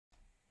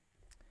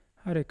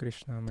Hare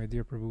Krishna, my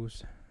dear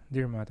Prabhus,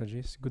 dear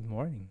Matajis, good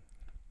morning.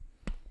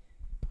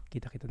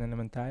 Kita-kita na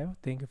naman tayo.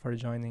 Thank you for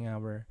joining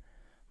our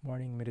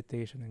morning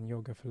meditation and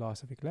yoga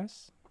philosophy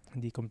class.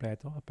 Hindi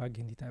kompleto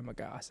kapag hindi tayo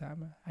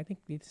magkakasama. I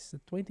think this is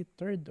the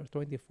 23rd or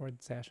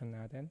 24th session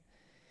natin.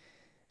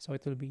 So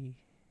it will be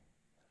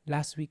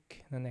last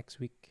week na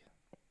next week.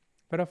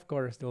 But of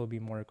course, there will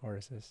be more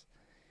courses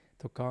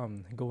to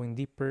come. Going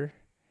deeper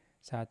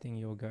sa ating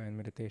yoga and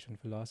meditation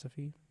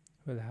philosophy.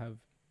 We'll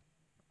have...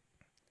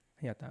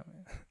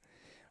 tama.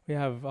 We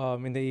have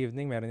in the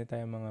evening, meron din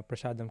tayong mga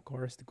prasadam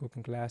course, the cooking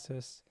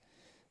classes,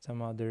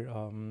 some other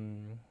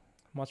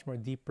much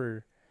more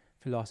deeper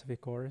philosophy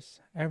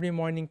course. Every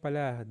morning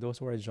pala,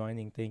 those who are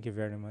joining, thank you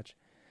very much.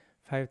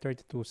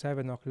 5:30 to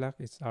 7 o'clock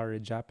is our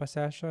japa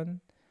session.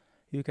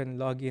 You can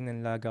log in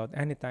and log out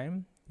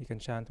anytime. You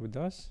can chant with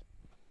us.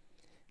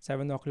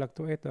 7 o'clock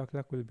to 8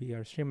 o'clock will be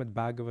our Srimad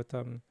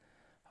Bhagavatam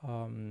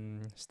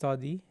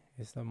study.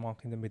 It's the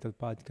Monk in the Middle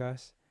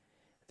podcast.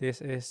 This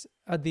is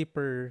a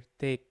deeper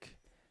take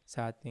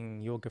sa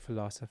ating yoga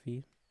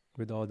philosophy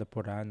with all the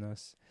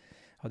Puranas,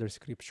 other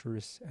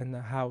scriptures, and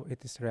how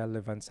it is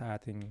relevant sa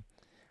ating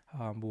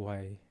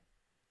buhay.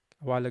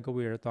 A while ago,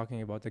 we were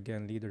talking about,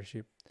 again,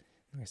 leadership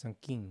ng isang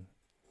king.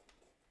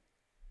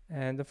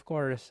 And of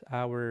course,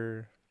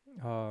 our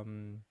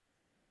 9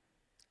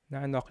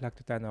 o'clock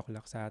to 10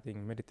 o'clock sa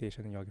ating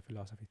meditation and yoga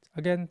philosophy.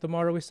 Again,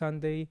 tomorrow is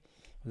Sunday.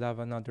 We'll have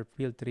another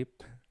field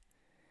trip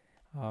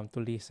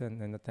to listen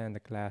and attend the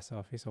class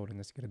of His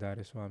Holiness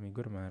Giridhari Swami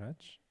Guru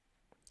Maharaj.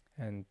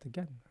 And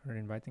again, we're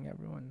inviting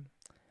everyone.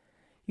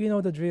 You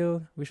know the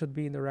drill. We should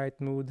be in the right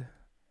mood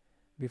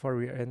before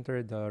we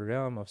enter the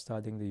realm of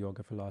studying the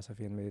yoga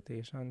philosophy and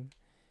meditation.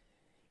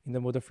 In the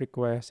mood of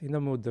request, in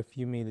the mood of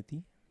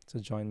humility.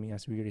 So join me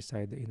as we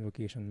recite the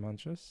invocation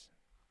mantras.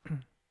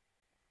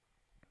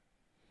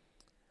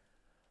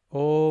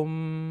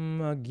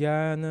 Om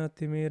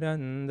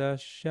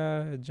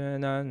Ajnana-timirandasya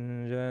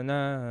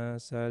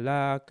Jananjana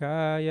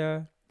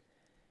Salakaya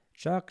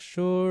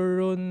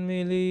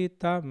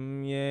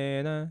Chakshurunmilitam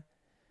Yena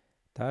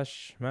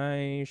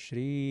Tashmai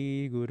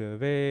Shri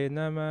Gurave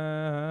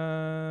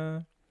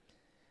Namaha.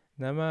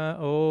 Nama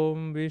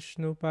Om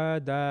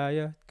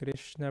Vishnupadaya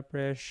Krishna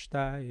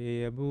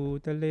Preshtaya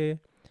Bhutale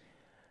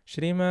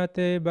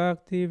Srimate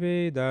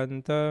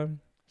Bhaktivedanta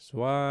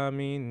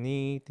Swami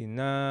Niti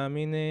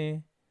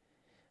Namine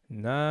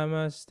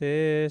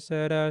Namaste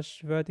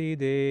Saraswati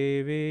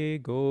Devi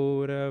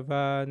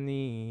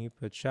Gauravani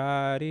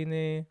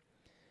Pacharine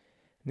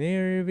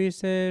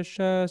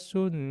Nirvisesha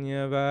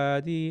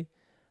Sunyavadi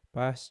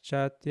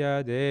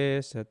Paschatya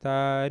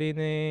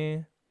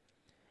Desatarine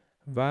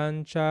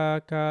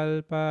Vancha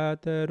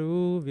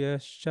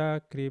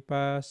Kalpatarubhyascha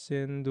Kripa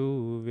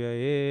Sindhuvya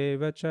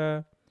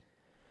Evacha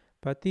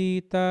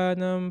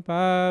Patitanam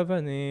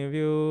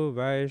Pavanevyo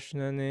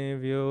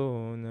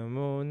Vaishnavevyo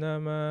Namo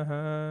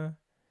Namaha.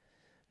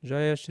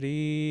 Jaya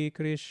Shri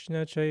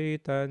Krishna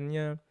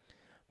Chaitanya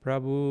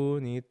Prabhu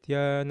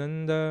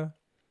Nityananda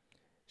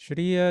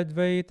Shri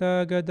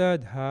Advaita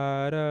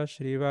Gadadhara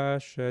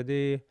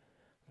Shrivashade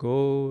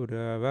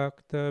Gaura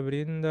Bhakta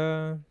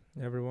Vrinda.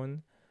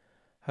 Everyone,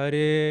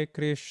 Hare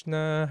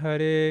Krishna,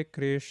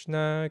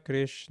 Krishna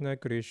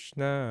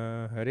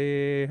Krishna,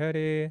 Hare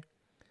Hare,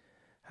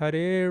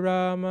 Hare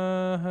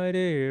Rama,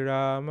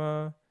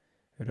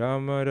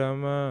 Rama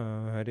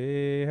Rama,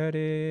 Hare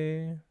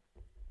Hare.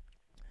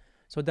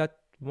 So that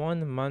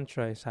one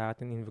mantra sa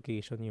ating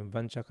invocation, yung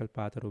Vancha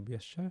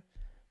Kalpatarubhyascha,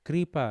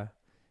 Kripa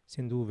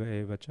Sindhuva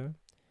Evacha.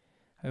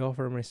 I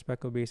offer my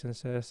respectful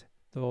obeisances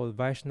to all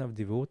Vaishnav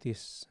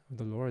devotees of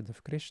the Lord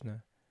of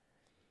Krishna,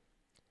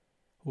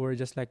 who are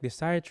just like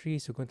desire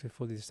trees who can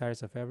fulfill the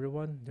desires of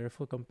everyone. They're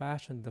full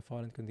compassion to the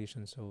fallen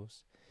conditioned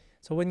souls.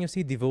 So when you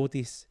see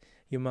devotees,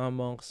 yung mga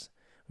monks,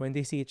 when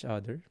they see each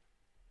other,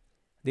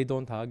 they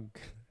don't hug.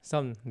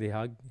 Some, they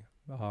hug.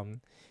 Yung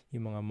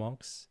mga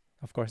monks,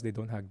 of course, they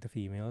don't hug the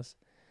females.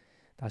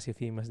 Tapos yung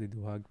females, they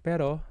do hug.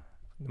 Pero,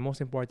 the most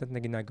important na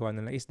ginagawa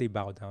nila is they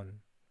bow down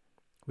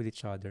with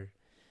each other.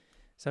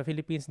 Sa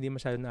Philippines, hindi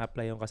masyado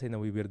na-apply yung kasi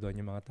nawiwirdoan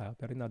yung mga tao.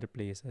 Pero in other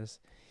places,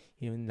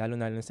 yung, lalo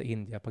sa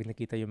India, pag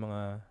nakita yung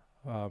mga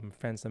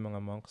friends ng mga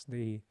monks,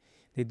 they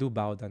do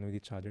bow down with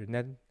each other. And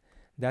then,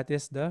 that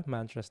is the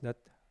mantras that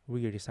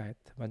we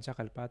recite. Vancha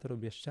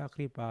Kalpatarubhyascha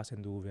Kripa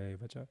Sindhuvya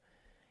Evacha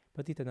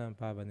Patitanam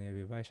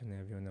Pavanevyo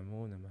Vaishnavevyo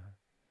Namo Namaha.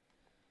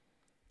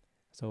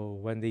 So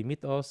when they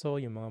meet also,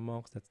 yung mga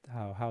monks, that's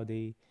how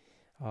they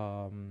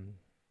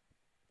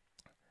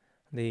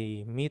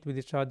meet with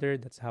each other.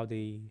 That's how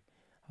they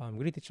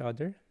greet each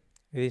other.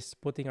 It is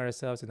putting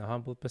ourselves in a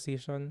humble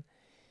position,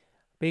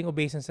 paying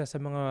obeisances sa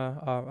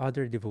mga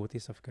other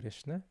devotees of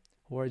Krishna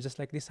who are just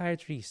like desire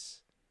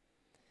trees.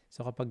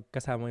 So kapag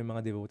kasama yung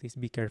mga devotees,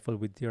 be careful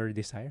with your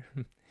desire.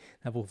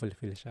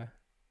 Napufulfill siya.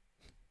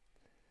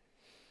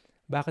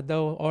 Bakit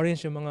daw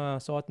orange yung mga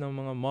suot ng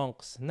mga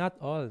monks?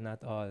 Not all.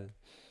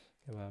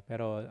 Diba?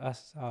 Pero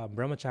as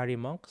brahmachari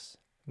monks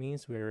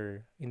means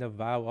we're in the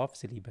vow of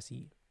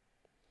celibacy.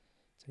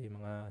 So yung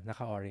mga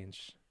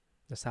naka-orange,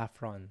 the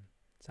saffron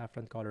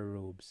color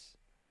robes.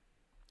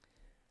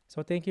 So,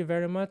 thank you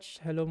very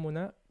much. Hello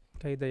muna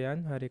kay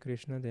Dayan. Hare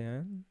Krishna,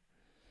 Dayan.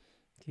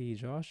 Kay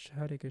Josh.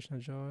 Hare Krishna,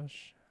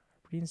 Josh.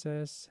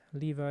 Princess.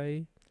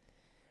 Levi.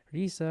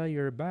 Risa,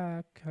 you're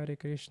back. Hare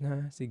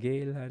Krishna. Si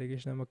Gail. Hare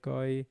Krishna,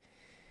 McCoy.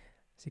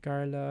 Si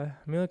Carla.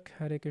 Milk.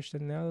 Hare Krishna,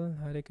 Nell.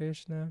 Hare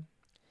Krishna.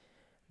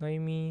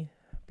 Noemi.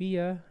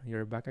 Pia,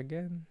 you're back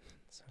again.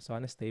 So,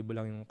 sana stable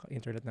lang yung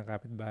internet ng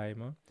kapitbahay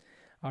mo.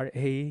 RA,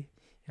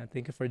 yeah,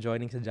 thank you for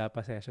joining sa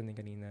Japa session din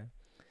kanina.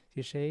 Si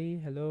Shay,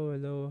 hello,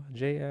 hello.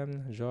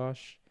 JM,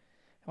 Josh,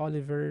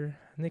 Oliver,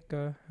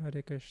 Nika,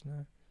 Hare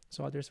Krishna.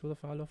 So others will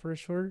follow for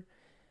sure.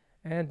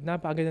 And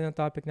napakaganda ng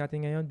topic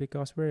natin ngayon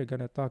because we're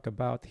gonna talk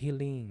about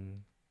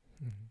healing.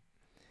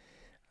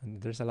 And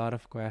there's a lot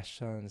of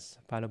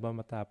questions. Paano ba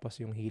matapos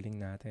yung healing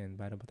natin?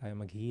 Paano ba tayo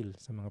mag-heal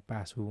sa mga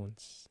past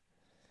wounds?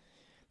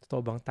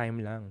 Totoo bang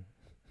time lang?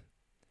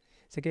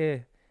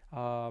 Sige,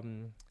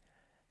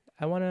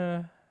 I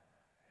wanna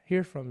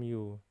hear from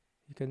you.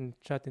 You can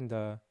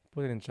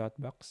put it in chat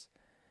box.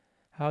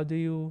 How do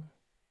you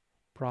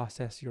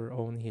process your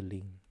own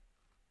healing?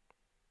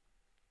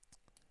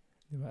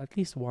 Diba? At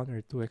least one or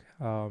two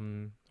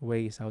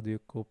ways how do you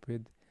cope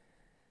with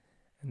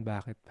and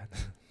bakit pa?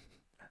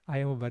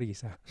 Ayaw mo ba,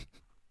 Risa?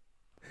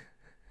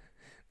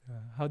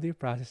 How do you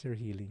process your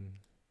healing?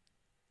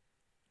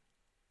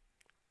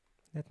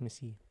 Let me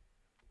see.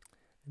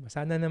 Diba?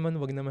 Sana naman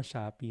wag naman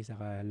Shopee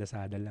saka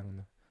Lazada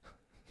lang, no?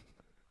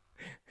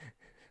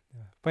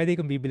 Diba? Pwede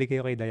kung bibili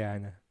kayo kay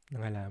Diana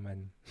ng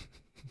halaman.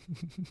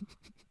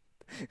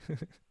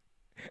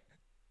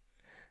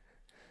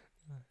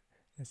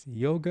 Let's see.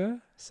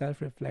 Yoga,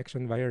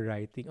 self-reflection via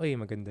writing. Oy,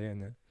 maganda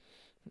yan, ha?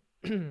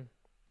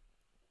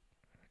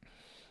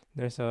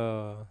 There's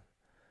the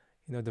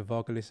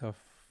vocalist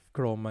of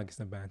Chromags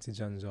na band, si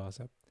John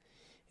Joseph.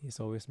 He's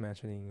always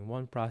mentioning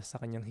one process sa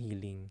kanyang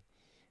healing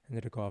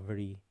and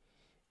recovery.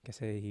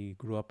 Kasi he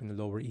grew up in the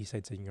Lower East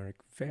Side sa New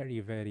York.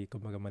 Very, very,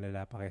 kumbaga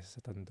malala pa kaysa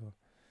sa Tondo.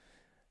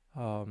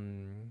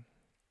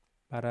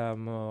 Para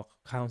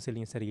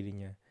mo-counseling yung sarili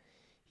niya,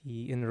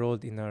 he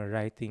enrolled in a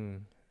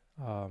writing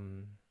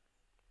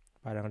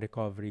parang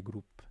recovery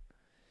group.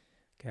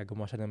 Kaya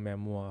gumawa siya ng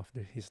memoir of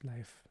his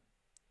life.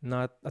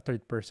 Not a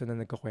third person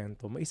na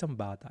nagkakwento. May isang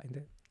bata.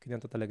 Hindi.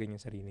 Kinento talaga niya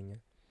yung sarili niya.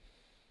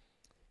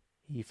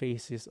 He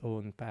faced his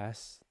own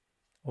past,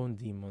 own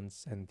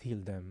demons, and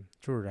healed them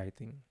through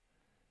writing.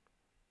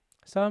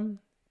 Some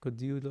could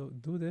do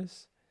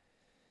this.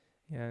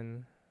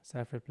 Yan.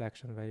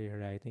 Self-reflection via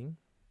writing.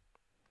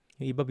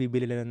 Yung iba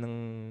bibili lang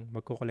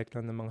magko-collect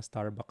lang ng mga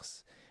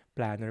Starbucks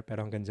planner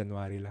pero hanggang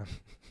January lang.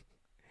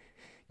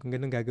 Kung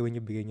ganun gagawin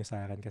nyo, bigay nyo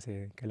sa akin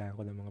kasi kailangan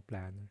ko ng mga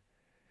planner.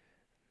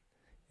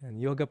 Yan.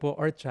 Yoga po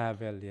or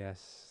travel,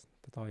 yes.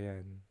 Totoo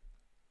yan.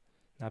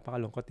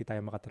 Napakalungkot, di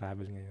tayo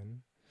makatravel ngayon.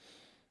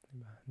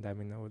 Diba?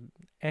 Dami na.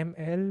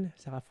 ML,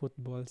 saka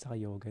football, saka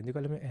yoga. Hindi ko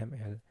alam yung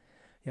ML.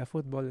 Yeah,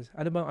 football.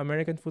 Ano bang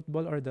American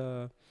football or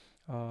the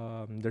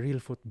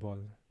real football?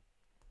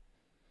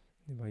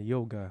 Diba?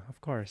 Yoga.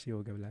 Of course,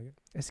 yoga.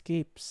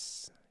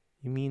 Escapes.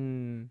 You mean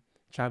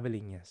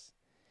traveling, yes.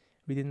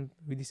 With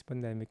this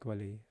pandemic,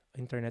 wala.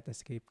 Internet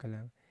escape ka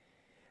lang.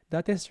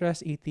 Dati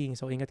stress eating.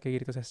 So, ingat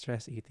kayo dito sa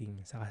stress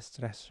eating. Saka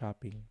stress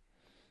shopping.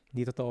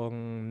 Hindi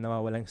totoong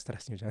nawawalang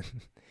stress nyo dyan.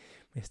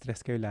 May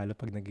stress kayo lalo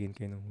pag nag-gain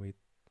kayo ng weight.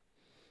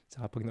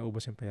 Saka pag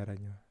naubos yung pera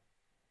nyo.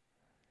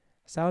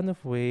 Sound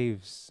of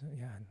waves.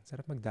 Yan.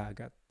 Sarap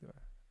magdagat.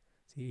 Diba?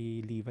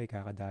 Si Levi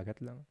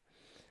kakadagat lang.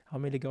 Ako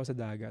may ligaw sa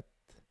dagat.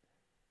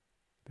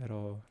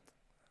 Pero,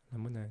 alam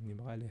mo na, hindi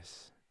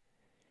makalis.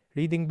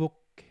 Reading book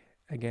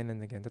again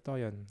and again. Totoo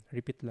yun.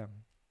 Repeat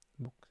lang.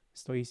 Book.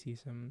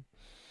 Stoicism.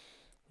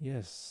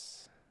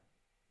 Yes.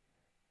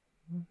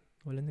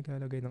 Wala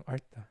naglalagay ng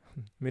art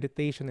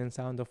Meditation and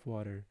sound of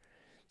water.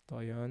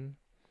 Totoo yun.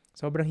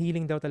 Sobrang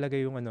healing daw talaga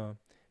yung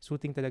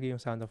soothing talaga yung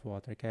sound of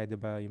water. Kaya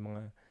diba yung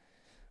mga,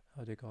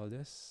 how do you call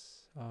this?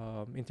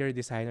 Interior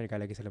designer,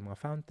 galagay sila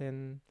mga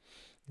fountain.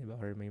 Diba?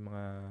 Or may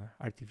mga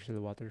artificial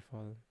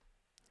waterfall.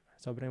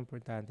 Sobrang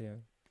importante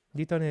yun.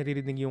 Dito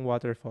naririnig yung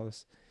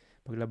waterfalls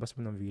paglabas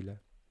mo ng villa.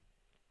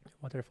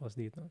 Waterfalls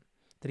dito.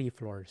 3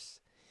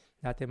 floors.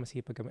 Dati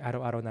masipag kami.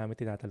 Araw-araw namin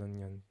tinatalon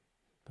yun.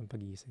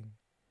 Pampagising.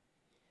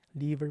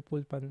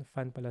 Liverpool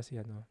fan pala si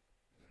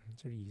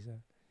si Riza.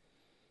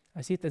 I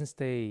sit and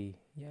stay.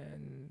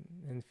 Yan.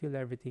 And feel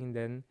everything.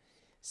 Then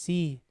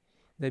see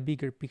the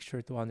bigger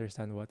picture to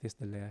understand what is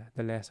the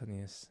lesson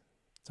is.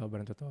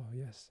 Sobrang totoo.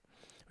 Yes.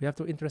 We have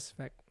to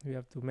introspect. We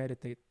have to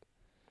meditate.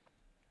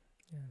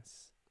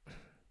 Yes.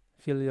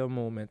 Feel your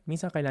moment.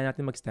 Minsan kailangan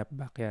natin mag-step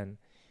back yan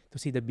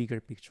to see the bigger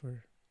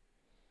picture.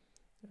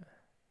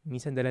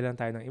 Minsan dala lang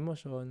tayo ng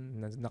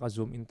emosyon,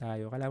 naka-zoom in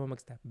tayo, kailangan mo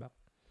mag-step back.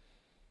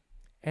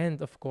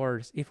 And of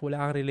course, if wala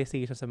kang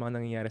realization sa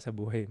mga nangyayari sa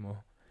buhay mo,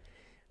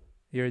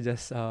 you're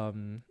just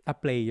a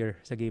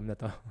player sa game na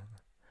to.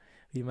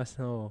 You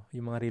must know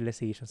yung mga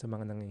realization sa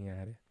mga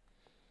nangyayari.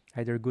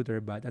 Either good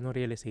or bad, anong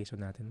realization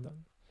natin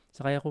doon?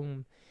 So kaya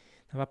kung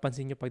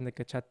napapansin nyo pag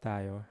nagka-chat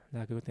tayo,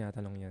 lagi ko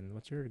tinatanong yan,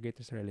 what's your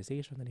greatest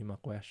realization? Ano yung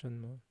mga question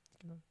mo?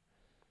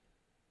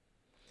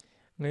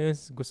 Ngayon,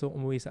 gusto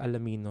kong umuwi sa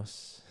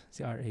Alaminos.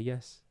 Si RA,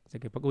 yes.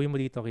 Sige, pag uwi mo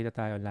dito, kita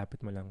tayo.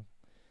 Lapit mo lang.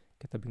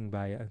 Katabing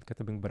bayan,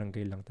 katabing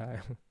barangay lang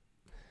tayo.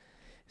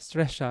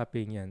 Stress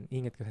shopping yan.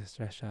 Ingat ka sa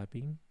stress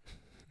shopping.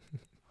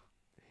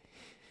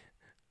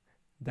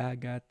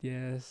 Dagat,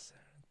 yes.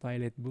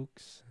 Toilet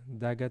books.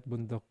 Dagat,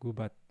 bundok,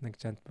 gubat.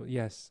 Nag-chant po.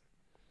 Yes.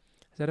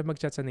 Sarap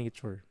mag-chat sa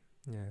nature.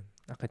 Yan.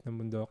 Akit ng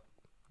bundok.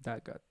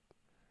 Dagat.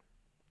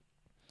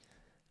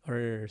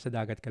 Or sa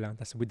dagat ka lang.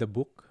 Tapos with a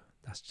book.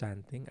 Tapos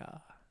chanting.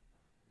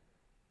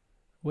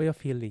 Way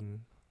of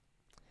healing.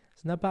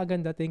 So,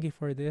 napakaganda. Thank you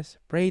for this.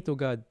 Pray to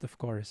God, of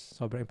course.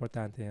 Sobrang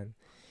importante yan.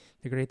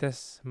 The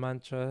greatest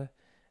mantra,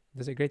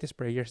 the greatest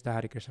prayer is the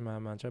Hare Krishna Maha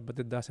Mantra, but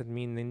it doesn't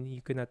mean that you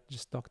cannot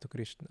just talk to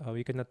Krishna.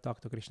 You cannot talk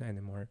to Krishna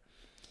anymore.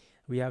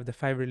 We have the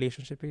 5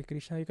 relationship with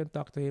Krishna. You can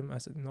talk to him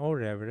as no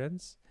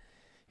reverence.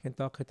 You can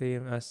talk to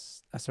him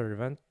as a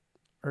servant,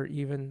 or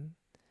even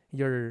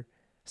your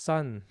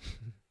son,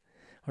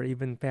 or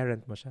even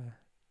parent mo siya.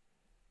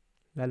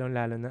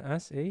 Lalong-lalo na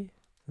as a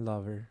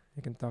lover.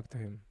 You can talk to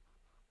him.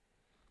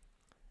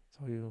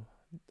 So you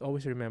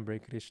always remember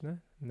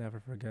Krishna. Never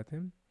forget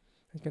him.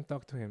 You can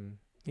talk to him.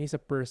 He's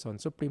a person,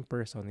 supreme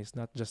person. He's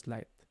not just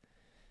light.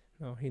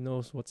 No, he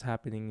knows what's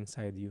happening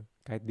inside you,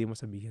 kahit di mo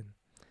sabihin.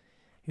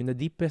 Yung the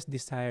deepest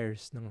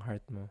desires ng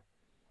heart mo,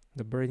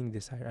 the burning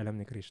desire, alam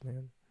ni Krishna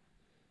yun.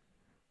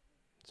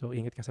 So,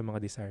 ingat ka sa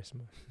mga desires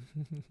mo.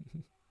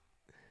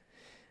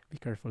 Be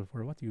careful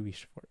for what you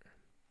wish for.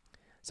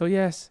 So,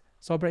 yes,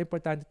 sobrang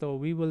importante to.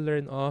 We will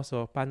learn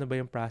also paano ba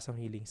yung process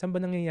ng healing. Saan ba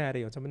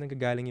nangyayari yun? Saan ba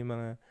nanggagaling yung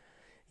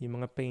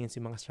mga pains,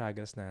 yung mga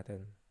struggles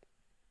natin?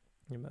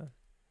 Diba?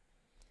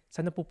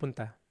 Saan na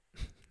pupunta?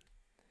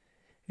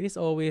 It is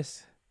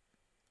always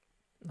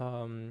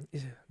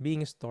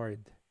being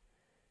stored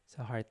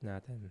sa heart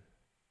natin.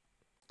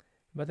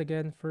 But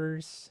again,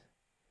 first,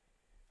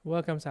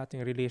 welcome sa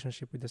ating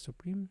relationship with the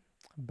Supreme.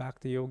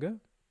 Bhakti Yoga.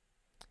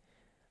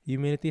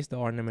 Humility is the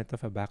ornament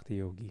of a Bhakti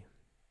Yogi.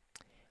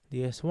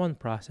 There is one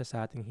process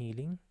sa ating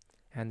healing,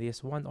 and there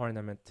is one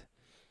ornament.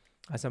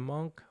 As a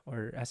monk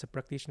or as a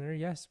practitioner,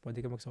 yes,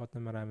 pwede ka magsuot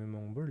ng marami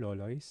mong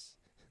burloloys,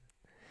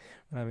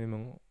 marami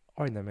mong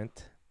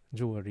ornament,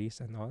 jewelries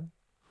and all.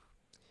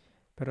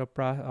 Pero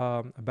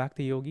a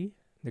Bhakti Yogi,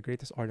 the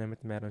greatest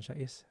ornament meron siya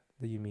is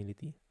the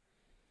humility.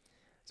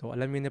 So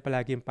alam niyo na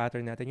palagi yung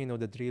pattern natin, you know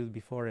the drill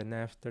before and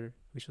after.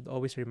 We should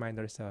always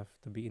remind ourselves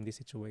to be in this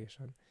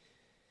situation.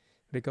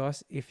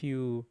 Because if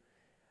you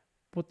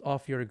put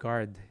off your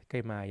guard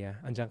kay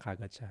Maya, andyan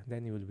kagad siya,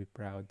 then you will be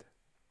proud.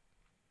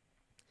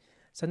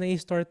 Sa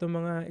na-store itong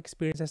mga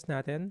experiences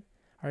natin,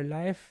 our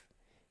life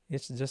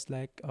is just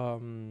like how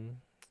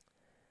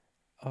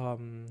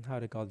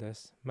to call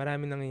this?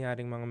 Marami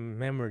nangyayaring mga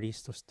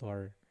memories to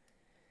store.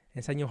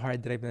 And saan yung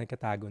hard drive na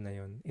nagkatago na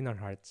yun? In our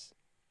hearts.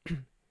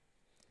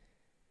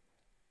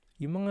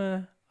 Yung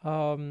mga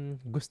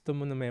gusto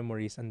mo na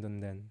memories, andun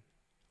din.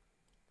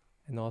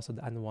 And also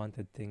the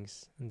unwanted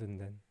things, andun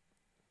din.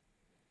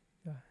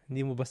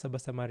 Hindi mo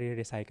basta-basta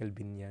mari-recycle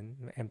bin yan.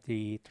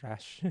 Empty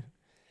trash.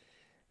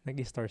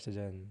 Nag-store sa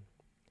dyan.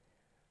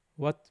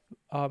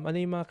 Ano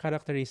yung mga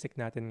characteristic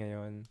natin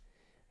ngayon?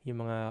 Yung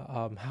mga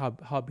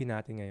hobby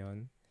natin ngayon?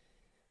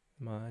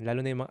 Lalo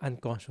na yung mga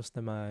unconscious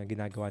na mga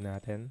ginagawa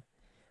natin.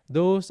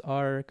 Those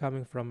are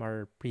coming from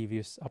our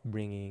previous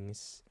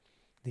upbringings,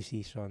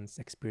 decisions,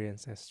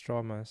 experiences,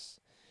 traumas,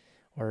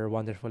 or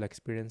wonderful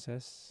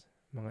experiences,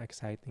 mga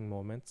exciting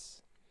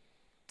moments.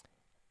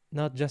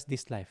 Not just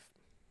this life.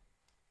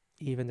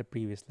 Even the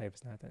previous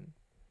lives natin.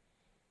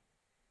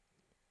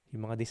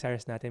 Yung mga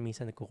desires natin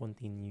minsan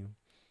nagko-continue.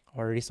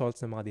 Or results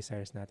ng mga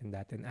desires natin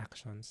dati in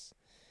actions.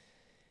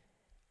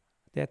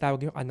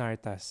 Tinatawag yung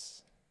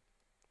anartas.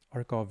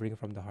 Or covering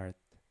from the heart.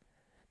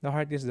 The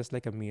heart is just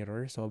like a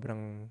mirror.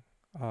 Sobrang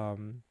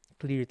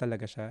clear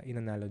talaga siya in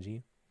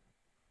analogy.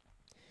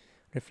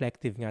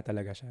 Reflective nga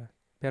talaga siya.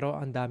 Pero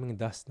ang daming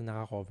dust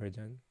na nakakover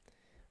dyan.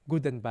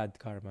 Good and bad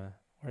karma.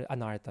 Or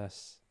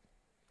anartas.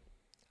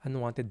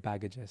 Unwanted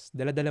baggages.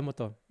 Dala-dala mo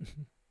to.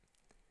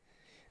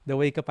 The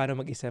way ka paano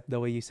mag-isip, the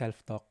way you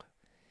self-talk,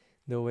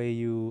 the way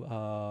you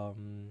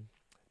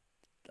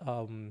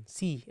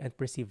see and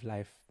perceive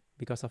life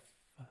because of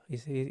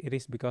it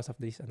is because of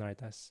these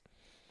anartas.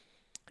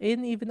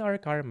 And even our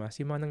karmas,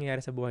 yung mga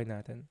nangyayari sa buhay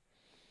natin,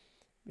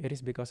 it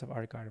is because of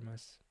our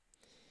karmas.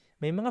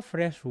 May mga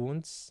fresh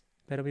wounds,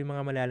 pero may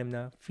mga malalim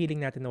na feeling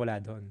natin na wala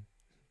doon.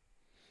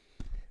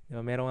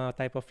 Diba? Merong mga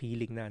type of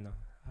healing na,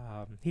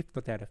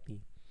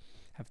 hypnotherapy.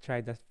 I've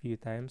tried that a few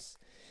times.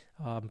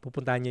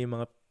 Pupuntahan niya yung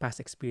mga past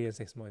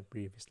experiences mo in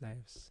previous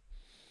lives.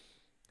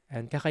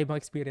 And kakaibang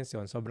experience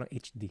yun. Sobrang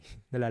HD.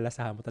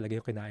 Nalalasahan mo talaga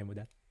yung kinain mo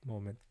that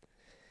moment.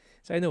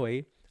 So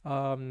anyway,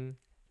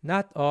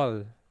 not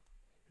all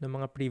ng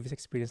mga previous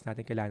experience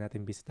natin kailangan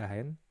natin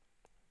bisitahin.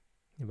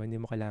 Diba?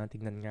 Hindi mo kailangan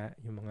tignan nga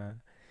yung mga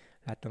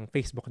lahat ng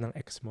Facebook ng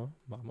ex mo.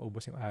 Baka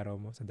maubos yung araw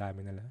mo sa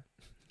dami nila.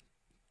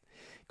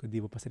 Kung di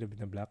mo pa sila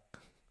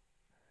binablock.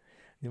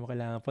 Hindi mo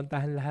kailangan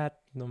puntahan lahat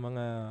ng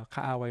mga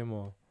kaaway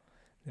mo.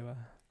 Di ba?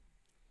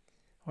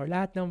 Or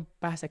lahat ng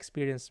past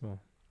experience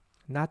mo.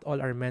 Not all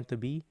are meant to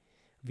be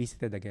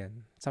visited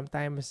again.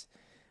 Sometimes,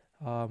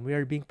 we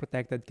are being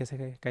protected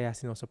kasi kaya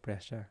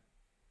sinosuppress siya.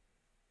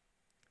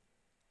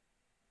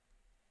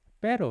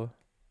 Pero,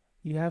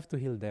 you have to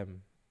heal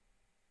them.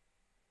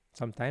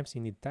 Sometimes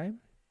you need time,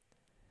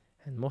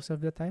 and most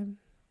of the time,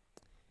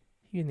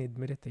 you need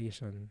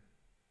meditation.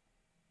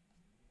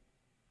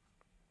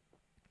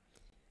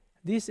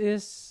 This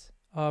is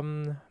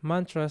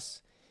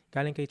mantras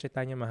galing kay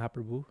Chaitanya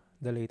Mahaprabhu,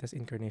 the latest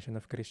incarnation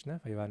of Krishna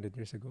 500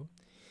 years ago.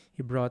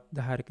 He brought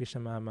the Hare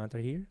Krishna Maha Mantra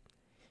here.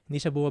 Hindi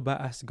siya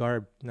bumaba as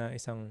garb na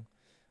isang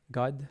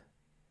god.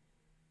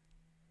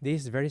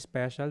 This is very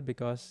special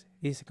because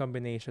it's a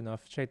combination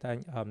of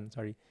Chaitanya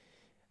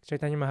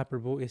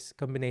Mahaprabhu is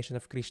combination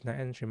of Krishna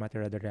and Srimati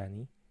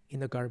Radharani in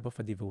the garb of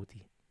a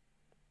devotee.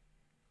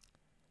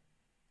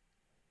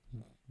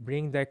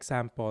 Bring the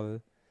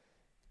example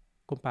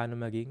kung paano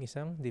maging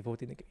isang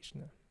devotee ni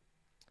Krishna.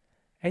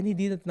 And he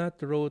did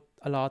not wrote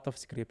a lot of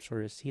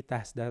scriptures. He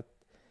tasked that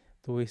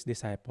to his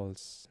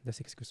disciples, the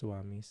 6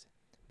 Goswamis.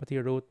 But he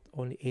wrote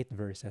only 8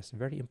 verses,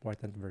 very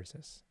important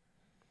verses.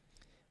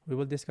 We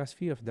will discuss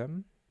few of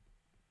them.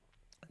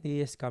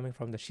 This is coming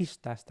from the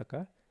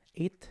Shistastaka,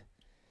 8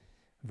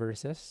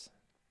 verses.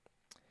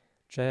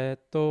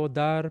 Cheto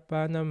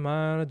darpanam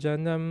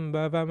marjanam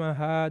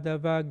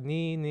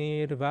bhavamahadavagni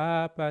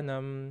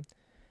nirvapanam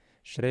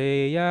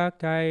Shreya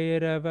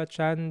Kairava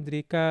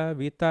Chandrika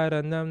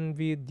Vitaranam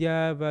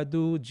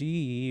Vidyavadu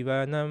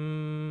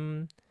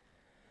Jivanam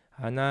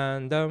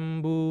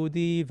Anandam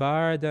Buddhi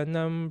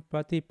Vardhanam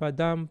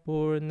Patipadam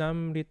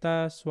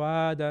Purnamrita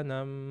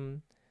Swadanam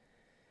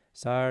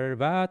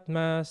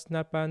Sarvatma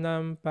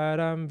Snapanam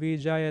Param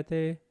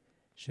Vijayate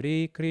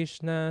Shri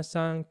Krishna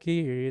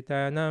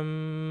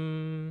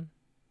Sankirtanam.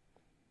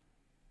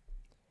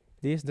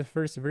 This is the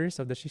first verse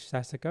of the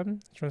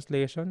Shishastakam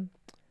translation.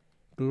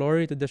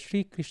 Glory to the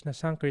Sri Krishna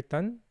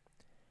Sankirtan,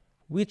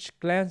 which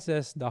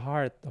cleanses the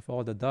heart of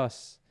all the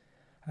dust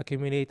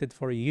accumulated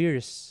for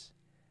years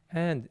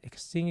and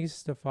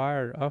extinguishes the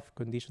fire of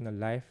conditional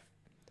life,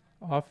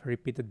 of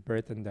repeated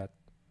birth and death.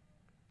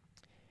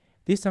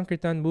 This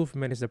Sankirtan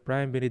movement is the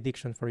prime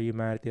benediction for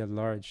humanity at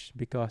large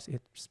because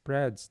it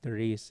spreads the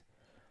rays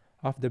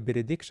of the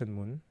benediction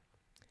moon.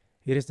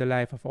 It is the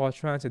life of all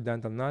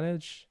transcendental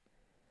knowledge.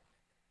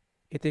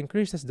 It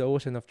increases the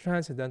ocean of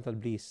transcendental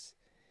bliss,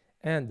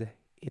 and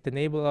it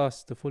enables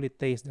us to fully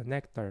taste the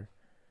nectar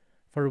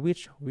for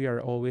which we are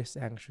always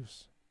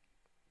anxious.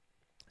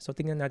 So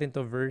tingnan natin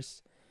to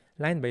verse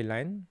line by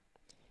line.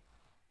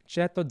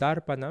 Cheto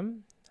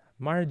darpanam,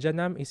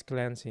 marjanam is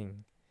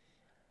cleansing.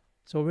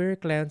 So we're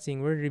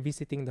cleansing, we're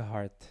revisiting the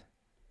heart.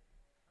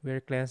 We're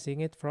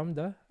cleansing it from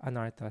the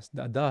anarthas,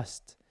 the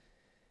dust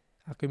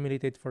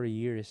accumulated for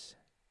years.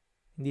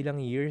 Hindi lang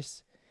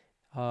years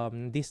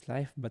this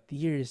life, but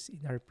years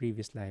in our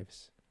previous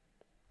lives.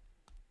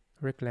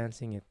 We're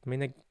cleansing it. May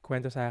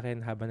nagkwento sa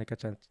akin habang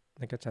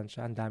nagka-chant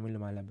siya, ang daming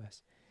lumalabas.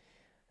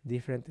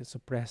 Different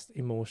suppressed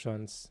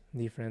emotions,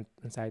 different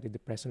anxiety,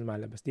 depression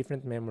lumalabas,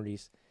 different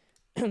memories.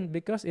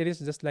 Because it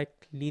is just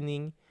like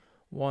cleaning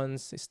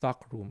one's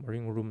stock room or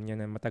yung room niya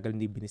na matagal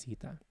hindi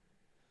binisita.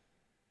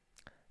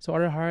 So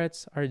our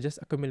hearts are just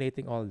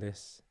accumulating all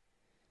this.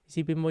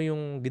 Isipin mo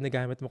yung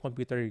ginagamit mo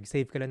computer,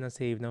 save ka lang ng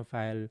save ng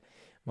file,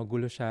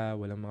 magulo siya,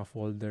 walang mga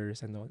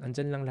folders, ano.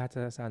 Andyan lang lahat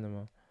sa ano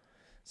mo.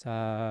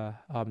 Sa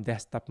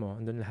desktop mo,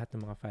 andun lahat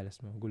ng mga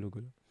files mo,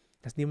 gulo-gulo.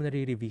 Tapos di mo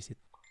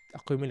na-revisit.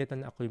 Accumulate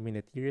and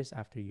accumulate years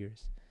after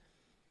years.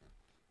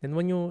 Then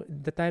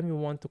the time you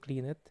want to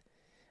clean it,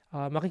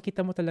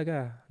 makikita mo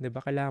talaga, di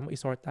ba? Kailangan mo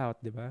i-sort out,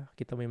 di ba?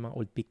 Kita mo yung mga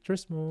old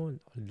pictures mo,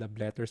 old love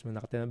letters mo,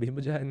 nakatinabi mo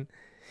dyan.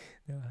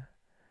 Di ba?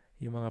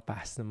 Yung mga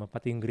past naman,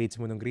 pati yung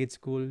grades mo ng grade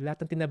school,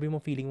 lahat ng tinabi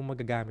mo, feeling mo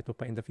magagamit mo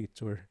pa in the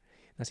future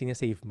na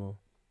sinasave mo.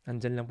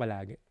 Andyan lang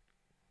palagi.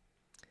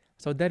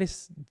 So that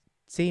is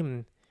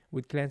same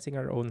with cleansing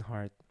our own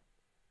heart.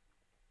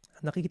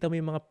 Nakikita mo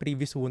yung mga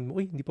previous wound mo,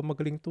 uy, hindi pa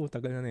magaling to,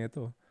 tagal na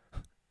ito.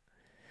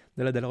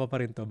 Dala-dala ko pa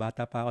rin to,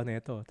 bata pa ako na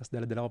ito, tapos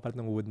dala-dala ko pa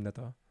rin ng wound na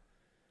to.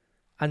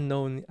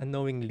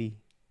 Unknowingly.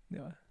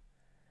 Di ba?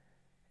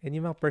 And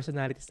yung mga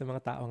personalities ng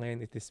mga tao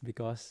ngayon, it is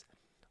because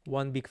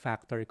one big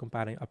factor kung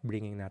paano yung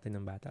upbringing natin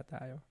ng bata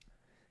tayo.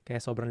 Kaya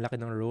sobrang laki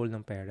ng role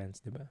ng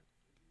parents, di ba?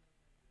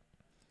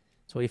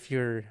 So if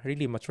you're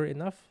really mature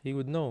enough, you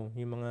would know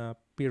yung mga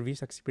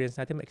previous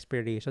experience natin, mga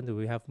expiration that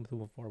we have to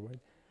move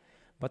forward.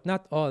 But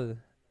not all.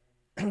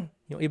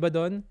 Yung iba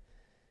doon,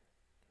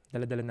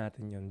 dala-dala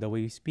natin yun. The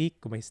way we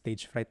speak, kung may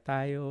stage fright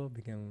tayo,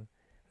 biglang,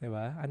 di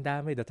ba? Ang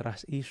dami, the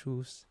trust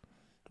issues.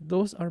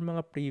 Those are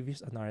mga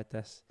previous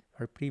anarthas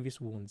or previous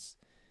wounds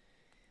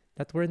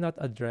that were not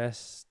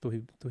addressed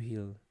to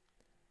heal.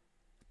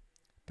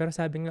 Pero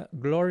sabi nga,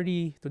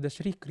 glory to the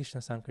Sri Krishna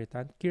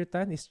Sankirtan.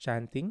 Kirtan is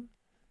chanting,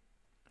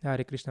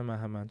 Hare Krishna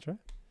Maha Mantra.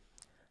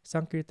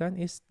 Sankirtan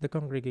is the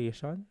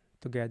congregation,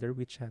 together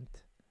we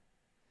chant.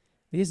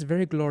 This is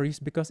very glorious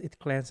because it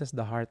cleanses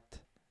the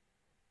heart.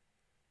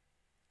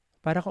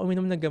 Para ka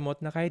uminom ng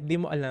gamot na kahit di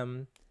mo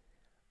alam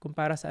kung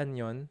para saan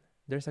yon,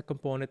 there's a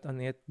component on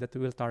it that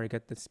will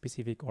target the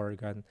specific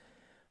organ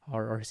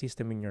or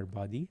system in your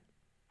body.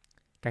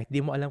 Kahit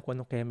di mo alam kung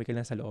anong chemical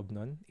na sa loob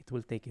nun, it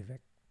will take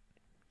effect.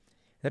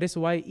 That is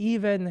why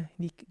even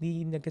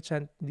di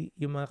nagka-chant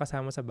yung mga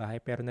kasama sa bahay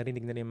pero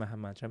narinig na rin yung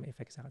Mahamantra, may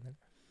effect sa kanila.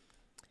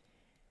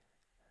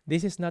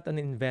 This is not an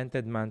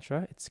invented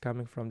mantra. It's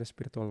coming from the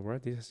spiritual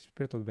world. This is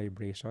spiritual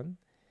vibration.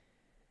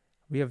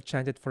 We have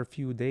chanted for a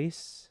few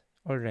days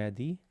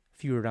already,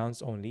 few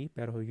rounds only,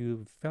 pero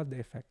you felt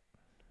the effect.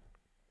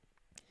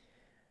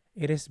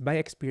 It is by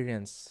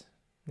experience.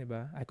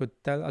 Diba? I could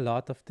tell a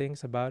lot of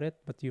things about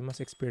it, but you must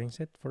experience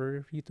it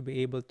for you to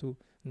be able to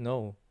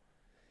know.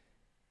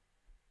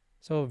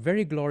 So,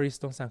 very glorious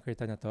tong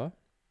Sankirtan na to.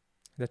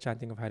 The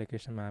chanting of Hare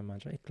Krishna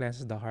Mahamantra. It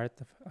cleanses the heart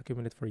of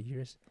accumulated for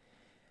years.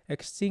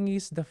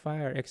 Extinguishes the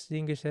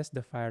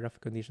fire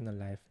of conditional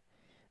life.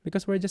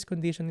 Because we're just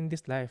conditioned in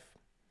this life.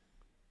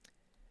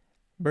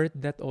 Birth,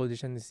 death, old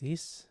age, and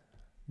disease.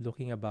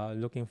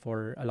 Looking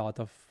for a lot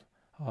of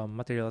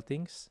material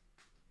things.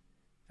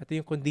 Ito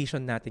yung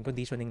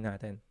conditioning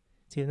natin.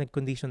 Sino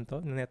nag-condition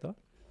to? Nito?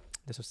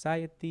 The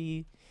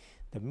society,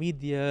 the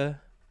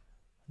media,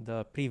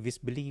 the previous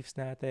beliefs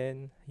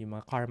natin, yung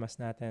mga karmas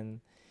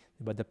natin,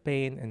 diba? The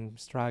pain and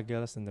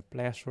struggles and the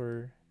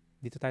pleasure.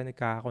 Dito tayo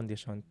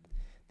nagkaka-condition,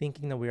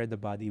 thinking na we are the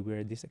body, we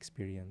are this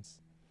experience.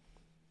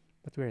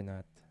 But we're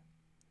not.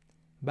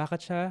 Bakit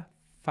siya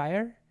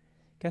fire?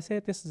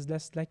 Kasi it is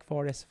just like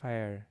forest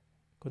fire.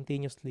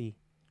 Continuously.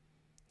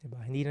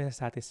 Diba? Hindi na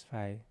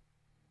satisfy.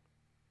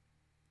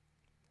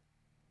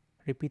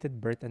 Repeated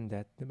birth and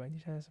death. Diba?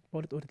 Hindi siya,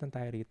 ulit-ulit lang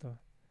tayo rito.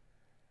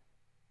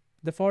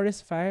 The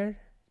forest fire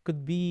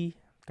could be,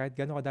 kahit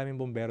gano'ng kadaming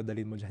bombero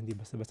dalhin mo dyan, hindi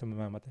basta-basta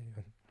mamamatay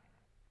yun.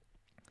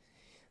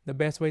 The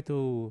best way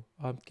to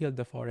kill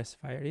the forest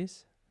fire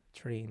is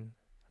train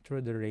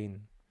through the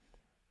rain.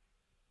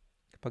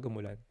 Kapag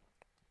umulan.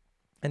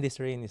 And this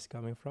rain is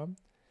coming from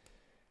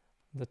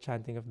the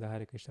chanting of the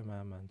Hare Krishna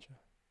Mahamantra.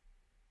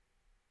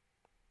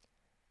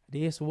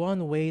 There is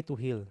one way to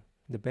heal.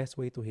 The best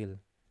way to heal.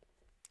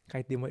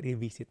 Kahit di mo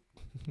i-visit.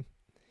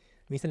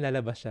 Minsan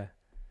lalabas siya.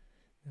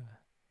 Diba?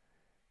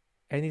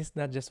 And it's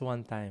not just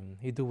one time.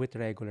 You do it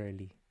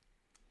regularly.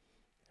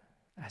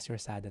 As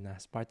your sadhana.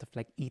 As part of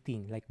like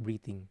eating, like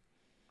breathing.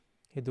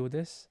 You do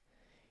this.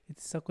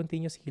 It's a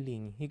continuous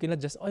healing. You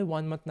cannot just, 1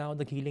 month na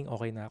ako nag-healing,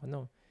 okay na ako.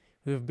 No.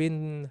 We've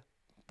been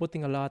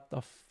putting a lot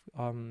of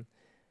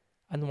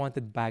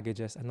unwanted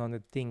baggages,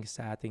 unwanted things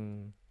sa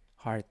ating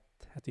heart.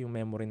 Ito yung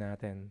memory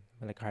natin.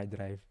 Like hard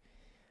drive.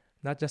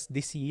 Not just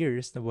these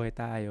years na buhay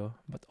tayo,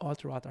 but all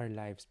throughout our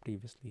lives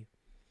previously.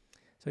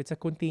 So it's a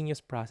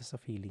continuous process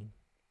of healing.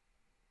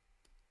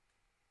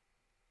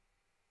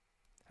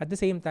 At the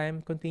same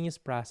time, continuous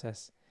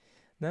process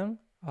ng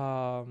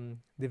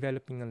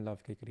developing ng love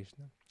kay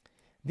Krishna.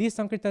 This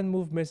Sankirtan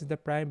movement is the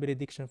prime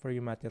benediction for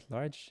humanity at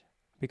large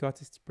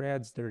because it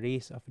spreads the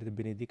rays of the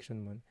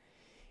benediction moon.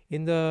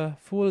 In the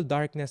full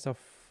darkness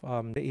of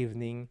the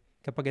evening,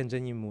 kapag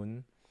andyan yung moon,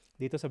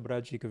 dito sa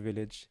Brajika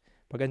village,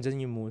 pag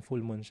andyan yung moon, full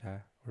moon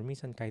siya, or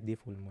minsan kahit di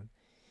full moon,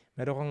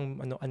 meron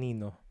kang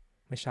anino,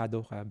 may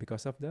shadow ka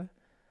because of the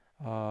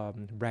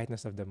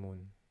brightness of the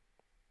moon.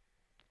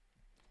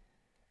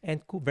 And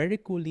very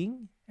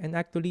cooling, and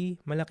actually,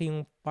 malaki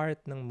yung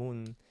part ng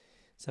moon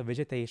sa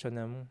vegetation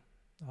ng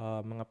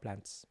mga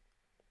plants.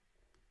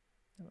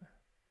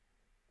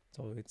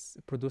 So, it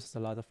produces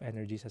a lot of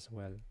energies as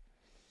well.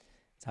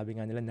 Sabi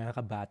nga nila,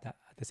 nakakabata,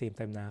 at the same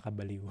time,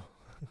 nakakabaliw.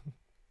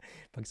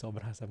 Pag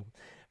sobra sa moon.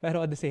 Pero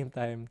at the same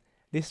time,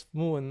 this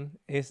moon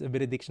is a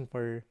benediction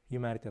for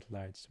humanity at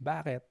large.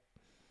 Bakit?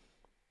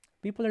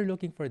 People are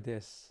looking for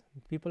this.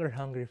 People are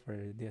hungry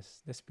for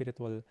this. The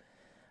spiritual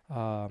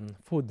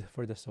food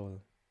for the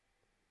soul.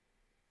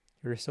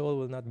 Your soul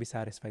will not be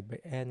satisfied by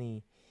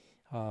any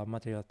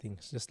material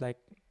things. Just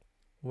like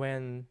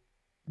when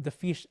the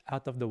fish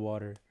out of the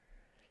water,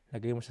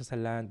 lagay mo siya sa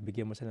land,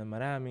 bigyan mo siya ng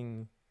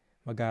maraming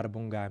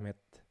magarbong gamit.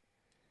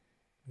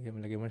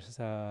 Lagay mo siya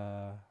sa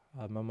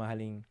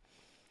mamahaling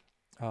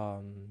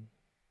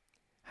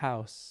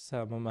house,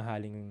 sa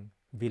mamahaling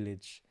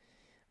village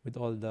with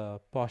all the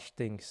posh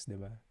things,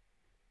 di ba?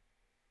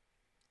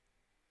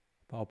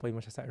 Paupoy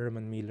mo siya sa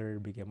Herman Miller,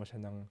 bigyan mo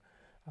siya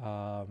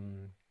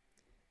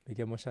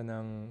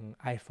ng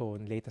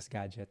iPhone, latest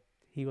gadget.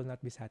 He will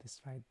not be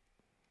satisfied.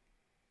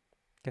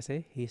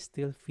 Kasi he's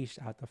still fish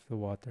out of the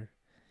water.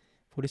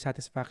 Fully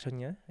satisfaction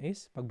niya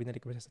is pag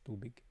binalik mo siya sa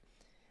tubig.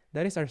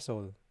 That is our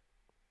soul.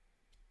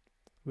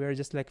 We are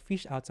just like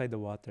fish outside the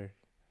water.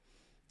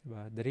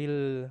 Diba? The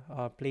real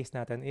place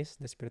natin is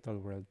the spiritual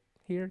world.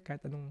 Here,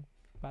 kahit anong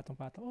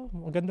patong-patong,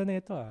 ang ganda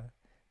na ito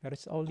Pero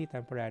it's only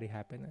temporary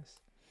happiness.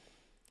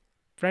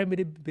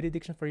 Primary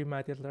benediction for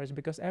humanity at large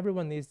because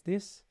everyone needs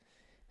this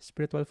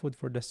spiritual food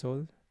for the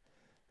soul.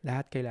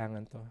 Lahat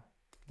kailangan to.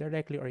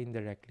 Directly or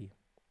indirectly.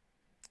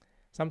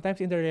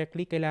 Sometimes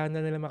indirectly, kailangan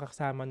na nila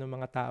makasama ng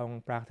mga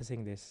taong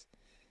practicing this.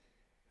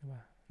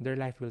 Diba? Their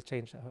life will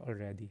change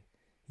already.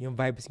 Yung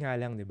vibes nga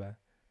lang, diba?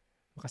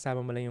 Makasama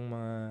mo lang yung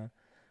mga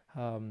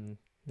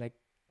like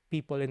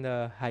people in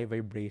the high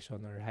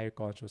vibration or higher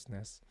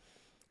consciousness,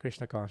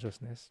 Krishna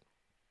consciousness.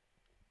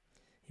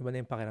 Iba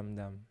na yung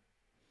pakiramdam.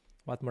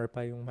 What more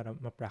pa yung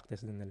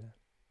ma-practice din nila.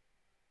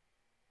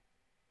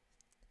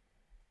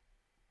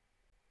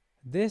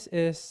 This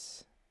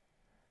is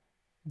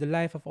the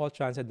life of all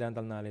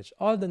transcendental knowledge.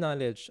 All the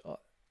knowledge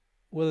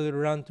will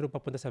run through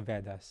papunta sa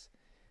Vedas.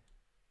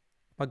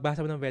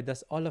 Pagbasa mo ng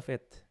Vedas, all of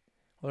it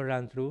will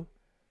run through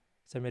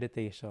sa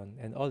meditation.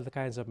 And all the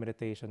kinds of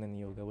meditation and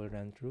yoga will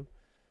run through,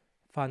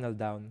 funnel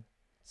down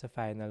sa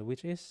final,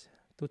 which is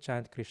to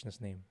chant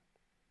Krishna's name.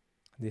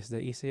 This is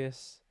the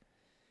easiest.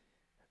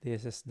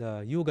 This is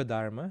the Yuga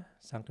Dharma,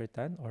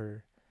 Sankirtan,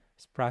 or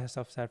process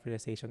of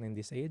self-realization in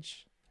this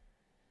age.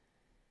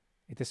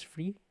 It is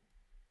free,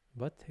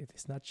 but it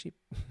is not cheap.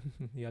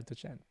 You have to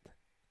chant.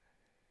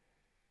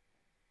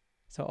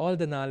 So all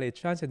the knowledge,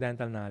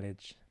 transcendental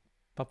knowledge,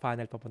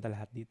 pa-funnel papunta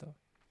lahat dito.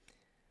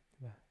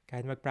 Diba?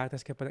 Kahit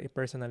mag-practice ka pa ng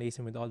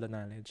personalism with all the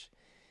knowledge,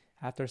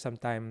 after some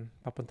time,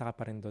 papunta ka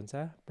pa rin doon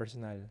sa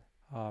personal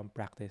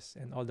practice.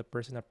 And all the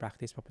personal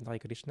practice papunta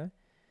kay Krishna,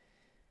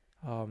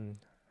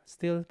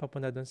 still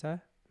papunta doon sa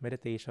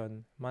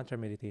meditation, mantra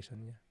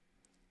meditation niya.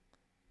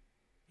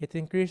 It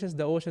increases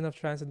the ocean of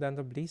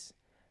transcendental bliss.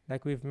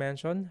 Like we've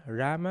mentioned,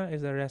 Rama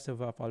is the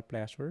reservoir of all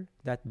pleasure,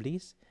 that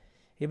bliss.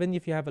 Even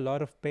if you have a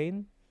lot of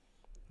pain,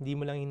 hindi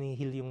mo lang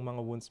hinihil yung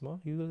mga wounds mo,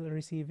 you will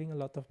receiving a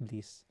lot of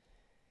bliss.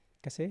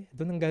 Kasi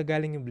doon ang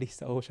gagaling yung bliss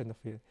sa ocean of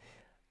it.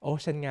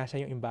 Ocean nga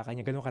siya, yung imbaka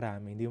niya, ganun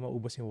karami. Hindi mo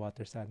maubos yung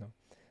water sa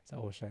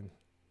ocean.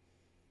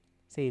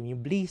 Same,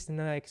 yung bliss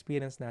na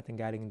na-experience natin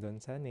galing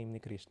doon sa name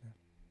ni Krishna.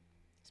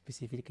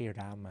 Specifically kay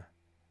Rama.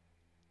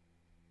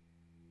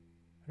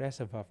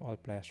 Reservoir of all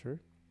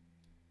pleasure.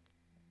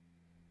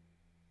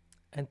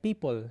 And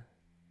people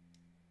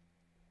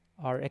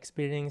are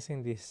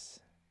experiencing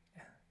this.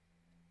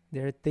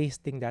 They're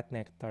tasting that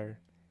nectar.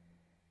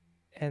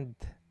 And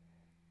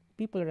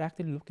people are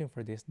actually looking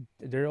for this.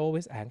 They're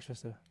always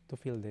anxious to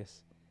feel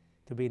this,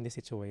 to be in this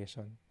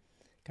situation.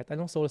 Kahit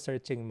anong soul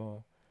searching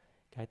mo,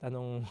 kahit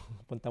anong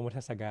punta mo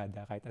sa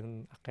Sagada, kahit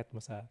anong akit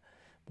mo sa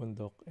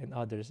bundok, and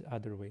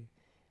other way,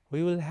 we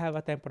will have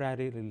a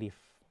temporary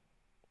relief.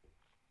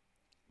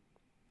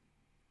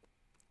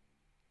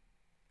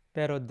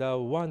 Pero the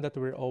one that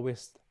we're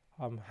always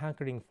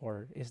hankering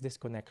for is this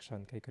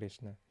connection kay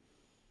Krishna.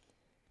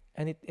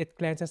 And it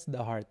cleanses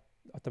the heart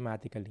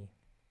automatically.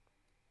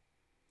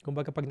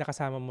 Kumbaga pag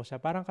nakasama mo siya,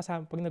 parang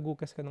kasama, pag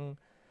nagugas ka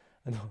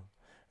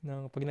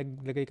pag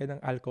naglagay ka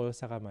ng alcohol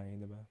sa kamay,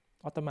 diba?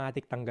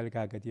 Automatic tanggal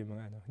kagad yung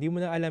mga Hindi mo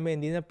na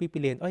alamin, hindi na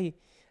pipiliin,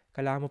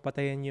 kailangan mo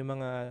patayin yung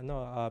mga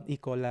E.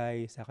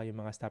 coli, saka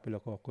yung mga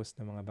staphylococcus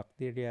na mga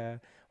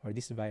bacteria, or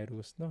this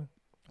virus,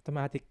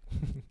 automatic.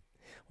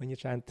 When you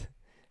chant,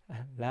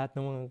 lahat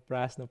ng mga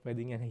pras na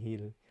pwede niyang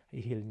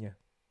i-heal niya.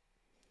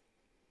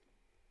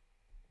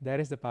 That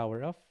is the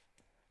power of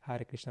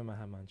Hare Krishna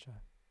Mahamantra.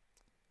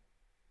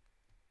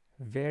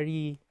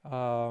 Very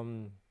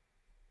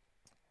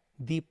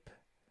deep,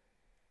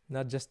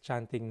 not just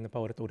chanting na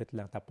paulit-ulit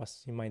lang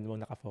tapos yung mind mo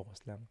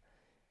nakafocus lang.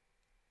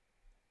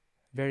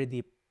 Very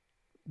deep.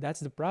 That's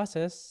the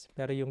process,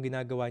 pero yung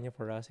ginagawa niya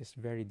for us is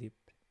very deep.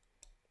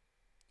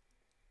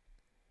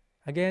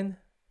 Again,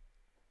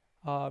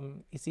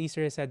 it's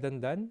easier said than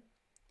done,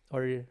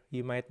 or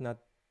you might not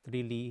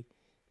really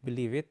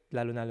believe it,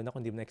 lalo na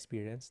kung hindi mo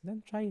na-experience,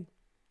 then try.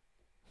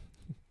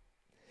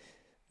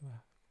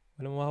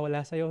 Walang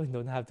mawawala sa'yo, you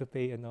don't have to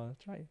pay and all,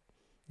 try.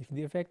 If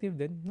hindi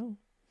effective, then no.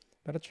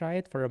 Pero try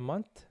it for a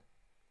month,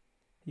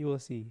 you will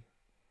see.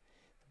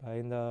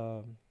 In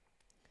the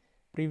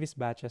previous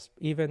batches,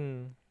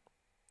 even,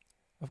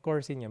 of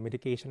course,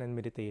 medication and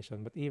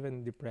meditation, but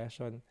even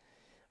depression,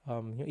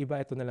 yung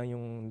iba, ito na lang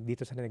yung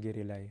dito sa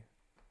nag-rely.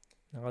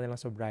 Ng kanilang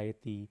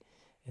sobriety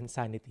and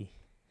sanity.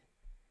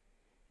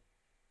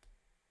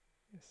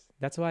 Yes.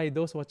 That's why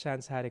those who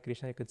chant Hare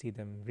Krishna, you could see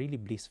them really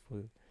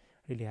blissful,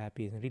 really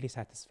happy, and really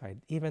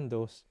satisfied. Even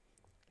those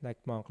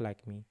monk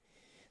like me,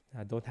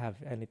 don't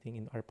have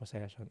anything in our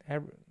possession.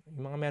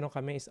 Yung mga meron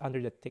kami is under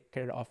the take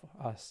care of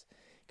us.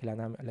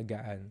 Kailangan namin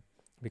alagaan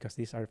because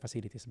these are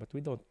facilities, but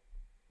we don't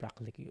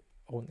practically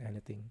own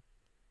anything.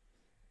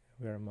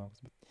 We are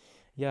monks. But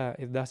yeah,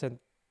 it doesn't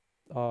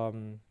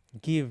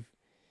give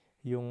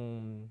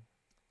yung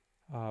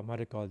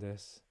what do you call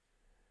this?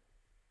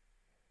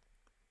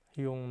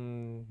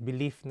 Yung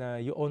belief na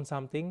you own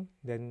something,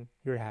 then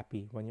you're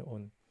happy when you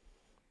own.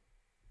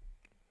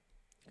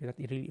 You cannot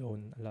really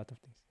own a lot of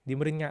things. Di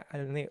mo rin nga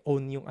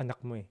own yung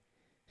anak mo eh.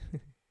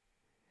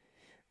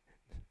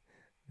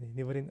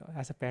 Di mo rin,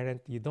 as a parent,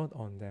 you don't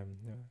own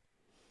them.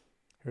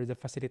 You're the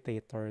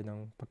facilitator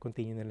ng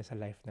pag-continue nila sa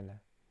life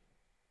nila.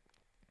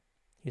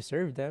 You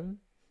serve them,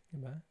 di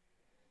ba?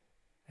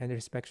 And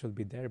respect should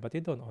be there, but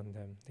you don't own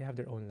them. They have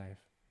their own life.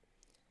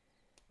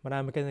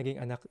 Marami ka naging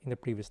anak in the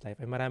previous life,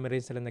 ay marami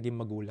rin sila naging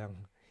magulang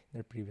in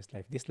their previous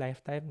life. This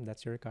lifetime,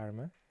 that's your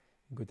karma,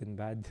 good and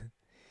bad.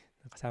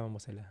 Nakasama mo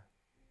sila.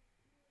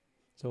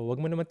 So, wag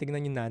mo naman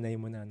tignan yung nanay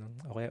mo na,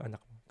 okay, anak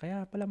mo.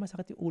 Kaya pala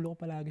masakit yung ulo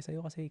ko palagi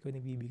sa'yo kasi ikaw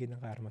nagbibigay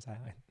ng karma sa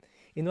akin.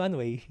 In one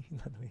way.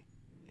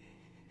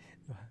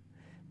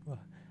 Diba?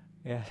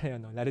 Kaya,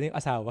 lalo na yung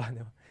asawa.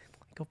 Diba?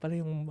 Ikaw pala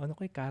yung ano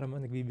ko, karma,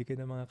 nagbibigay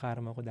ng mga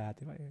karma ko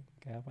dati.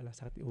 Kaya pala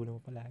sakit yung ulo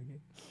mo palagi.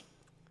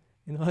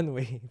 In one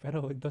way,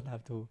 pero we don't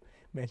have to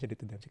mention it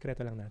to them.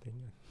 Sikreto lang natin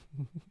yun.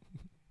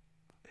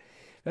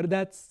 Pero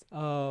that's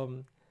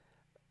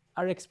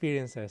our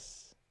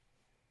experiences.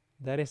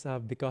 That is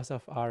because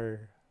of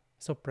our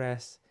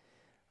suppressed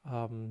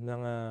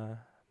mga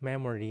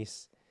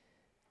memories,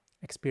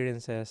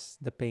 experiences,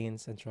 the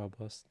pains and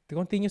troubles. The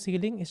continuous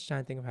healing is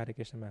chanting of Hare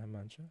Krishna Maha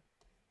Mantra.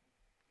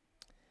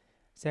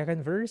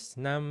 Second verse,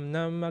 Nam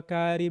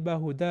Namakari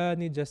Bahuda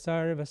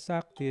Nijasarva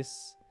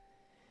Saktis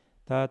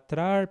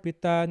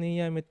Tatrarpita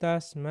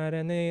Niyamitas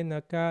Marane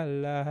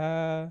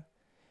Nakalaha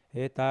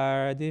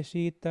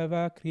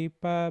Etardishitava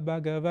Kripa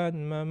Bhagavan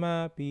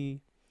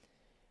Mamapi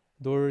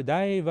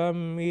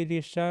Durdaivam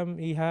Ilisham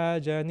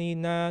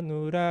Ihajanina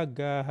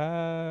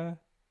Nuragaha.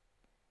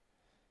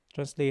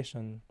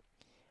 Translation.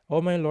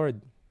 O my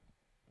Lord,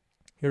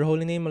 your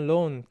holy name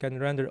alone can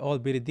render all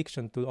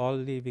benediction to all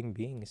living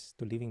beings,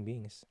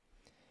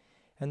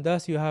 And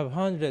thus you have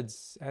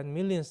hundreds and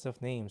millions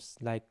of names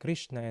like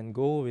Krishna and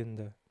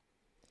Govinda.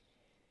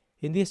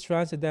 In these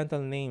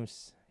transcendental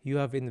names, you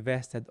have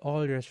invested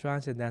all your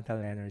transcendental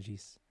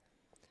energies.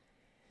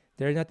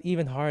 There are not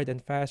even hard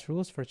and fast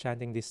rules for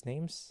chanting these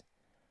names.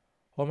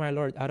 O my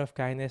Lord, out of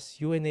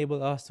kindness, you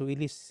enable us to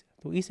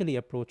easily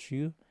approach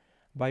you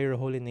by your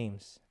holy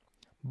names.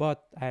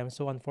 But I am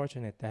so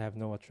unfortunate I have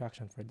no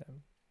attraction for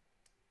them.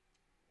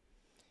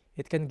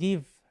 It can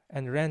give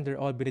and render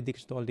all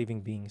benediction to all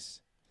living beings.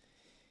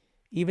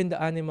 Even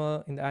the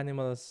animal in the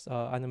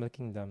animal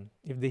kingdom,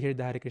 if they hear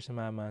the Hare Krishna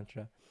Maha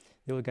Mantra,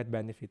 they will get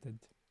benefited.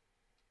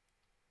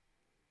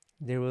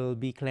 They will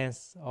be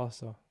cleansed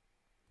also.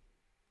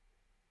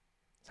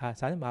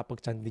 Sana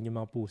makapag-chant din yung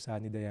mga pusa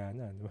ni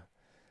Diana, di ba?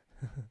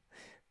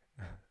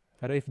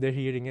 Pero if they're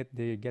hearing it,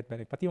 they get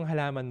benefit. Pati yung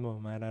halaman mo,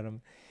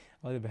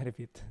 all the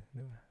benefit.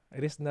 Di ba?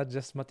 It is not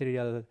just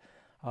material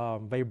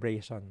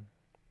vibration.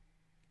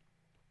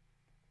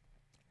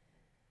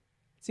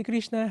 Si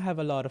Krishna have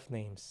a lot of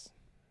names.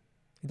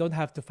 You don't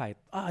have to fight.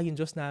 Yung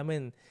Diyos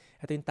namin.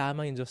 Ito yung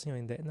tama yung Diyos nyo.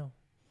 Hindi, no.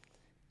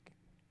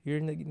 You're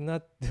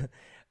not,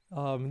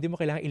 hindi mo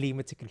kailangan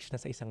ilimit si Krishna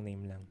sa isang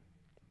name lang.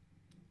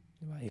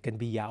 Diba? You can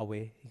be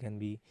Yahweh. You can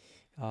be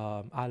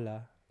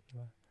Allah.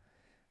 Diba?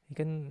 You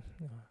can,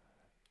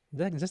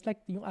 just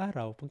like yung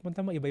araw,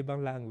 pagpunta mo,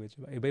 iba-ibang language.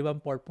 Diba? Iba-ibang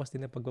purpose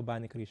din ng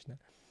pagbaba ni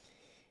Krishna.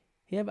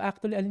 He have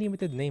actually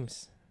unlimited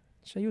names.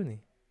 Siya yun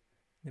eh.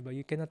 Diba?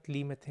 You cannot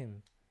limit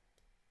him.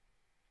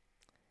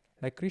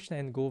 Like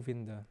Krishna and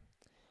Govinda.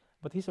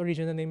 But his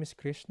original name is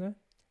Krishna.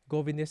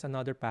 Govinda is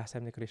another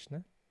pastime ni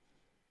Krishna.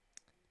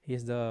 He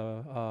is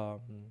the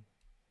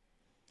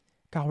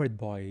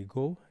cowherd boy.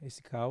 Go is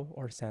cow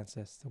or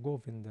senses. So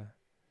Govinda,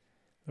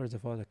 Lord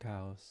of all the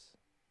cows.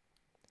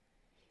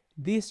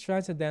 These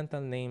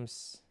transcendental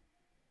names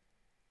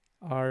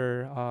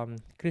are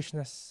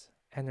Krishna's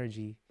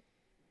energy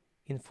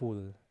in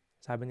full.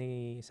 Sabi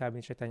ni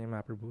Chaitanya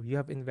Mahaprabhu,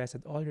 you have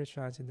invested all your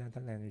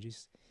transcendental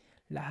energies.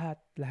 Lahat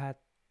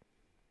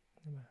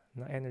diba,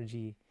 na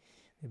energy,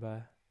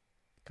 diba?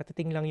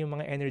 Katiting lang yung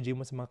mga energy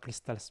mo sa mga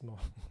crystals mo.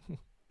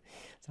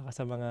 Saka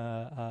sa mga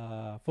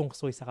feng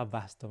shui sa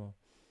vasto mo.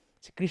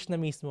 Si Krishna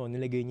mismo,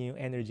 nilagay niya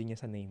yung energy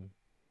niya sa name.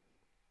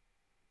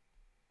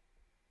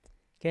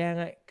 Kaya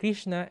nga,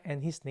 Krishna and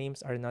his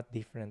names are not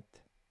different.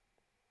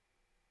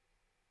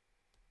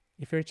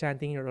 If you're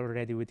chanting, you're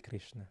already with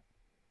Krishna.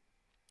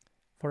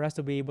 For us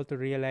to be able to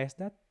realize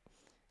that,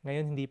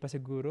 ngayon hindi pa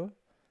siguro,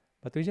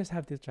 but we just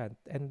have to chant.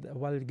 And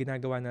while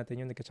ginagawa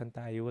natin yun, nagka-chant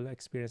tayo, we'll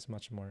experience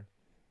much more.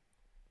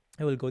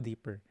 It will go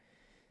deeper.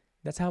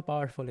 That's how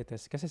powerful it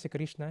is. Kasi si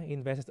Krishna, he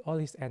invested all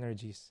his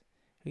energies.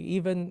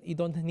 Even, you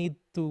don't need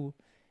to,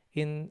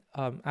 in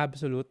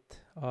absolute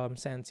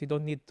sense, you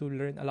don't need to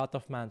learn a lot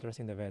of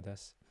mantras in the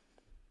Vedas.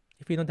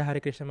 If you know the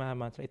Hare Krishna Maha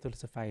Mantra, it will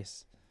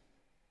suffice.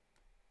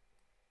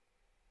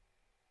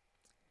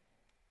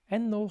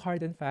 And no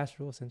hard and fast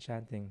rules in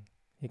chanting.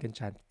 You can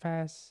chant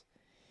fast.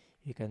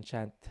 You can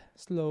chant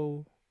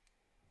slow.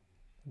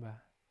 Diba?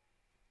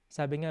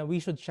 Sabi nga, we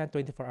should chant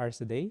 24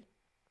 hours a day.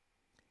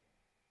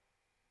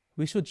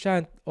 We should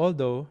chant,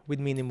 although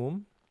with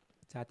minimum,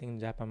 sa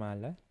ating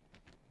Japamala,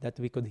 that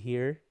we could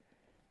hear,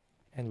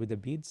 and with the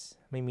beads,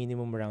 may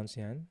minimum rounds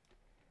yan.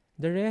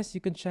 The rest,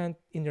 you can chant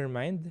in your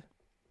mind.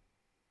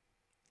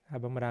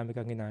 Habang marami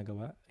kang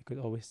ginagawa, you could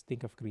always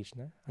think of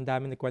Krishna. Ang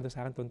dami nagkwento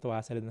sa akin,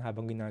 tuntua sila na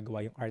habang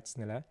ginagawa yung arts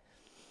nila.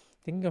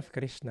 Think of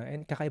Krishna,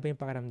 and kakaiba yung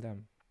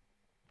pakaramdam.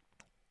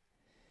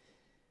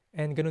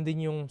 And ganun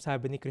din yung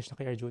sabi ni Krishna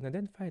kay Arjuna,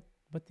 then fight,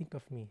 but think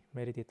of me,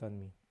 meditate on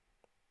me.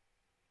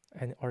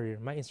 Or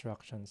my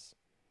instructions.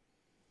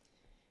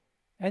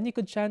 And you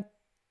could chant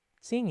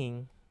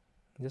singing,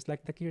 just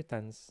like the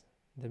kirtans,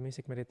 the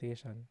music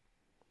meditation.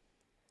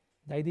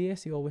 The idea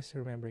is you always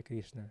remember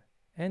Krishna.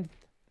 And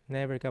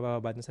never ka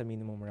bababa sa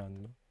minimum round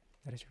mo.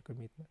 That is your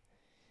commitment.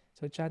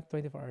 So chant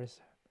 24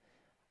 hours.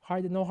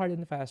 No hard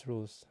and fast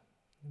rules.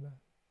 Diba?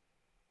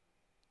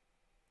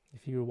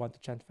 If you want to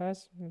chant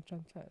fast,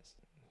 chant fast.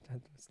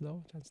 Chant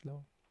slow, chant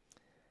slow.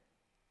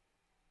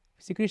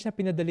 Si Krishna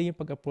pinadali yung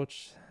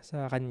pag-approach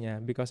sa kanya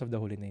because of the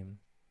holy name.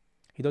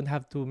 You don't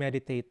have to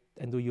meditate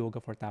and do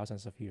yoga for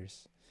thousands of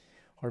years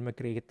or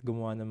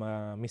gumawa ng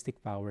mga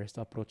mystic powers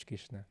to approach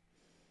Krishna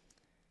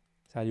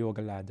sa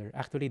yoga ladder.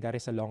 Actually, that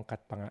is a long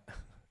cut pa nga.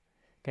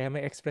 Kaya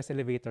may express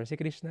elevator si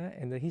Krishna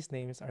and his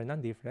names are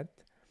non-different.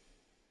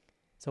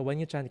 So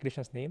when you chant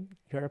Krishna's name,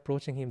 you're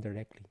approaching him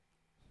directly.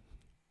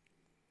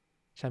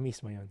 Siya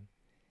mismo yun.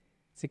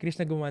 Si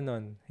Krishna gumawa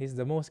nun. He's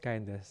the most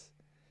kindest.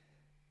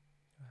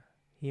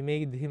 He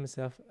made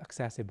himself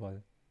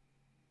accessible.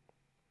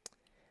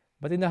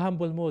 But in the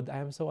humble mode,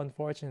 I am so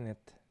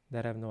unfortunate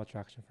that I have no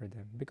attraction for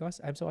them because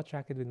I'm so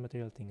attracted with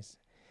material things,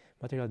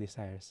 material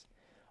desires.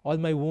 All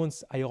my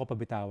wounds, ayoko pa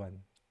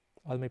bitawan.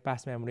 All my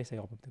past memories,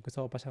 ayoko pa bitawan.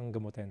 Gusto ko pa siyang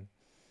gamutin.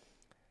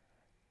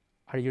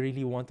 Are you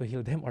really want to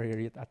heal them or are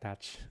you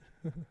attached?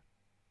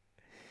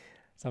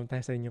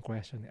 Sometimes ayun yung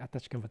question.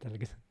 Attached ka ba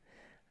talaga?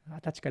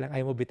 Attached ka lang,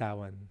 ayaw mo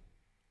bitawan.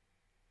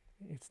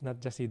 It's not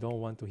just you don't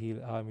want to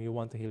heal, you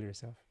want to heal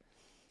yourself.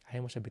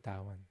 Ayaw mo siya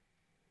bitawan.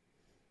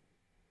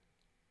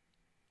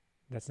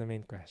 That's the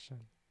main question.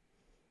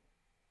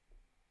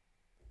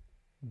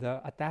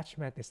 The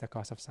attachment is the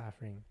cause of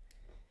suffering.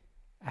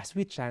 As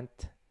we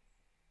chant,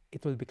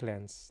 it will be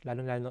cleansed.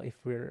 Lalo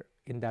if we're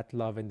in that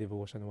love and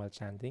devotion while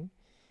chanting,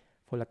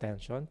 full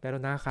attention.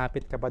 Pero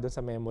nakakapit ka ba dun sa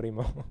memory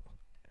mo?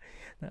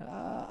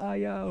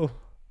 Ayaw.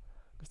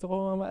 Gusto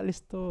ko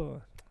maalis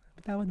to.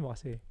 Bitawan mo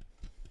kasi.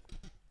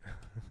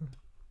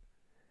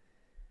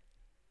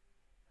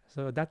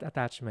 So that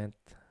attachment.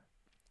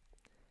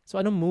 So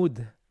anong mood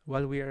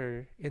while we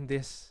are in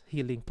this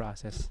healing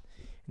process,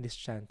 in this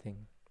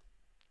chanting?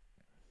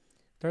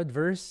 Third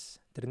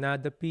verse,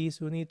 Trinadapi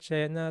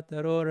Sunichena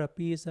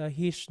Tarorapi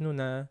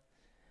Sahishnuna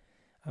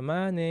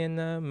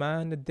Amanena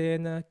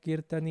Manadena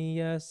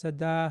Kirtaniya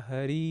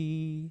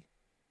Sadahari.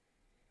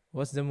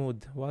 What's the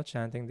mood while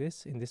chanting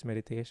this in this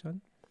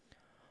meditation?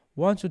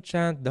 One should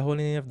chant the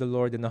holy name of the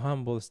Lord in a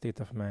humble state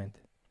of mind,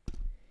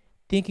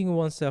 thinking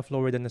oneself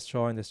lower than a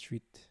straw in the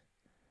street.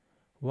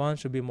 One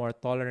should be more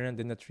tolerant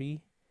than a tree,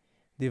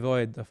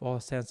 devoid of all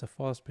sense of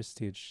false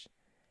prestige,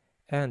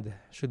 and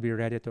should be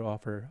ready to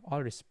offer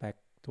all respect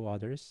to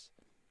others.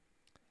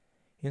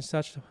 In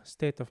such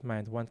state of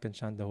mind, one can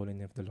chant the holy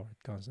name of the Lord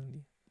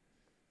constantly.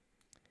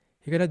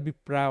 You cannot be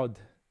proud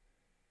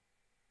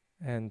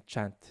and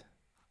chant,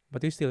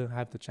 but you still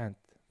have to chant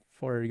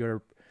for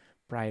your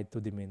pride to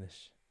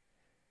diminish.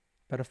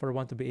 But for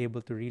one to be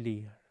able to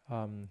really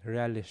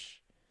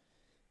relish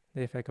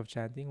the effect of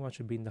chanting, one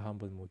should be in the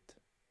humble mood.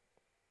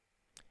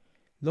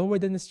 Lower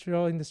than a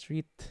straw in the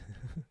street.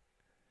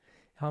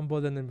 Humble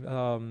than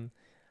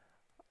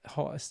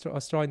a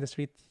straw in the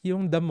street.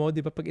 Yung damo, di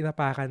ba, pag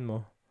inapakan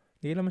mo,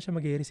 hindi naman siya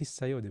mag-resist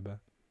sa'yo, di ba?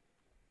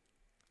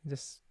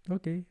 Just,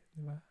 okay,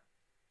 di ba?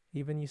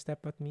 Even you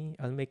step at me,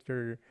 I'll make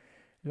your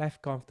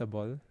life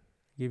comfortable,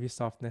 give you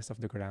softness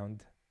of the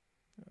ground.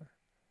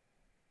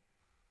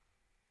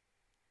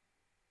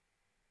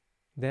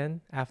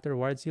 Then,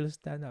 afterwards, you'll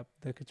stand up.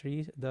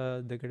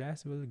 The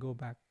grass will go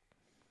back.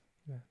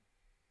 Yeah.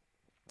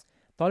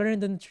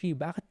 Tolerant than tree.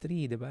 Bakit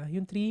tree, di ba?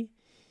 Yung tree,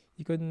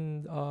 you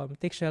can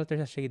take shelter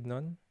sa shade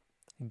nun,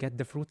 get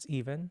the fruits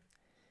even,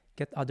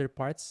 get other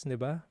parts, di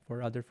ba?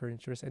 For other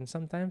furnitures. And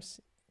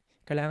sometimes,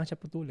 kailangan siya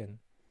putulin.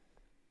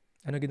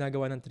 Ano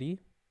ginagawa ng tree?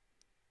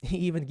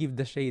 He even give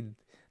the shade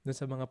dun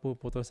sa mga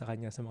puputo sa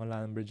kanya, sa mga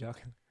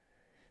lumberjack.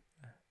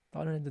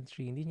 Tolerant than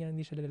tree.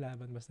 Hindi siya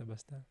lalaban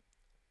basta-basta.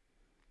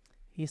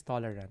 He's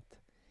tolerant.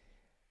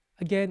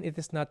 Again, it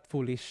is not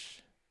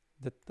foolish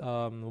that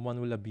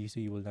one will abuse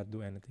you will not do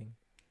anything.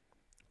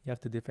 You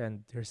have to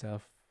defend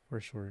yourself for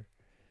sure.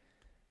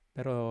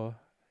 Pero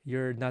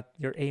your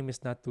aim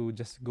is not to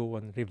just go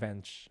on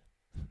revenge.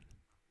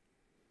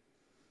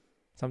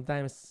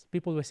 Sometimes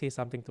people will say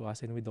something to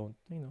us and we don't,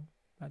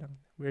 parang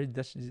we're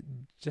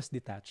just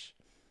detached.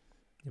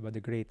 Diba? The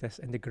greatest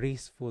and the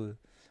graceful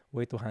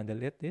way to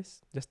handle it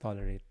is just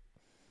tolerate.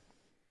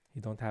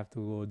 You don't have to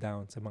go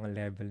down sa mga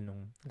level ng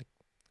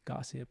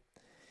gossip.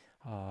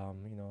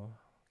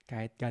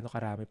 Kahit gaano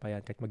karami pa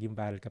yan, kahit maging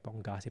viral ka pa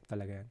kung gossip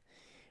talaga yan.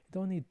 You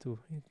don't need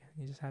to.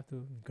 You just have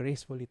to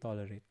gracefully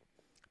tolerate.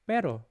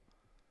 Pero,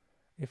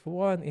 if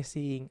one is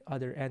seeing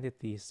other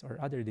entities or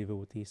other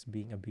devotees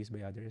being abused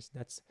by others,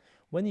 that's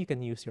when you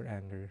can use your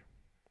anger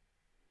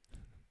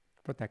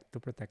to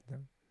protect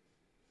them.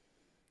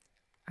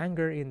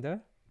 Anger in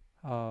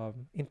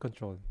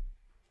control.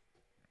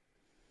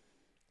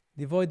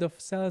 Devoid of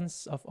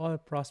sense of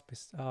all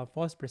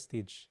false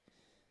prestige.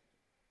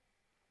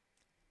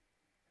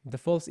 The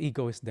false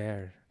ego is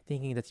there,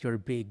 thinking that you're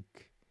big,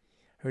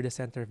 you're the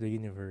center of the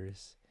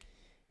universe,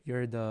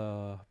 you're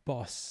the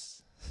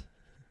boss.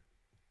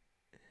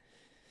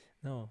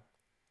 No.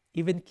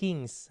 Even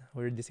kings,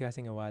 we were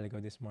discussing a while ago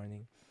this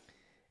morning,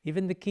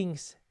 even the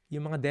kings,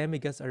 yung mga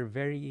demigods are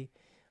very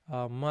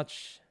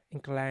much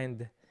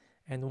inclined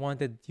and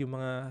wanted yung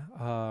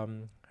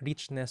mga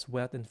richness,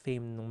 wealth, and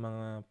fame ng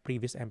mga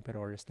previous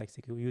emperors like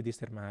si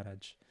Yudhishthira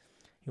Maharaj,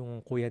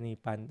 yung kuya ni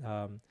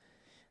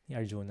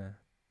Arjuna.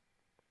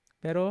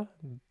 Pero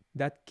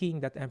that king,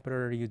 that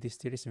emperor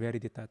Yudhishthira is very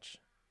detached.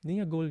 Hindi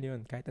niya goal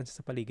yun, kahit ano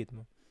sa paligid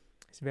mo.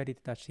 He's very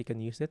detached. He can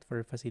use it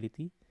for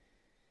facility.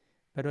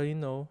 Pero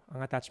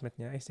ang attachment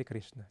niya ay si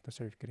Krishna, to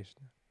serve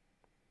Krishna.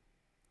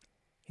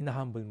 In a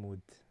humble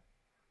mood.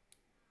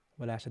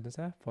 Wala siya dun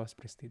sa false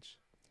prestige.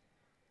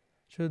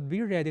 Should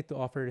be ready to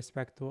offer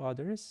respect to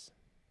others.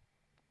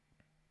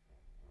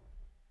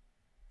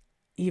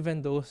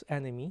 Even those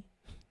enemy,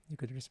 you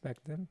could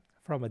respect them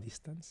from a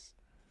distance.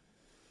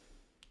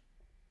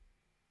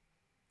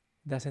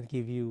 Doesn't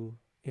give you,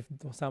 if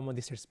someone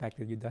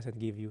disrespected you, doesn't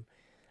give you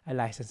a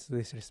license to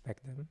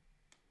disrespect them.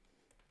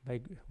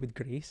 With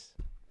grace,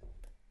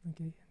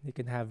 okay, you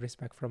can have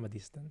respect from a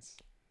distance.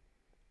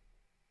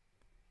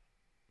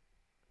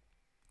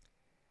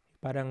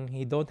 Parang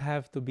you don't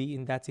have to be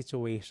in that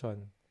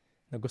situation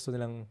na gusto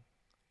nilang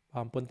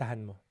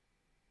puntahan mo.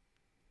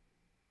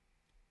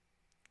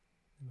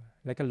 Diba?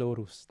 Like a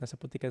Lorus, nasa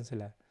putikan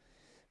sila.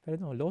 Pero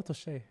no,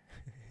 Lotus siya eh.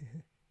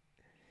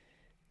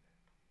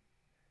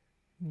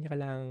 Hindi niya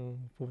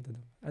kailangang pumunta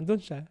doon. Andun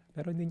siya,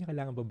 pero hindi niya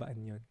kailangang babaan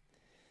yun.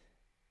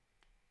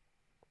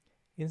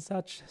 In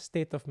such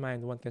state of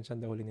mind, one can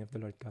chant the holy name of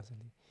the Lord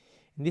constantly.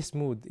 In this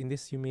mood, in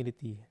this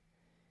humility,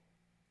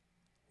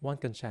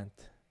 one can chant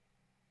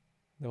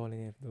the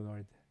holy name of the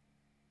Lord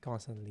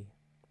constantly.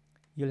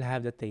 You'll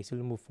have the taste,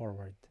 you'll move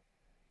forward.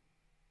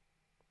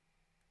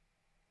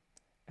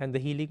 And the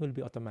healing will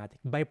be automatic.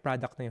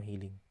 Byproduct na yung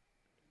healing.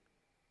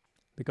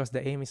 Because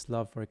the aim is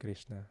love for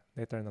Krishna,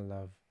 the eternal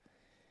love.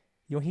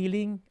 Yung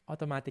healing,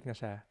 automatic na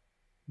siya.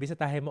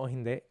 Bisitahin mo o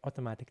hindi,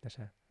 automatic na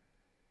siya.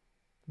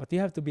 But you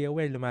have to be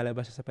aware,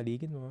 lumalabas siya sa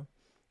paligid mo,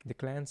 the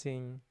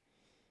cleansing,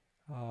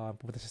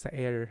 pupunta siya sa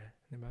air,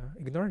 diba?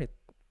 Ignore it.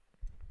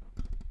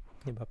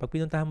 Diba? Pag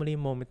pinuntahan mo lang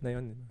yung moment na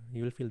yun, diba?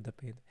 You will feel the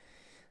pain.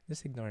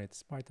 Just ignore it.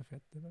 It's part of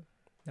it. Diba?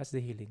 That's the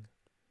healing.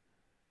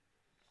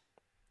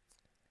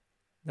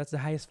 That's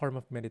the highest form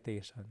of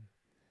meditation.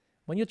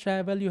 When you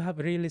travel, you have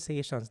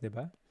realizations,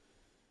 diba?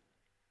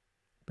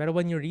 Pero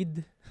when you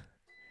read,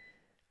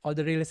 all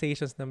the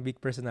realizations ng big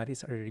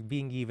personalities are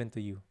being given to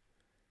you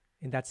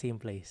in that same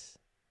place.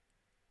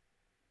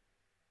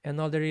 And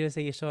all the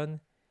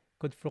realization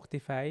could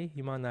fructify,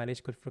 yung mga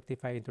knowledge could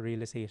fructify into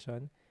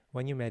realization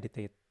when you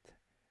meditate.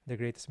 The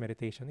greatest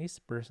meditation is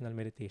personal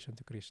meditation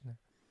to Krishna.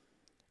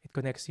 It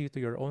connects you to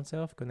your own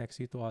self, connects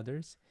you to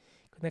others,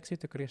 connects you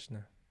to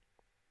Krishna.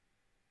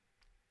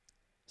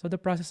 So the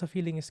process of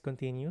healing is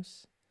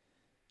continuous,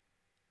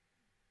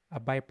 a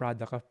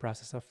byproduct of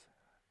process of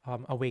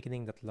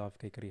awakening that love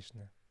kay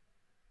Krishna.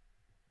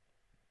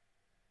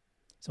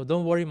 So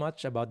don't worry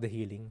much about the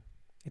healing.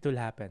 It will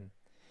happen.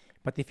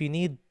 But if you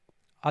need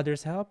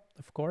others' help,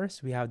 of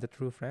course, we have the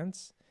true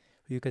friends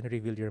who you can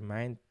reveal your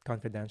mind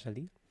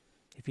confidentially.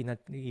 If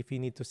you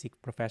need to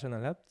seek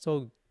professional help,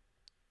 so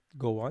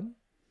go on.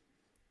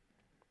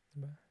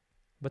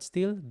 But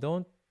still,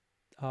 don't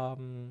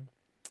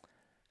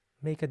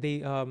let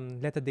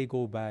a day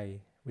go by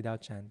without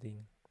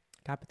chanting.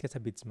 Kapit ka sa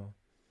beats mo.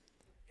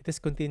 It is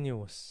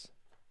continuous.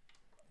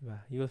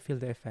 Diba? You will feel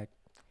the effect.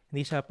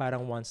 Hindi siya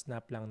parang one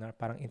snap lang na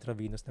parang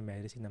intravenous na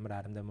medicine na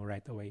mararamdaman mo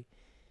right away.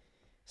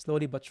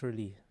 Slowly but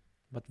surely,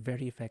 but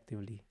very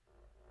effectively.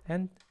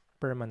 And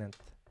permanent.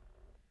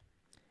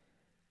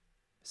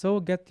 So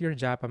get your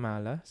japa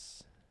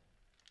malas.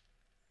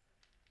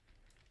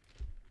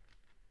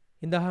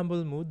 In the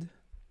humble mood,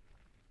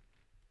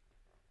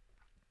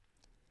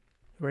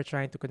 we're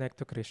trying to connect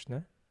to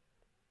Krishna.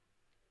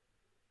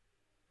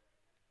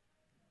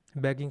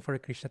 Begging for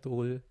Krishna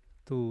to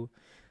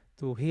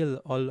heal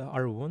all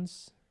our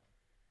wounds.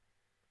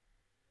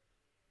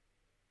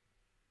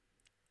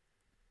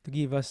 To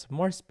give us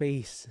more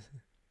space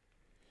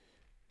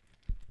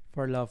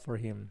for love for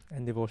Him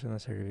and devotional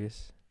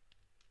service.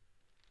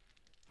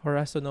 For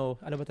us to know,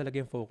 ano ba talaga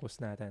yung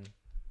focus natin.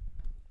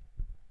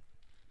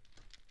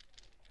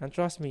 And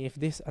trust me, if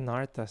these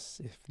anarthas,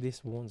 if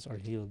these wounds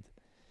are healed,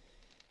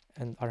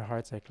 and our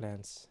hearts are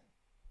cleansed,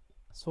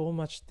 so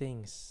much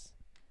things.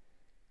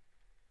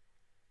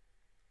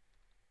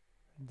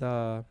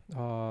 The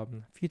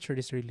future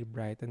is really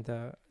bright, and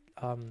the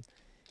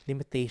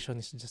limitation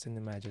is just an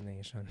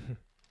imagination.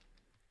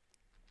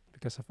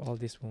 Because of all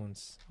these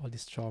wounds, all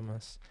these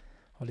traumas,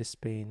 all this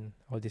pain,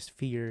 all this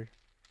fear,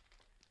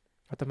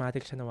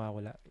 automatic siya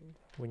nawawala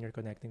when you're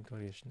connecting to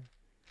Krishna.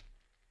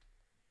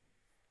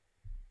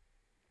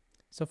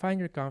 So find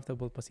your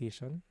comfortable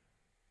position.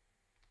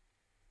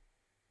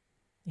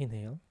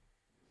 Inhale.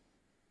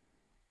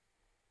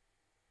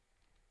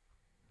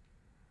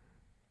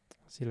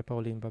 Sila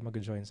Pauline ba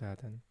mag-join sa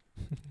atin?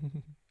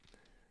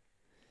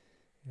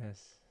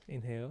 Yes.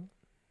 Inhale.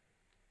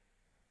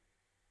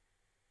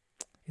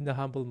 In the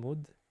humble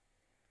mood,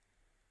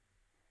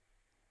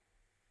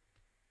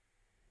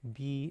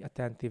 be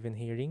attentive in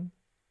hearing.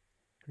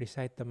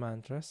 Recite the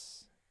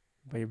mantras.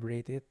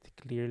 Vibrate it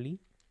clearly.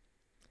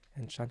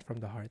 And chant from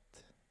the heart.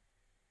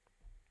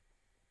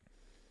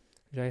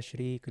 Jai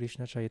Shri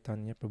Krishna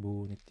Chaitanya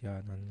Prabhu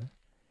Nityananda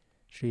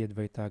Shri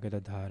Advaita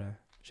Gadadhara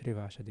Shri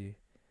Vasadi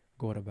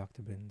Gaura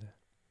Bhakta Vrinda.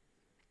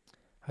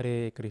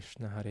 Hare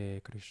Krishna,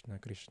 Krishna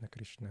Krishna,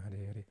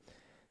 Hare Hare,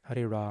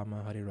 Hare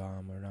Rama,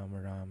 Rama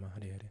Rama,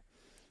 Hare Hare,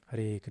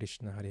 Hare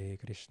Krishna,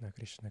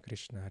 Krishna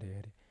Krishna, Hare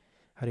Hare,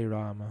 Hare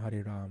Rama,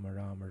 Rama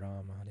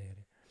Rama, Hare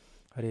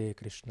Hare, Hare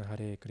Krishna,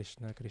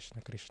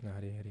 Krishna Krishna,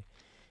 Hare Hare,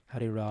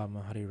 Hare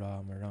Rama,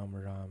 Rama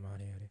Rama,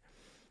 Hare Hare,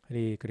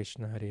 Hare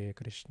Krishna,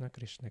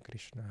 Krishna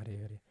Krishna, Hare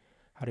Hare,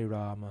 Hare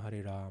Rama,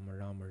 Rama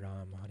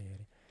Rama, Hare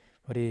Hare,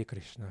 Hare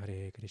Krishna,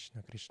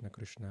 Krishna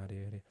Krishna, Hare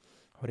Hare,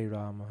 Hare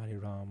Rama,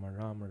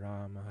 Rama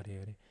Rama, Hare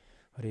Hare,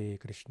 Hare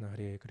Krishna,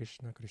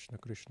 Krishna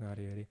Krishna,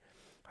 Hare Hare,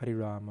 Hare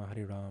Rama,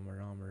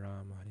 Rama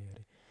Rama, Hare Hare,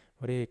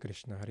 Hare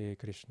Krishna,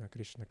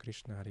 Krishna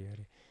Krishna, Hare Hare,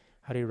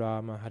 Hare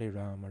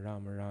Rama,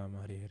 Rama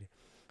Rama, Hare Hare,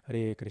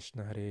 Hare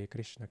Krishna,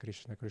 Krishna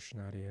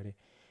Krishna, Hare Hare,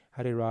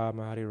 Hare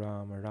Rama,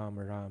 Rama Rama, Hare Hare, Hare Krishna, Krishna Krishna, Hare Hare, Hare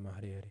Rama, Rama Rama,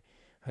 Hare Hare,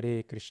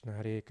 Hare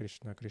Krishna,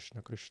 Krishna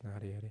Krishna,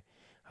 Hare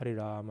Hare,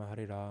 Hare Rama,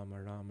 Rama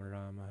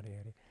Rama, Hare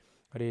Hare,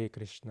 Hare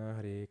Krishna,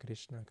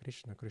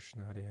 Krishna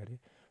Krishna, Hare Hare,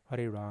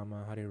 Hare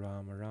Rama,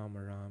 Rama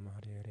Rama,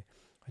 Hare Hare,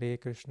 Hare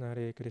Krishna,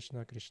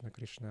 Krishna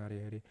Krishna,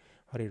 Hare Hare,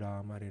 Hare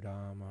Rama, Rama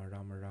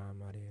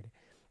Rama, Hare Hare,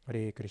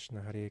 Hare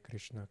Krishna,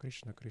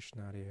 Krishna Krishna,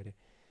 Hare Hare,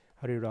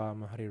 Hare Rama,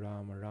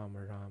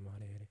 Rama Rama,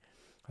 Hare Hare,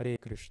 Hare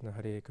Krishna,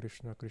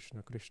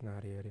 Krishna Krishna,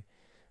 Hare Hare,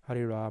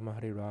 Hare Rama,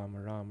 Rama Rama, Hare Hare, Hare Krishna, Krishna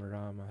Krishna, Hare Hare, Hare Rama, Rama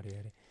Rama, Hare Hare,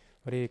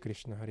 Hare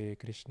Krishna,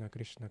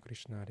 Krishna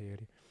Krishna, Hare Hare,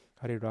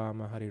 Hare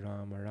Rama,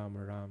 Rama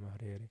Rama,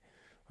 Hare Hare,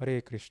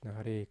 Hare Krishna,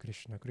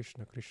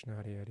 Krishna Krishna,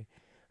 Hare Hare,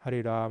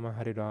 Hare Rama,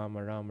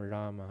 Rama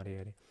Rama, Hare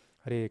Hare,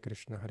 Hare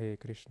Krishna,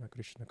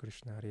 Krishna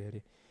Krishna, Hare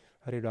Hare,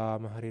 Hare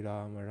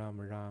Rama,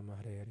 Rama Rama, Hare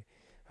Hare,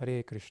 Hare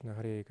Krishna,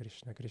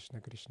 Krishna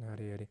Krishna,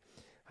 Hare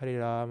Hare, Hare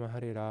Rama,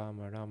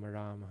 Rama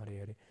Rama, Hare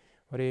Hare,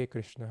 Hare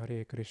Krishna,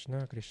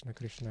 Krishna Krishna, Hare Hare, Hare Rama, Rama Rama, Hare Hare, Hare Krishna, Krishna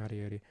Krishna,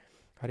 Hare Hare,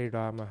 Hare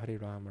Rama,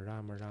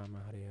 Rama Rama,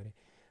 Hare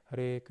Hare,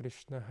 Hare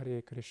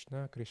Krishna,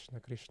 Krishna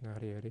Krishna,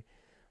 Hare Hare,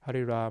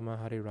 Hare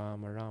Rama, Rama Rama,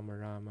 Hare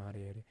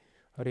Hare,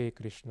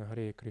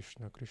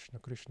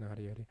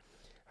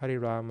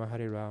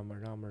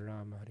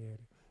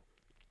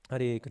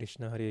 Hare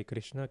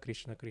Krishna,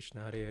 Krishna Krishna,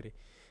 Hare Hare,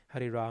 Hare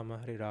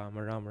Rama,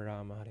 Rama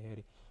Rama, Hare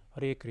Hare,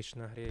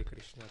 Hare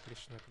Krishna,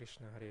 Krishna Krishna,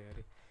 Hare Hare,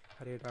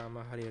 Hare Rama,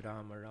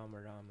 Rama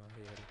Rama, Hare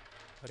Hare,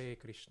 Hare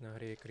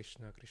Krishna,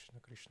 Krishna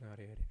Krishna,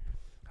 Hare Hare,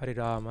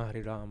 Hare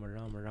Rama, Rama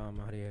Rama,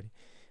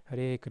 Hare Hare, Hare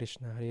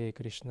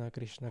Krishna,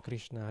 Krishna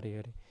Krishna, Hare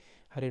Hare,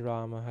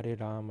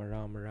 Hare Rama, Rama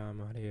Rama,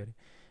 Hare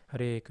Hare,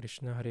 Hare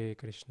Krishna,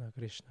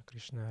 Krishna Krishna,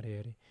 Hare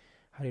Hare,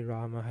 Hare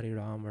Rama,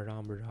 Rama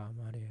Rama,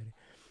 Hare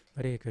Hare, Hare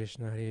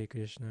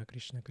Krishna,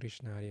 Krishna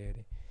Krishna, Hare Hare,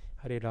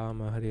 Hare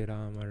Rama,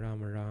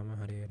 Rama Rama,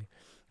 Hare Hare,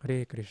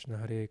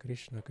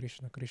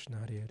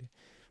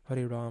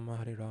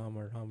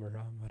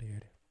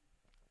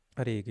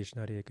 Hare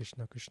Krishna, Krishna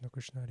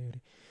Krishna, Hare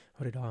Hare,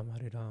 Hare Rama,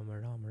 Rama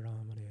Rama, Hare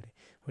Hare,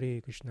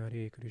 Hare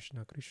Krishna,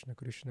 Krishna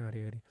Krishna,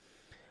 Hare Hare,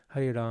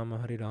 Hare Rama, Rama Rama,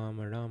 Hare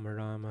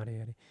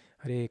Hare, Hare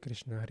Krishna, Krishna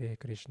Krishna,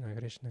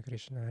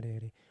 Hare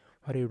Hare,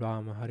 Hare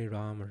Rama,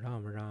 Rama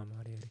Rama, Hare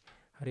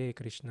Hare,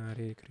 Hare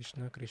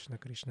Krishna, Krishna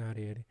Krishna, Hare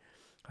Hare,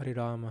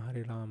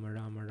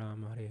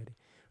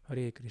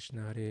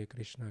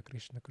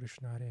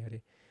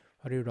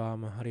 Hare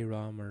Rama,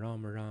 Rama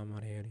Rama,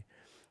 Hare Hare,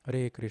 Hare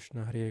Krishna,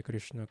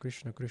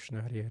 Krishna Krishna,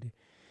 Hare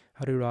Hare,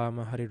 Hare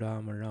Rama,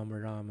 Rama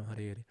Rama,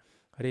 Hare Hare,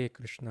 Hare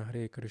Krishna,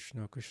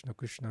 Krishna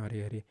Krishna, Hare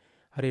Hare,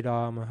 Hare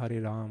Rama,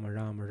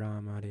 Rama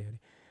Rama, Hare Hare,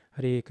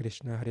 Hare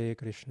Krishna,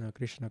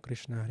 Krishna Krishna,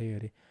 Hare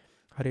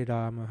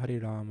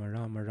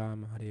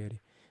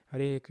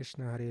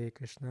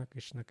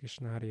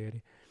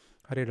Hare,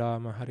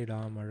 Hare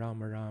Rama,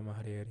 Rama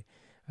Rama, Hare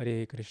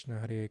Hare,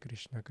 Hare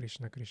Krishna, Krishna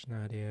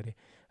Krishna, Hare Hare,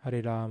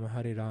 Hare Rama,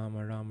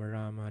 Rama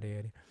Rama, Hare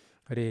Hare,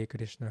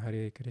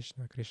 Hare Krishna,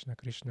 Krishna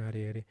Krishna,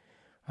 Hare Hare,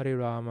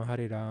 Hare Rama,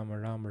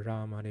 Rama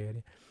Rama, Hare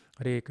Hare,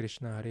 Hare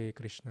Krishna,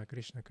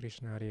 Krishna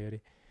Krishna, Hare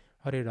Hare,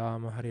 Hare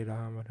Rama,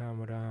 Rama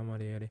Rama,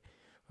 Hare Hare,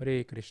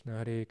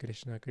 Hare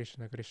Krishna,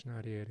 Krishna Krishna, Hare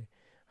Hare,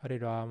 Hare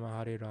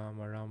Rama,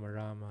 Rama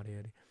Rama, Hare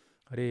Hare,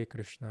 Hare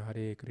Krishna,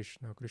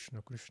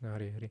 Krishna Krishna,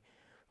 Hare Hare,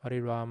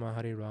 Hare Rama, Rama Rama, Hare Hare, Hare Krishna, Krishna Krishna, Hare Hare, Hare Rama,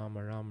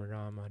 Rama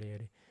Rama, Hare Hare,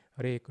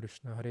 Hare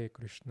Krishna,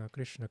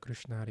 Krishna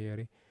Krishna, Hare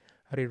Hare,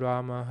 Hare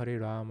Rama,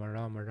 Rama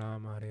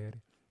Rama, Hare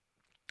Hare,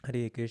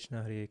 Hare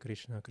Krishna,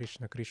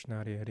 Krishna Krishna,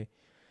 Hare Hare,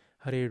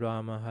 Hare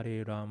Rama,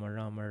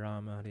 Rama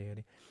Rama, Hare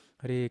Hare,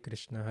 Hare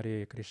Krishna,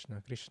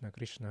 Krishna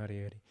Krishna, Hare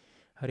Hare,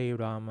 Hare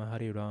Rama,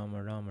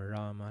 Rama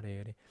Rama,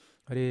 Hare Hare,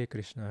 Hare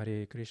Krishna,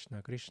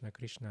 Krishna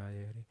Krishna,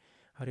 Hare Hare,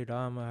 Hare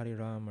Rama,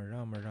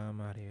 Rama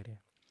Rama, Hare Hare.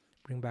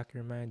 Bring back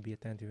your mind, be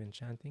attentive in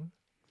chanting.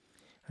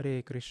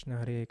 Hare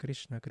Krishna,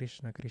 Krishna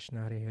Krishna,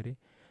 Hare Hare,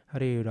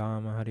 Hare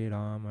Rama,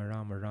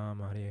 Rama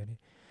Rama, Hare Hare,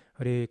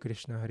 Hare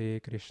Krishna,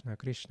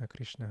 Krishna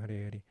Krishna,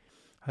 Hare Hare,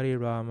 Hare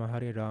Rama,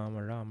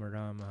 Rama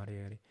Rama,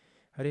 Hare Hare,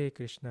 Hare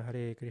Krishna,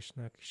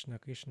 Krishna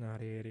Krishna,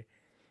 Hare Hare,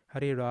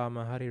 Hare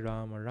Rama,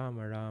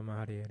 Rama Rama,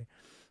 Hare Hare,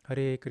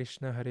 Hare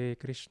Krishna,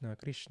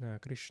 Krishna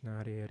Krishna,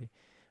 Hare Hare,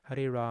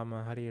 Hare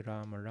Rama,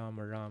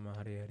 Rama Rama,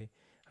 Hare Hare,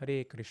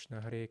 Hare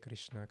Krishna,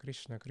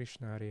 Krishna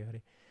Krishna, Hare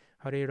Hare,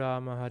 Hare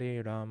Rama,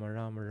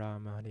 Rama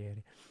Rama,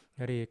 Hare Hare,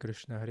 Hare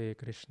Krishna,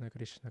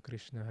 Krishna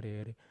Krishna, Hare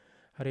Hare,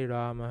 Hare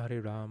Rama,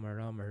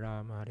 Rama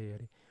Rama,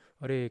 Hare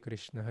Hare, Hare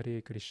Krishna,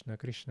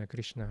 Krishna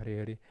Krishna, Hare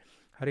Hare,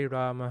 Hare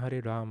Rama,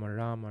 Rama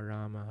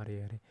Rama,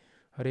 Hare Hare,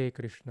 Hare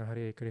Krishna,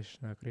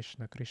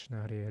 Krishna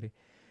Krishna, Hare Hare,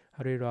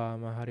 Hare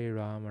Rama,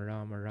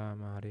 Rama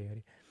Rama, Hare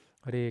Hare,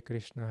 Hare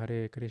Krishna,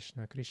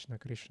 Krishna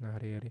Krishna,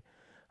 Hare Hare,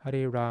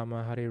 Hare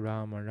Rama,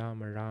 Rama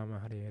Rama,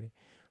 Hare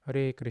Hare,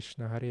 Hare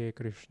Krishna,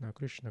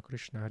 Krishna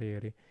Krishna, Hare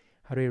Hare,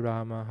 Hare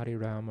Rama,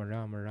 Rama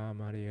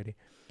Rama, Hare Hare,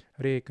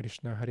 Hare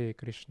Krishna,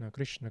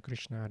 Krishna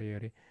Krishna, Hare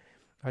Hare,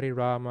 Hare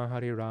Rama,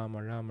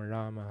 Rama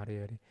Rama, Hare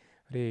Hare,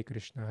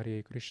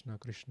 Hare Krishna,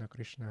 Krishna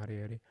Krishna, Hare Hare, Hare Rama, Rama Rama, Hare Hare, Hare Krishna, Krishna Krishna, Hare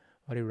Hare,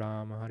 Hare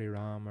Rama,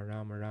 Rama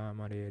Rama,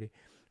 Hare Hare,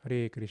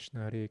 Hare Krishna,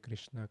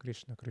 Krishna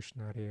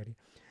Krishna, Hare Hare,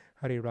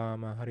 Hare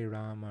Rama,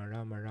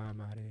 Rama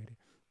Rama, Hare Hare,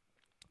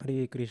 Hare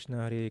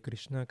Krishna,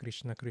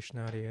 Krishna Krishna,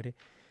 Hare Hare,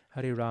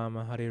 Hare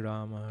Rama,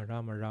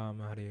 Rama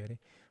Rama, Hare Hare,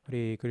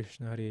 Hare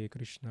Krishna,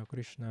 Krishna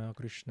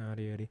Krishna,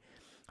 Hare Hare,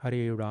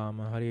 Hare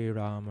Rama,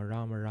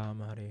 Rama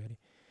Rama, Hare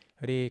Hare,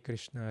 Hare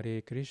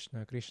Krishna,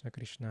 Krishna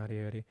Krishna,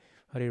 Hare Hare,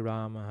 Hare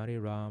Rama,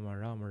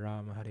 Rama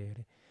Rama, Hare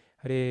Hare,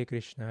 Hare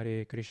Krishna,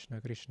 Krishna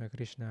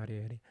Krishna,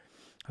 Hare Hare,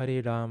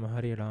 Hare Rama,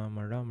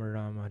 Rama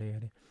Rama, Hare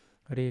Hare,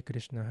 Hare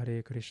Krishna, Krishna Krishna, Hare Hare, Hare Rama, Rama Rama, Hare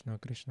Hare, Hare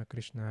Krishna, Krishna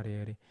Krishna, Hare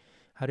Hare,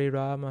 Hare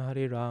Rama,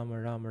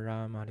 Rama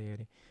Rama, Hare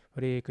Hare,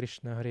 Hare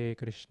Krishna,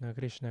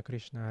 Krishna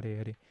Krishna, Hare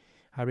Hare,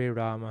 Hare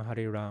Rama,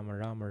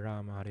 Rama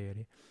Rama, Hare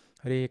Hare,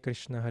 Hare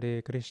Krishna,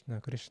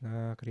 Krishna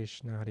Krishna,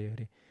 Hare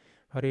Hare,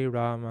 Hare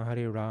Rama,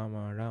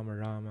 Rama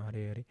Rama,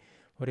 Hare Hare,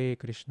 Hare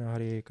Krishna,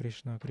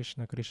 Krishna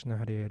Krishna,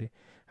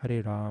 Hare Hare,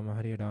 Hare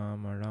Rama,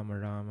 Rama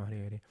Rama,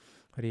 Hare Hare,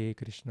 Hare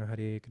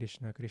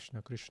Krishna,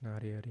 Krishna Krishna,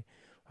 Hare Hare,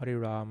 Hare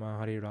Rama,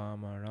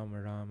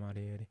 Rama Rama, Hare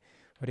Hare,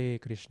 Hare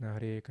Krishna,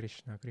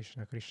 Krishna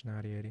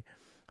Krishna, Hare Hare,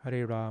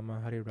 Hare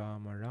Rama,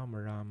 Rama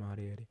Rama,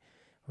 Hare Hare,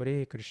 Hare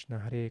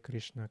Krishna,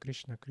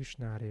 Krishna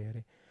Krishna, Hare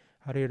Hare,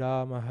 Hare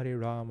Rama, Rama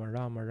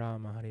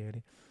Rama, Hare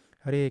Hare,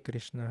 Hare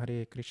Krishna,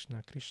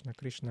 Krishna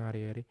Krishna,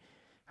 Hare Hare,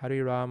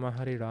 Hare Rama,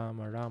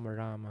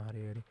 Rama Rama,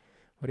 Hare Hare,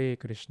 Hare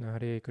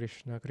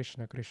Krishna, Krishna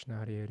Krishna, Hare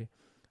Hare,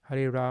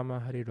 Hare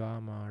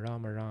Rama,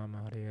 Rama Rama, Hare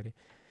Hare,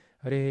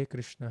 Hare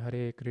Krishna,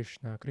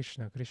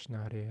 Krishna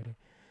Krishna,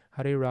 Hare Hare,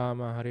 Hare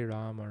Rama,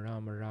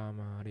 Rama Rama, Hare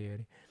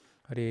Hare,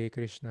 Hare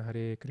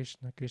Krishna,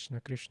 Krishna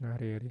Krishna,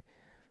 Hare Hare,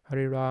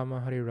 Hare Rama,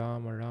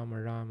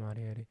 Rama Rama,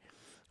 Hare Hare,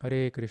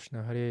 Hare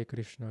Krishna,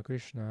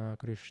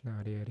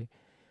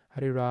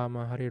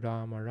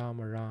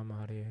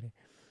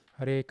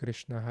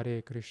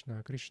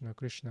 Krishna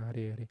Krishna,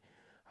 Hare Hare,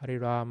 Hare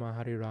Rama,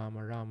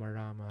 Rama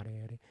Rama,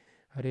 Hare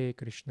Hare,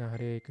 Hare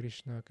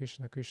Krishna,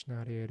 Krishna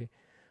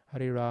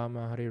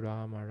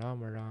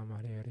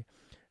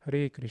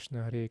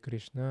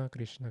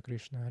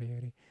Krishna, Hare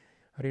Hare,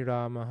 Hare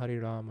Rama,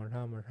 Rama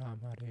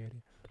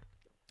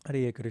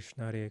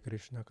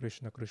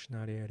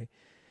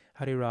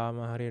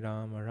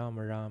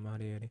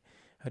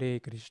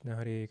Rama, Hare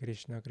Hare,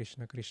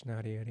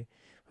 Hare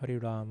Krishna,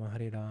 Krishna Krishna,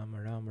 Hare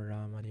Hare,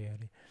 Hare Rama,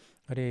 Rama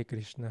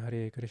Rama,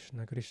 Hare Hare,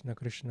 Hare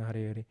Krishna, Krishna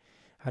Krishna,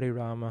 Hare Hare, Hare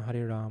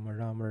Rama,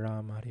 Rama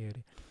Rama, Hare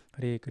Hare,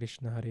 Hare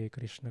Krishna, Krishna Krishna, Hare Hare, Hare Rama, Rama Rama, Hare Hare, Hare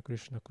Krishna,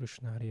 Krishna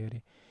Krishna, Hare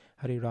Hare,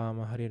 Hare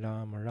Rama,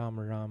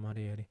 Rama Rama, Hare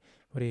Hare,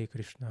 Hare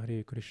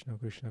Krishna,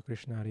 Krishna Krishna,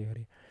 Hare Hare,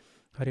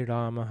 Hare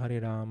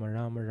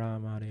Rama, Rama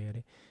Rama, Hare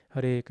Hare,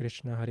 Hare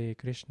Krishna,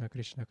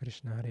 Krishna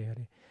Krishna, Hare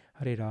Hare,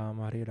 Hare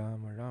Rama,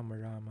 Rama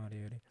Rama, Hare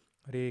Hare,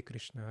 Hare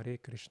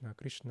Krishna,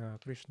 Krishna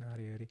Krishna,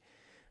 Hare Hare,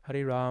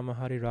 Hare Rama,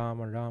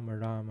 Rama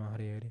Rama,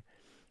 Hare Hare,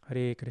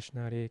 Hare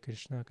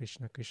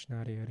Krishna, Krishna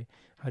Krishna, Hare Hare,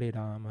 Hare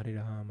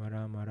Rama,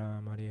 Rama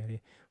Rama, Hare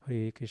Hare,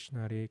 Hare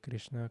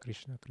Krishna,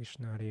 Krishna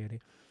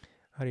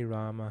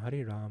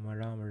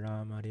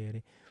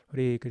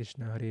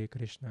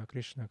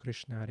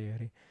Krishna, Hare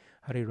Hare,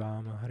 Hare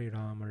Rama,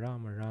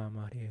 Rama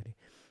Rama, Hare Hare,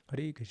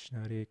 Hare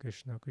Krishna,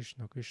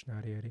 Krishna Krishna,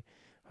 Hare Hare,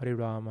 Hare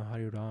Rama,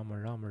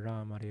 Rama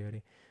Rama, Hare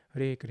Hare,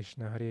 Hare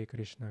Krishna, Krishna Krishna, Hare Hare, Hare Rama, Rama Rama, Hare Hare, Hare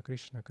Krishna,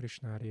 Krishna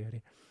Krishna, Hare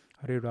Hare,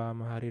 Hare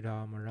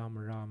Rama,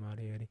 Rama Rama,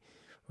 Hare Hare,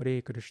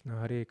 Hare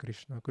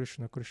Krishna,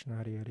 Krishna Krishna,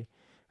 Hare Hare,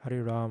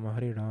 Hare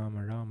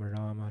Rama, Rama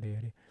Rama, Hare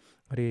Hare,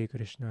 Hare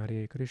Krishna,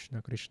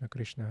 Krishna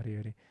Krishna, Hare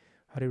Hare,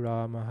 Hare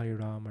Rama,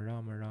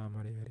 Rama Rama,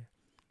 Hare Hare.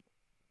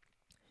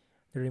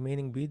 The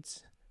remaining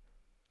beads,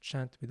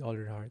 chant with all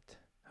your heart.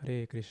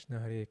 Hare Krishna,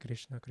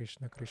 Krishna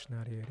Krishna,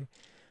 Hare Hare,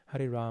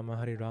 Hare Rama,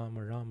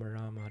 Rama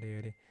Rama,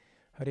 Hare Hare,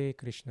 Hare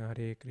Krishna,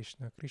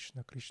 Krishna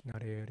Krishna,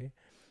 Hare Hare,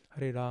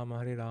 Hare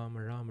Rama, Rama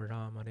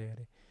Rama, Hare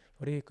Hare,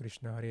 Hare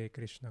Krishna,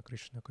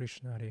 Krishna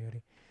Krishna, Hare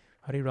Hare,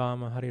 Hare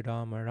Rama,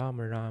 Rama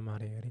Rama,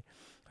 Hare Hare,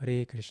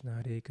 Hare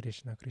Krishna,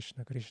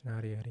 Krishna Krishna,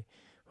 Hare Hare,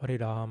 Hare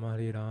Rama,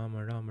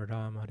 Rama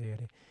Rama, Hare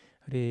Hare,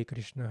 Hare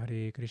Krishna,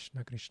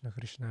 Krishna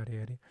Krishna, Hare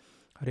Hare,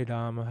 Hare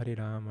Rama,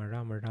 Rama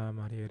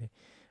Rama, Hare Hare,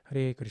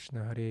 Hare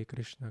Krishna,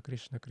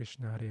 Krishna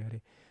Krishna, Hare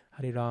Hare,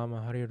 Hare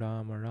Rama,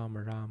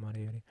 Rama Rama,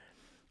 Hare Hare,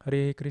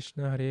 Hare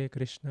Krishna,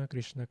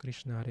 Krishna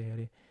Krishna, Hare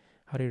Hare,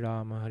 Hare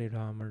Rama,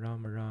 Rama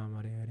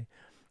Rama, Hare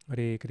Hare,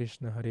 Hare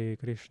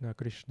Krishna,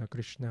 Krishna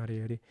Krishna, Hare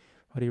Hare,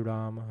 Hare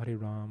Rama,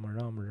 Rama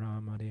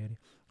Rama, Hare Hare.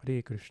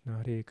 Hare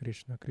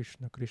Krishna,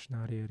 Krishna Krishna,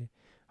 Hare Hare.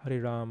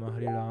 Hare Rama,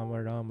 Rama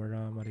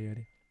Rama, Hare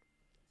Hare.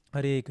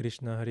 Hare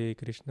Krishna,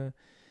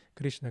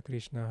 Krishna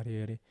Krishna,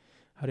 Hare Hare.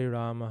 Hare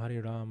Rama,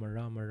 Rama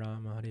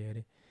Rama, Hare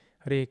Hare.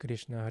 Hare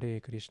Krishna,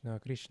 Krishna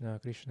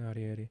Krishna, Hare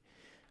Hare.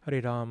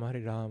 Hare Rama,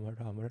 Rama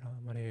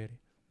Rama, Hare Hare.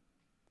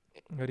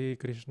 Hare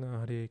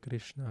Krishna,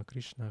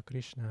 Krishna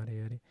Krishna,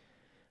 Hare Hare.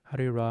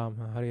 Hare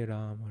Rama,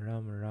 Rama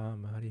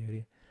Rama, Hare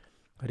Hare.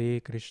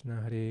 Hare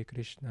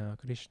Krishna,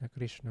 Krishna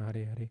Krishna,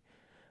 Hare Hare.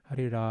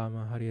 Hare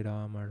Rama,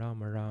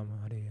 Rama Rama,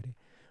 Hare Hare.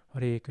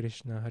 Hare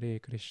Krishna,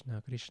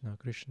 Krishna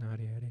Krishna,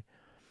 Hare Hare.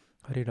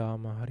 Hare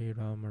Rama,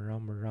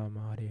 Rama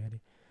Rama, Hare Hare.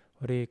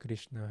 Hare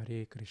Krishna,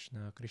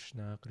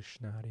 Krishna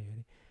Krishna, Hare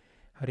Hare.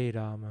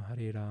 Hare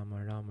Rama,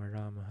 Rama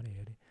Rama, Hare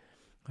Hare.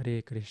 Hare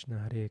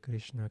Krishna,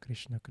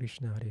 Krishna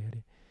Krishna, Hare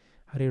Hare.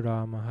 Hare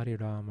Rama,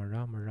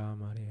 Rama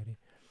Rama, Hare Hare.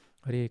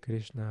 Hare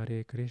Krishna,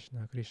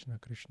 Krishna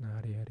Krishna,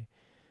 Hare Hare.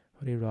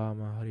 Hare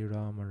Rama,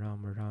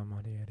 Rama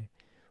Rama, Hare Hare.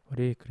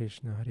 Hare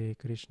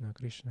Krishna,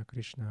 Krishna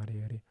Krishna,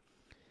 Hare Hare.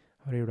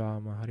 Hare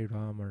Rama,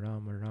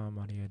 Rama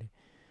Rama, Hare Hare.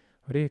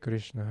 Hare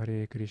Krishna,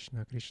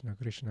 Krishna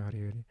Krishna,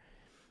 Hare Hare.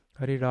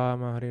 Hare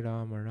Rama,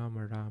 Rama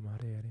Rama,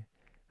 Hare Hare.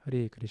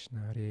 Hare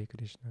Krishna,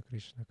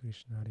 Krishna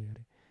Krishna, Hare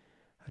Hare.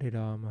 Hare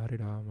Rama,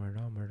 Rama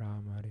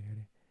Rama, Hare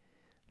Hare.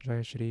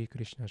 Jai Shri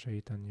Krishna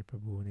Chaitanya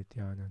Prabhu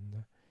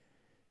Nityananda.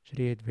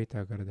 Shri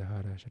Advaita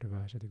Gardhara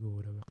Shrivasadi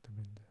Gaura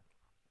Bhaktabinda.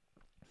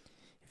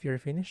 If you're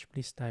finished,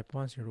 please type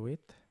once you're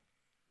wait.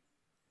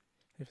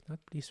 If not,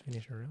 please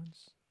finish your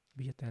rounds.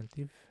 Be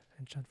attentive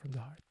and chant from the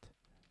heart.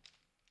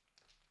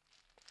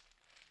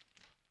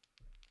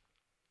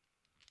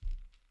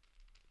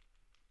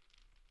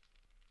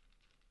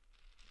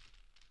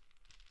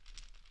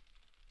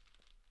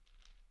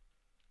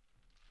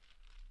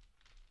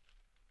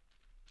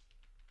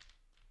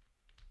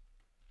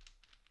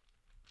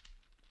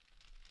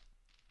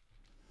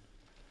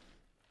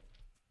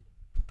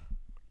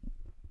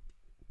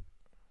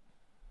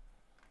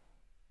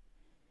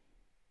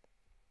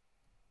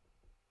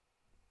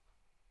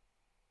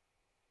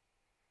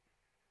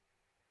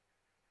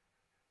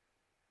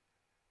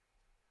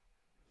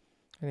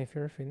 And if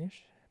you're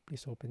finished,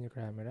 please open your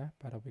camera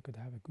para we could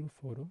have a group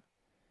photo.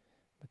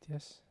 But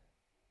yes,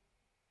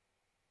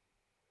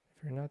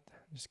 if you're not,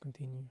 just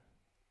continue.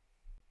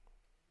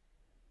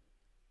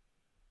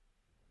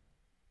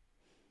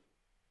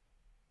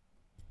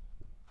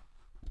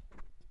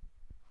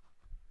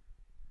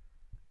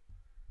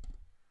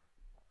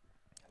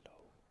 Hello.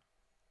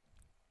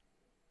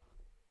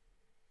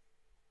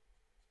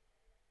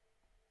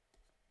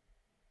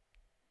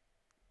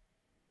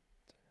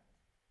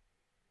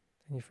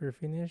 And if you're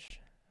finished,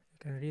 you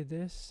can read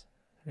this,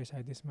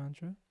 recite this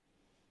mantra.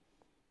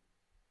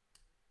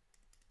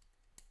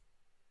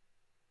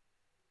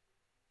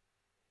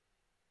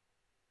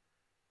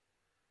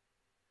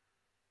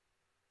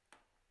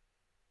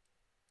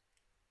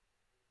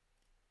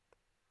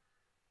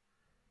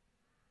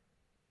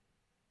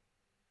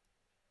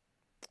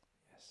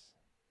 Yes.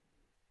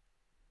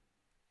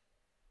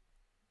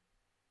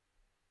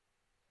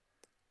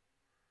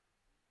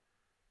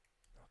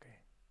 Okay.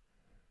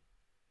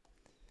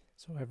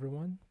 So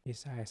everyone,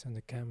 his eyes on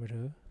the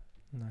camera.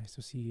 Nice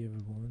to see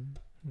everyone.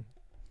 Yeah.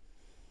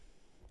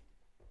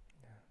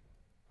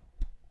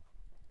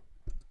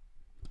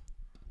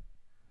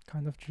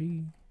 Count of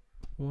 3.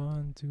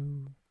 1,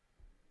 2,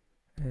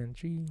 and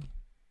 3.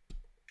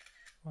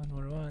 One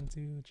more, 1,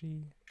 2,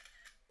 3.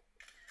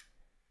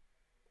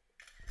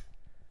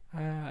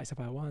 Isa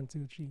pa, 1,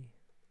 2, 3.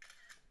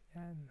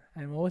 Yan.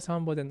 I'm always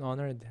humbled and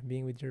honored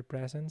being with your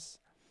presence.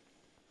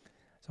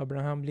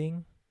 Sobrang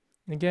humbling.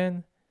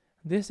 Again,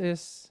 this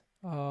is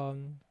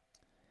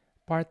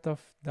part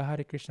of the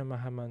Hare Krishna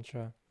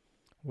Mahamantra,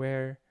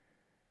 where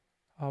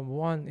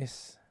one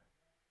is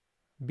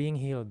being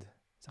healed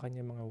sa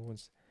kanyang mga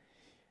wounds.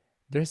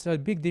 There's a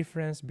big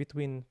difference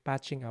between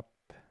patching up,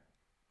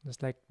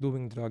 just like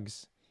doing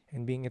drugs,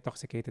 and being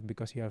intoxicated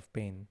because you have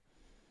pain.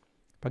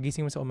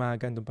 Pagising mo sa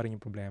umaga, doon pa rin yung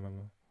problema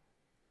mo.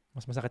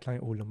 Mas masakit lang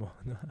yung ulo mo.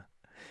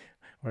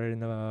 Or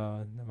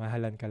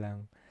namahalan ka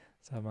lang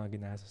sa mga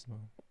ginastos mo.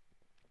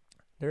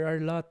 There are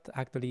a lot,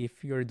 actually,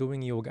 if you're doing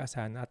yoga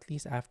asana, at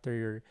least after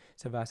your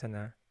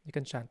savasana, you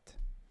can chant.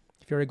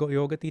 If you're a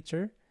yoga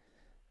teacher,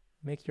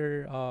 make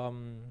your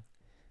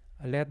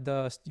let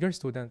your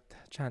student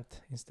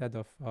chant instead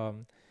of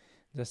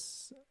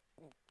just.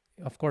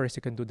 Of course,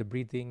 you can do the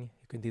breathing,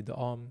 you can do the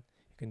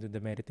you can do the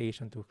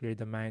meditation to clear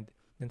the mind.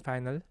 Then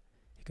final,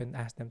 you can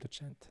ask them to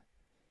chant.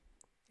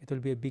 It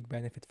will be a big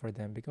benefit for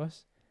them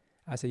because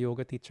as a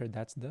yoga teacher,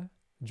 that's the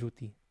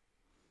duty,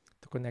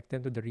 to connect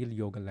them to the real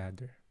yoga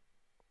ladder.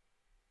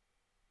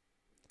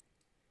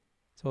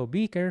 So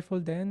be careful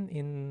then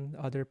in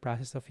other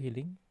process of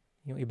healing.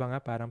 Yung iba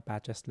nga parang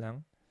patches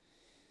lang.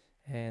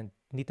 And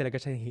hindi talaga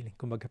siya healing.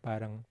 Kumbaga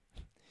parang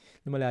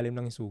lumalalim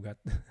lang yung sugat.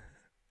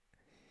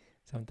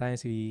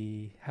 Sometimes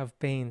we have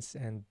pains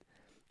and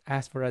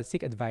ask for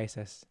seek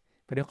advices.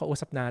 Pero yung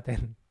kausap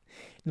natin,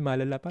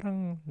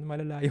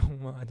 lumalala yung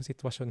mga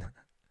sitwasyon na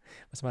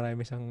mas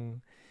marami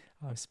siyang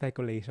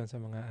speculation sa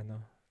mga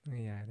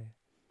nangyayari.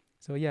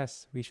 So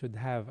yes, we should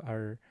have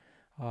our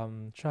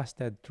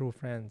trusted true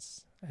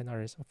friends and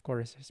ours, of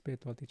course,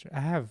 spiritual teacher.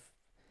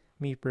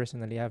 Me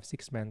personally, I have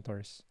 6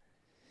 mentors.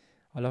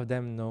 All of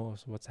them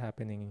knows what's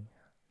happening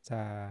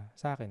sa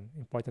akin.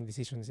 Important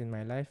decisions in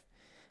my life.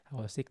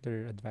 I will seek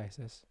their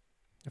advices.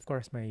 Of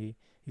course,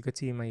 you could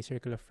see my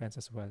circle of friends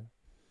as well.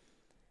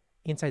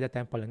 Inside the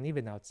temple and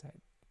even outside.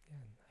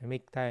 Yan. I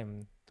make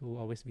time to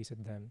always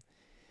visit them,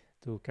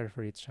 to care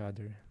for each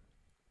other.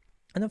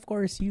 And of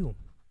course, you.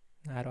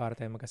 Na araw-araw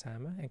tayo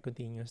magkasama and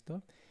continuous to.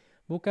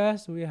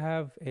 Bukas, we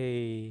have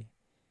a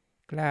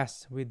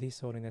class with His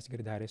Holiness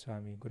Giridhari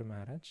Swami Guru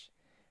Maharaj.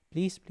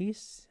 Please,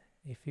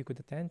 if you could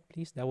attend,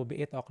 please. That will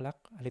be 8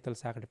 o'clock. A little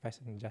sacrifice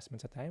and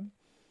adjustment sa time.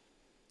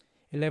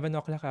 11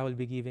 o'clock, I will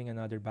be giving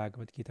another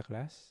Bhagavad Gita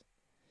class.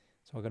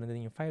 So, ganun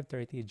din yung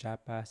 5:30,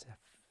 Japa.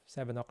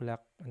 7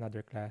 o'clock,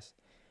 another class.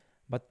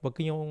 But wag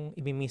yung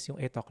i-miss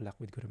yung 8 o'clock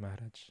with Guru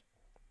Maharaj.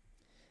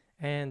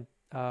 And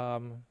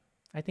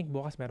I think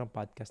bukas merong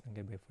podcast ng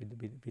gabi for the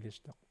Village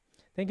Talk.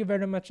 Thank you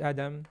very much,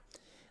 Adam,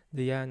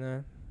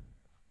 Diana,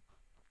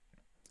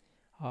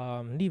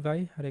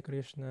 Levi, Hare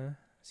Krishna,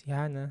 si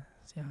Hana.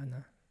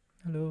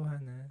 Hello,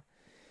 Hana.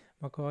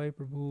 Makoy,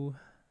 Prabhu,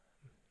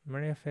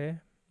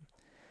 Marefe,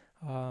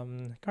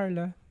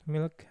 Carla,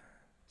 Milk,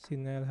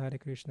 Sinel, Hare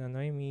Krishna,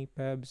 Noemi,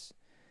 Pebs,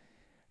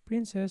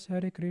 Princess,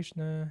 Hare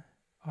Krishna,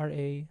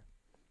 R.A.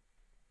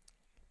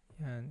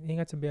 Yan.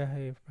 Ingat sa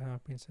biyahe,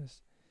 Princess.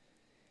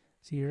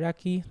 Si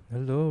Raki.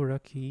 Hello,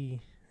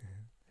 Raki.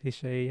 Si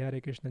Shay, Hare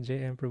Krishna,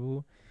 J.M.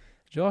 Prabhu.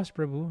 Josh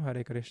Prabhu,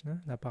 Hare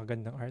Krishna.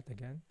 Napakagandang art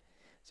again.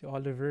 Si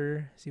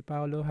Oliver, si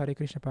Paolo, Hare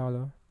Krishna,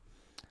 Paolo.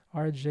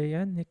 RJ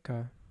and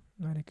Nika.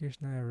 Hare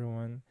Krishna,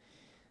 everyone.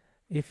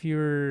 If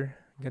you're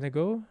gonna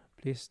go,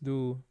 please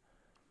do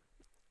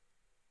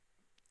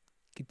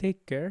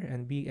take care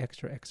and be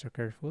extra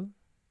careful.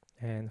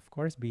 And of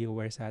course, be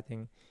aware sa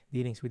ating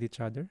dealings with each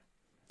other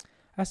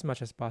as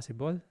much as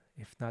possible,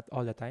 if not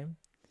all the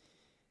time.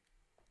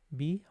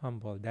 Be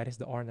humble. That is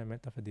the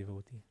ornament of a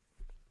devotee.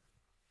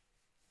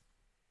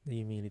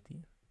 The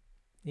humility.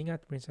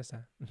 Ingat, princess,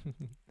 ha?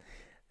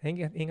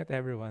 Ingat,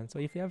 everyone. So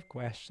if you have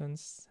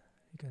questions,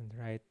 you can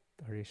write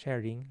or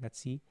sharing.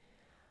 Let's see.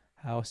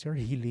 How's your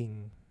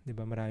healing?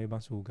 Diba, marami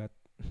bang sugat?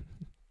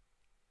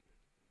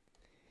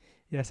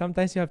 Yeah,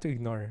 sometimes you have to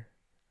ignore.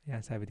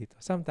 Yan, sabi dito.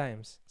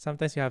 Sometimes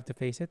you have to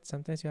face it.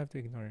 Sometimes you have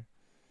to ignore.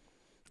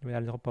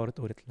 Lalo ko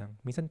paulit-ulit lang.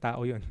 Minsan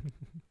tao yun.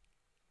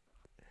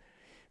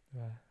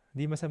 Diba?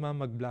 Di masama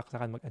mag-block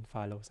saka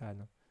mag-unfollow sa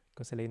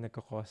kung sila yung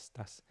nagkakos.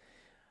 Tas,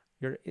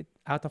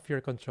 out of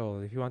your control.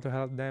 If you want to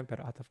help them,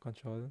 pero out of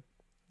control,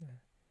 yeah.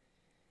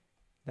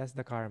 That's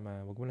the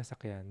karma. Wag mo na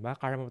sakyan.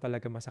 Baka karma mo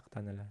talaga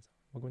masaktan nila. So,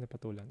 wag mo na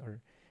patulan. Or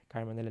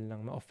karma nila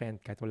lang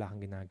ma-offend kahit wala kang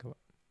ginagawa.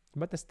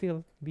 But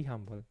still, be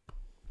humble.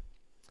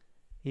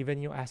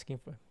 Even you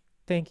asking for,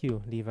 thank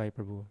you, Levi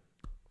Prabhu.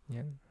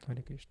 Yan,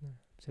 Hare Krishna,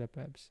 sila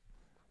Pebs.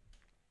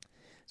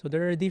 So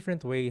there are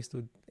different ways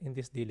in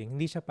this dealing.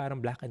 Hindi siya parang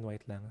black and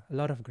white lang. A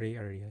lot of gray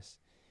areas.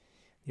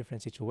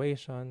 Different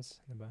situations,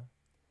 diba?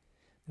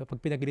 Diba,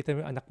 pag pinagalitan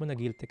mo yung anak mo na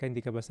guilty ka,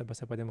 hindi ka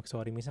basta-basta pwede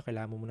mag-sorry. Minsan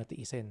kailangan mo muna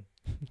tiisin.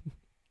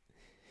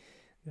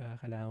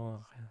 Diba? Kailangan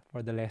mo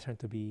for the lesson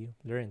to be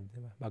learned,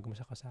 diba? Bago mo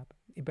siya kausapin.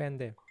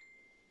 Depende.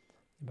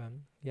 Diba?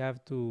 You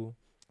have to,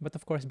 but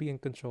of course, be in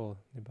control,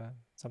 diba?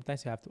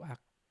 Sometimes you have to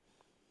act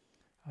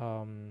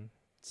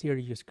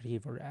serious,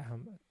 grieve, or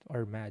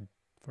mad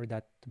for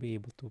that to be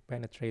able to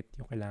penetrate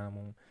yung kailangan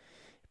mong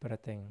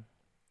iparating.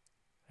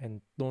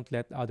 And don't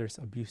let others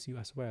abuse you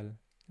as well.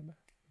 Diba?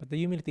 But the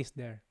humility is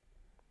there.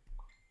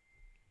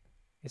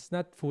 It's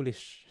not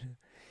foolish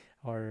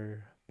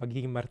or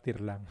pagiging martir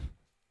lang.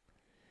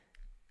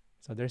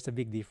 So there's a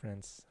big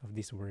difference of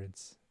these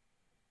words.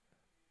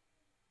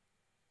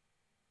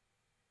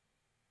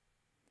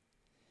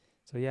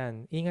 So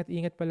yan, ingat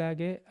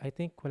palagi. I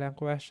think walang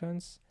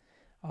questions.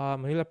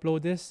 We'll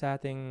upload this sa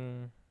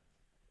ating...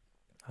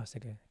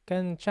 sige.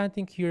 Can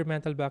chanting cure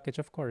mental blockage?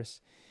 Of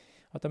course.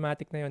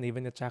 Automatic na yun,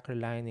 even the chakra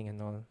lining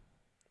and all.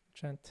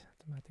 Chant,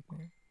 automatic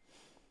na yun.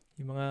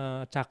 Yung mga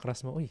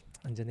chakras mo,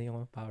 andyan na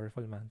yung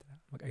powerful mantra.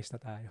 Mag-ayos na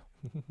tayo.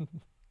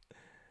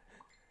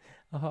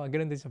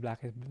 Ganun din sa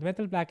blockage.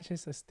 Mental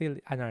blockages are still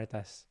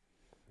anarthas.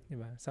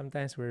 Diba?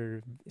 Sometimes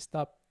we're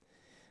stopped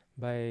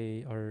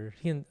by or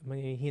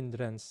may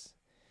hindrance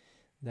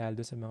dahil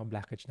doon sa mga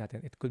blockage natin.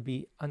 It could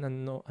be an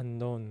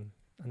unknown,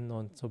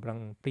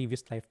 sobrang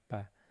previous life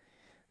pa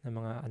ng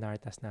mga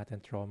anarthas natin,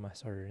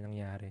 traumas or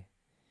nangyari.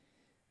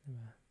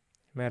 Diba?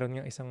 Meron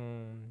nga isang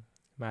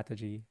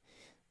Mataji,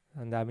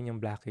 ang dami niyang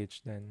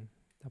blockage din.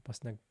 Tapos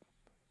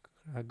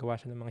naggawa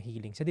siya ng mga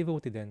healing. Siya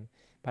devotee din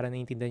para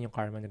naiintindihan yung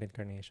karma ng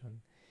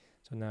reincarnation.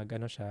 So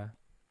siya,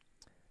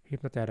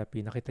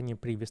 hypnotherapy, nakita niya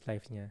yung previous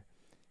life niya.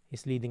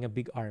 He's leading a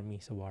big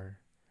army sa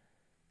war.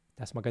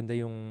 Tapos maganda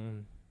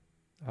yung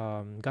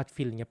gut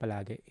feel niya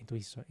palagi,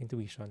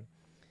 intuition.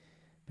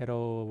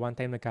 Pero one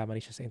time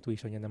nagkamali siya sa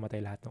intuition niya, namatay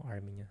lahat ng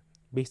army niya.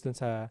 Based dun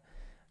sa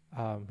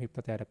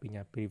hypnotherapy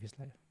niya, previous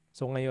life.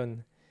 So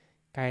ngayon,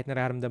 kahit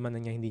nararamdaman na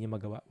niya hindi niya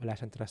magawa, wala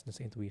siyang trust dun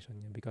sa intuition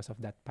niya because of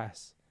that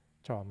past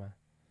trauma.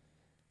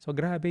 So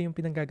grabe yung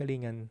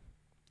pinanggagalingan.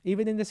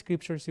 Even in the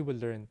scriptures, you will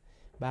learn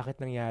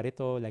bakit nangyari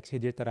to. Like si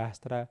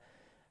Dhritarashtra,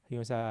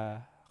 yung sa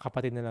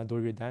kapatid na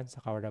Duryodhan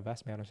sa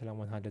Kauravas, meron silang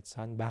 100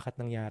 son.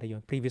 Bakit nangyari yun?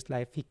 Previous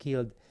life, he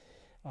killed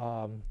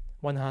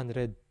 100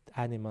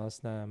 animals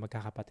na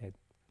magkakapatid.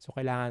 So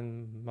kailangan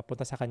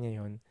mapunta sa kanya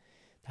yun.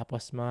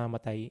 Tapos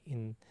mamamatay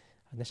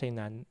na siya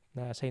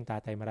yung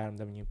tatay,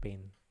 mararamdaman yung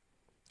pain.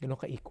 Ganun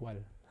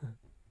ka-equal.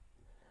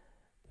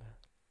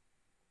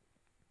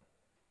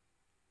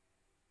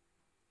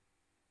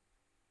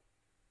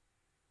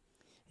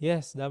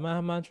 Yes, the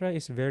Maha Mantra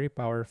is very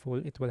powerful.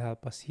 It will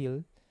help us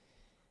heal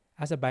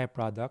as a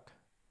byproduct.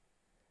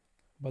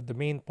 But the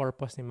main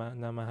purpose na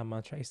Maha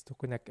Mantra is to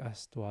connect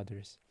us to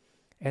others.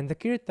 And the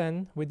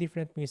kirtan, with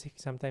different music,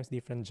 sometimes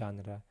different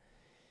genre,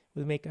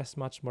 will make us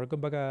much more.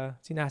 Kumbaga,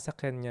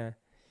 sinasakyan niya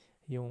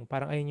yung,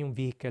 parang ayun yung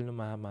vehicle ng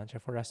Maha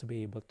Mantra for us to be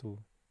able to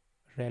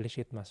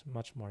relish it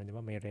much more. Di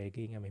ba? May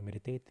reggae nga, may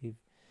meditative,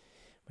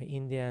 may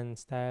Indian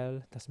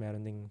style, tas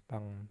meron ding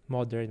pang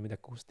modern with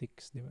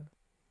acoustics, di ba?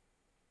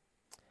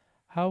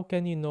 How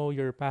can you know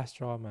your past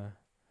trauma?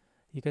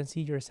 You can see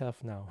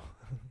yourself now.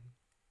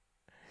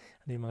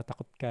 Ano yung mga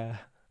takot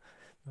ka.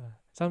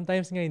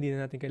 Sometimes nga, hindi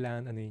na natin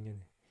kailangan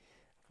yun.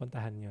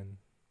 Puntahan yun.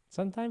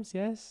 Sometimes,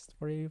 yes,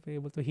 for you to be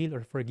able to heal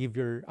or forgive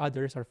your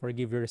others or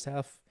forgive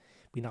yourself.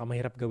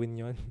 Pinakamahirap gawin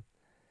yun.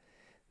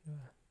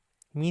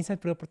 Minsan,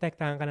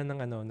 protektahan ka na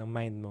ng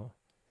mind mo.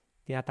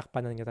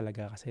 Tinatakpan na niya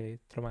talaga kasi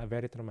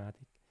very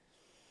traumatic.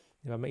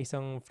 Diba? May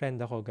isang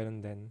friend ako, ganun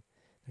din.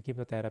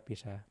 Nag-hypnotherapy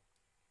siya.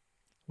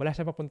 Wala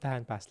siya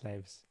mapuntahan past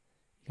lives.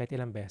 Kahit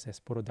ilang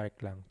beses, puro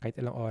dark lang. Kahit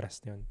ilang oras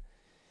yun.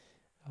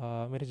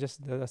 It's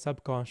just the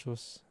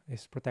subconscious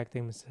is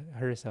protecting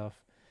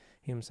himself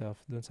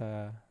dun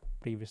sa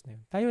previous na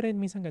yun. Tayo rin,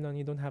 minsan ganun,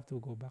 you don't have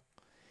to go back.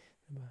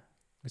 Diba?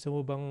 Gusto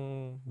mo bang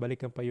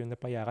balikan pa yun na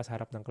paya ka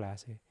sa harap ng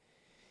klase?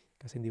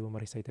 Kasi hindi mo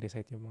ma-recite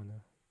yung ano.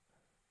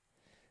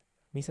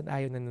 Minsan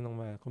ayaw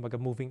na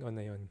kumbaga moving on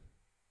na yun.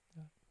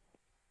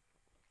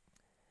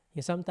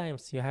 Yeah,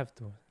 sometimes you have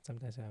to.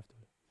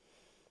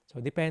 So,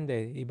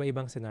 depende.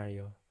 Iba-ibang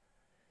scenario.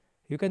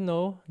 You can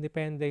know,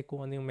 depende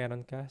kung ano yung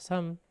meron ka.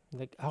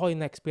 Like ako yung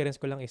na-experience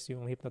ko lang is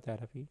yung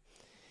hypnotherapy.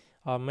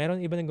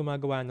 Meron iba na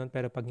gumagawa nun,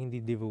 pero pag hindi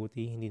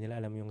devotee, hindi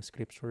nila alam yung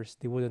scriptures,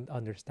 they wouldn't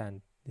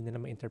understand. Hindi nila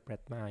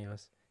ma-interpret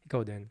maayos.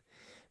 Ikaw din.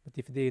 But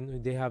if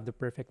they have the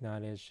perfect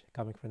knowledge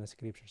coming from the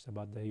scriptures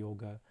about the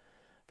yoga,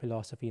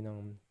 philosophy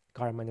ng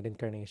karma and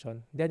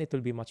reincarnation, then it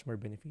will be much more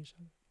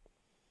beneficial.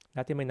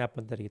 Dati may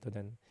napunta rito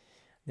din.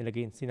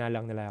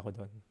 Sinalang nila ako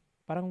doon.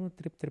 Parang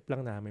trip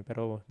lang namin,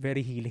 pero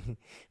very healing.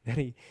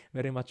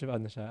 Very much of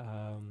siya.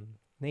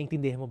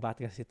 Naiintindihan mo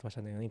bakit kasi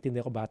sitwasyon na yun.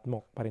 Naiintindihan ko bakit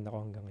mo pa rin ako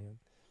hanggang ngayon.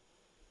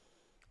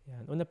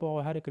 Yan. Una po ako,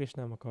 Hare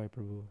Krishna, Makoy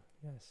Prabhu.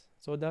 Yes.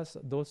 So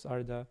those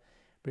are the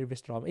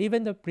previous trauma.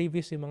 Even the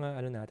previous yung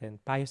mga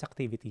pious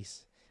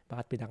activities.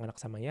 Bakit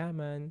pinanganak sa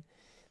mayaman?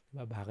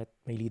 Diba? Bakit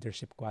may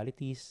leadership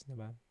qualities?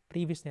 Diba?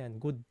 Previous na yan.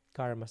 Good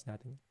karmas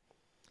natin.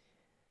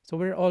 So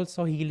we're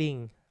also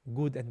healing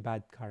good and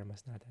bad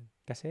karmas natin.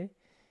 Kasi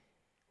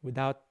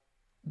without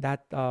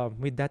that,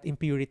 with that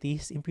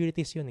impurities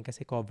yun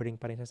kasi covering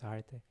pa rin siya sa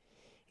heart.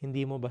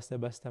 Hindi mo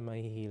basta-basta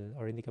ma-heal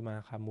or hindi ka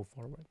makaka-move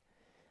forward.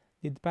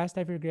 Did past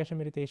life regression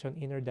meditation,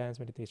 inner dance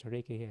meditation,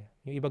 Reiki,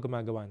 yung iba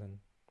gumagawa nun.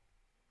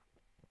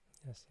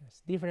 Yes.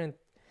 Different.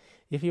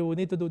 If you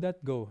need to do that,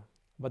 go.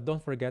 But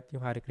don't forget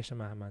yung Hare Krishna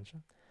Maha Mantra.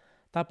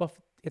 Top of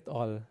it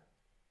all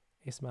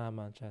is Maha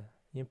Mantra.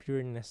 Yung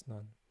pureness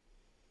nun.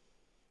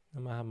 Na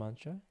Maha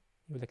Mantra,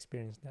 you will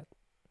experience that.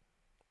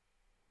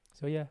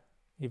 So yeah,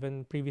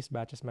 even previous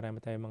batches, marami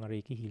tayong mga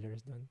Reiki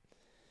healers doon.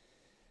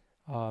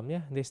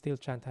 Yeah, they still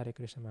chant Hare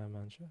Krishna Maha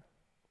Mantra.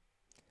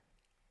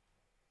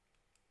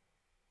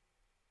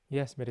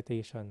 Yes,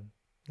 meditation.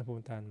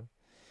 Napuntahan mo.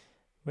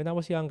 When I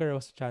was younger, I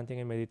was chanting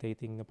and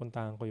meditating.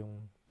 Napuntahan ko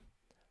yung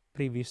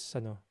previous,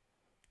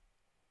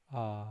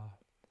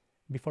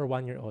 before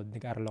 1-year-old,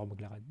 nag-aaral ako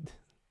maglakad.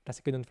 Kasi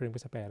kinonfirm ko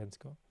sa parents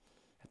ko.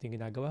 At yung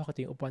ginagawa ko,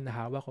 ito yung upuan na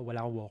hawak ko,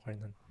 wala akong walker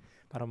nun.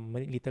 Parang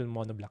little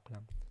monoblock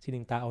lang.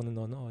 Sining tao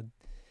nanonood.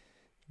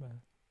 Diba?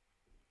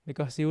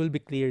 Because you will be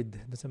cleared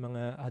sa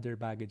mga other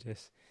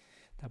baggages.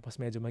 Tapos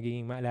medyo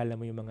magiging maalala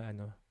mo yung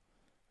mga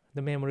the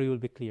memory will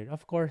be clear.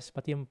 Of course,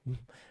 pati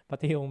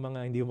yung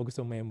mga hindi mo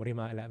gustong memory,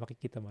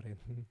 makikita mo rin.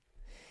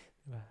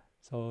 Diba?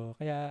 So,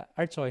 kaya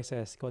our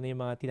choices, kung ano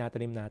yung mga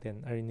tinatanim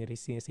natin, or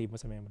sinisave mo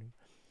sa memory.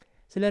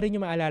 Sila rin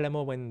yung maalala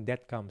mo when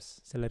death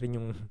comes. Sila rin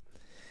yung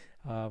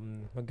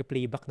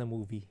mag-playback na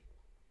movie.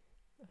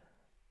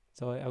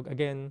 So,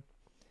 again,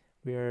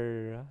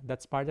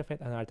 that's part of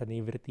it, Anartha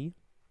Nivriti,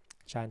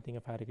 chanting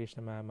of Hare Krishna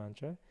Maha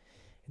Mantra.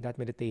 In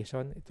that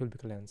meditation, it will be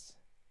cleansed.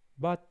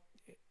 But,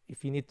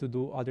 if you need to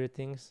do other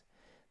things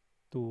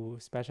to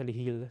especially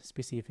heal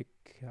specific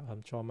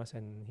traumas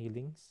and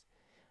healings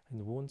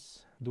and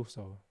wounds, do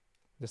so.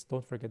 Just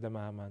don't forget the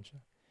Maha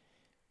Mantra.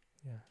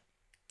 Yeah.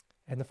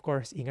 And of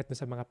course, ingat na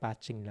sa mga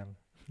patching lang.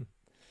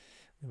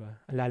 Diba?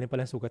 Ang lalim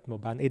pala ng sugat mo.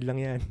 Band-aid lang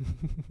yan.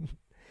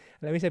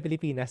 Alam mo sa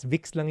Pilipinas,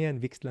 Vicks lang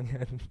yan. Vicks lang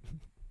yan.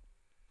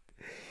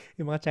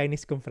 Yung mga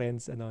Chinese kong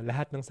friends,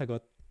 lahat ng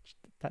sagot,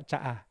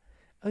 tsaa.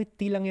 Ay,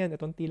 tea lang yan.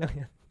 Itong tea lang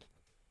yan.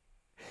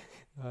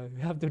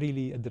 We have to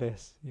really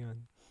address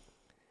yun.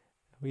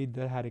 With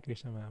the Hare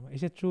Krishna Mama.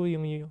 Is it true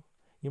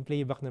yung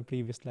playback ng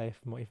previous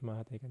life mo if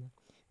mamatay ka na?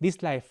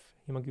 This life,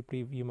 yung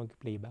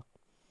mag-playback.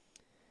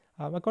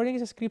 According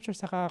sa scripture,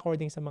 saka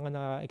according sa mga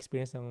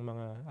na-experience ng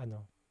mga,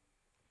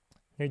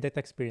 near-death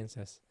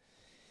experiences.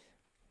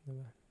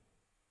 Diba?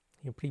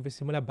 Yung previous,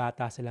 simula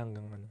bata sila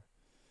hanggang,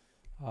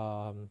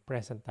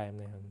 present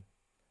time na yun.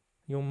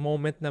 Yung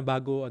moment na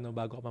bago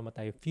ka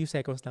mamatay, few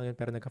seconds lang yun,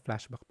 pero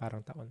nagka-flashback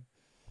parang taon.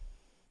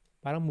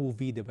 Parang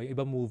movie, diba? Yung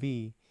iba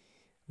movie,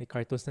 may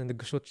cartoons na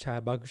nag-shoot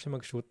siya, bago siya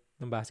mag-shoot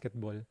ng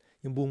basketball,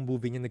 yung buong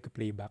movie niya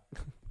nagka-playback.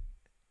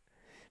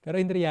 Pero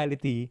in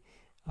reality,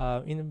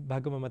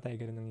 bago mamatay,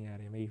 ganun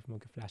nangyayari. May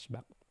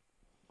mag-flashback.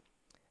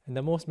 And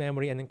the most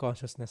memory and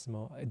consciousness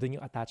mo, doon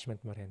yung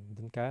attachment mo rin.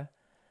 Doon ka,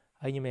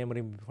 ayun yung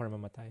memory before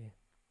mamatay.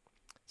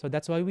 So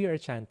that's why we are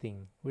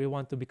chanting. We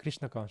want to be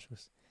Krishna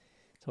conscious.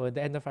 So at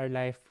the end of our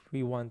life,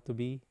 we want to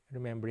be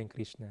remembering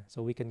Krishna.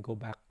 So we can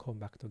come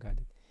back to God.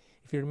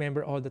 If you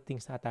remember all the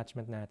things na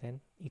attachment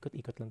natin,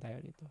 ikot-ikot lang tayo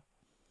dito.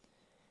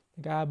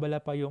 Nag-aabala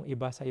pa yung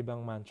iba sa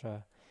ibang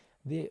mantra.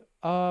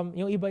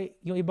 Yung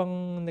ibang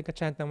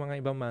nagka-chant ng mga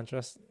ibang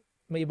mantras,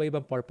 may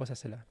iba-ibang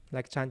purposes sila.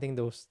 Like chanting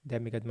those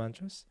demigod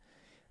mantras,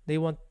 they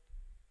want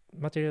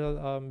material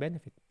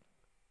benefit.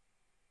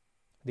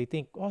 They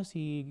think,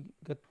 si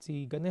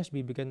Ganesh,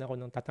 bibigyan ako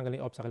ng tatanggalin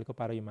yung obstacle ko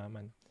para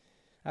yumaman.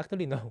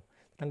 Actually, no.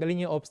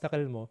 Tanggalin yung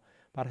obstacle mo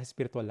para sa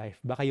spiritual life.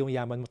 Baka yung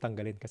yaman mo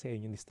tanggalin kasi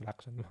yun yung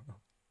distraction mo.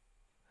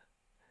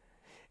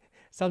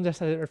 Some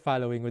just are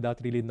following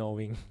without really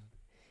knowing.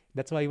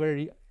 That's why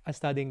we're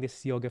studying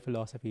this yoga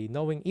philosophy,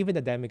 knowing even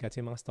the demigods,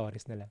 yung mga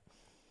stories nila.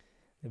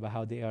 Diba?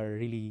 How they are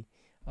really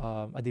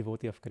a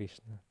devotee of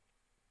Krishna.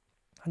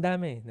 Ang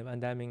dami. Diba? Ang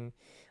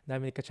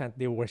daming ka-chant,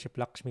 they worship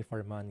Lakshmi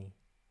for money.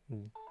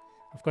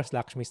 Of course,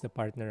 Lakshmi is the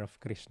partner of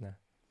Krishna.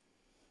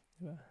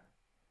 Diba?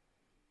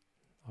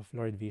 Of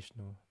Lord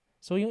Vishnu.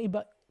 So yung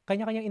iba,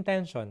 kanya-kanyang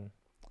intention.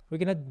 We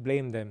cannot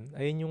blame them.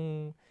 Ayun yung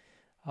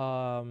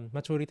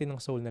maturity ng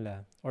soul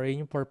nila. Or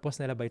ayun yung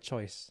purpose nila by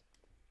choice.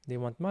 They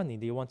want money.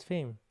 They want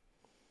fame.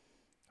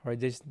 Or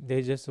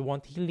they just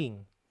want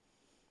healing.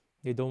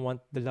 They don't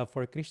want the love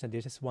for Krishna.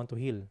 They just want to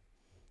heal.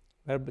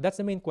 But that's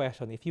the main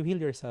question. If you heal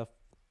yourself,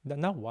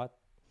 now what?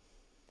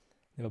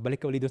 Diba?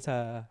 Balik ka ulit dun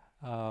sa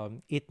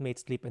eat,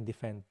 mate, sleep, and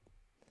defend.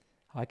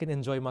 I can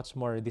enjoy much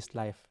more this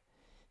life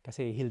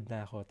kasi healed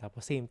na ako.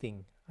 Tapos same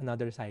thing.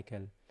 Another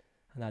cycle.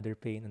 Another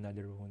pain,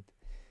 another wound.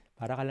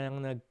 Para ka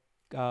lang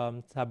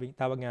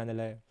tawag nga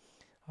nila,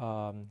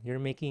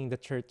 you're making the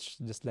church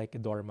just like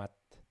a doormat.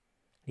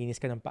 Linis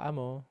ka ng paa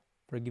mo.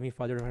 Forgive me,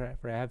 Father,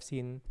 for I have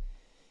sinned.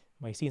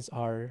 My sins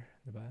are,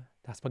 diba?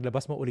 Tapos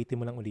paglabas mo, ulitin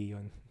mo lang uli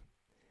yun.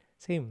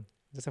 Same.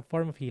 Just a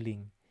form of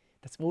healing.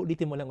 Tapos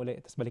ulitin mo lang uli.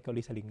 Tapos balik ka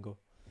uli sa linggo.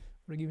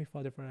 Forgive me,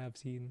 Father, for I have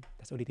sinned.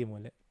 Tapos ulitin mo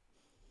uli.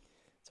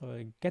 So,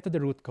 get to the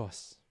root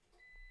cause.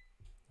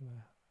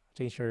 Diba?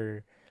 Change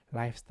your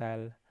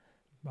lifestyle.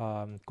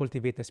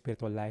 Cultivate the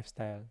spiritual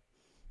lifestyle.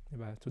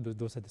 Diba? To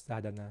do sa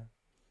sadhana.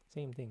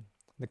 Same thing.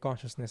 The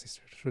consciousness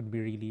should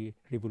be really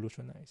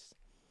revolutionized.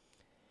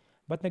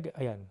 But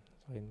ayan.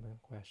 So, yun yung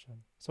question.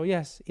 So,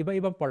 yes,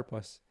 iba-ibang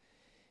purpose.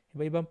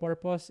 Iba-ibang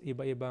purpose,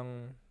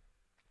 iba-ibang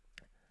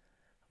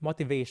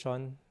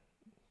motivation,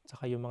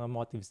 saka yung mga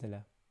motives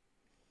nila.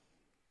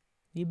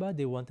 Iba,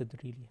 they wanted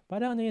really.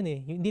 Parang yun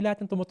hindi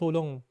lahat ng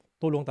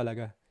tulong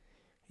talaga.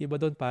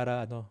 Iba doon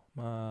para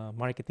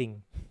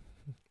marketing.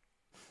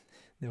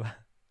 Di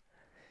ba?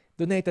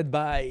 Donated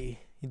by.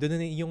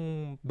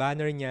 Yung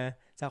banner niya,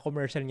 sa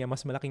commercial niya,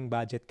 mas malaking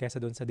budget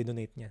kaysa doon sa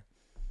dinonate niya.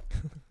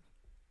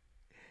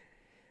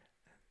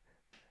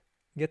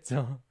 Gets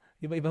no?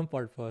 Iba-ibang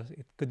purpose.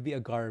 It could be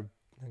a garb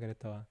na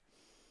ganito.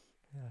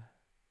 Yeah.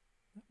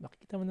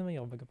 Makikita mo naman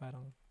yun. Baga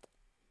parang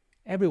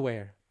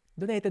everywhere.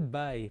 Donated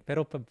by.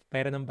 Pero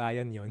pera ng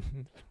bayan yon.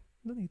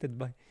 Donated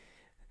by.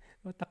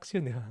 Tax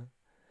yun, diba?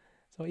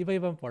 So,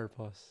 iba-ibang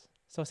purpose.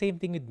 So, same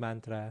thing with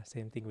mantra.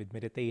 Same thing with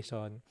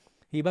meditation.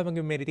 Iba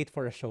mag-meditate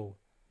for a show.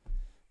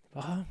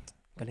 Diba?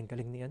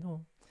 Galing-galing ni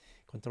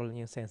control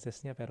niya yung senses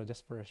niya pero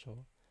just for a show.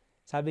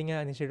 Sabi nga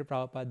ni Srila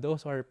Prabhupada,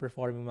 those who are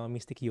performing mga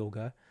mystic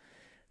yoga,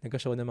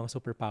 nag-show ng mga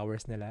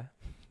superpowers nila.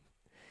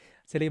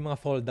 Sila yung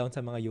mga fall down sa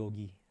mga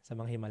yogi, sa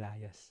mga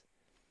Himalayas.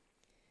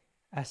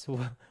 As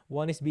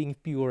one is being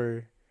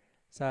pure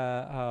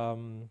sa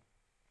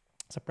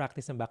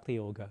practice ng Bhakti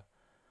Yoga,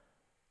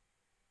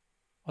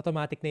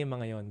 automatic na yung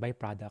mga yon,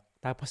 byproduct.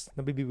 Tapos,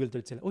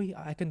 nabibewildered sila. Uy,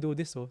 I can do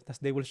this,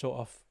 Tapos, they will show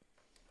off.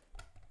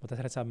 Punta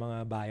sila sa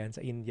mga bayan sa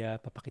India,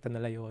 papakita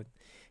nila yun.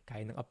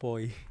 Kain ng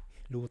apoy,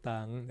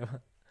 lutang, diba?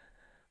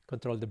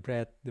 Control the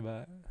breath,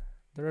 diba?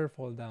 There are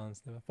fall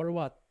downs, diba? For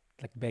what?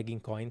 Like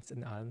begging coins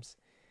and alms.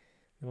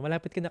 Diba?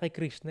 Malapit ka na kay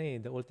Krishna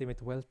the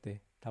ultimate wealth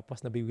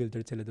Tapos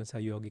nabewildered sila dun sa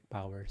yogic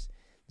powers.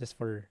 Just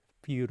for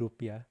few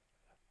rupiah,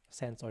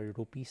 cents or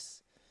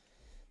rupees.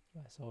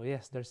 So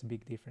yes, there's a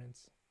big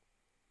difference.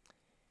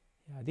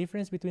 Yeah,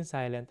 difference between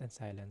silent and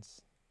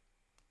silence.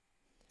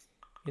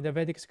 In the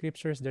Vedic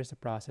scriptures, there's a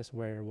process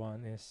where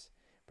one is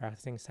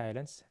practicing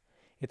silence.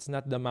 It's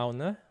not the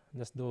mauna,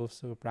 that's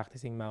those who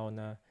practicing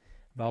mauna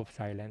vow of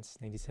silence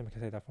na hindi sila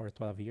magsasalita for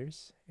 12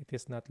 years. It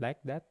is not like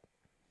that.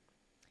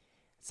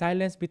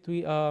 Silence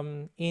between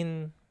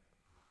in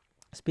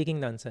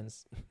speaking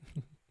nonsense.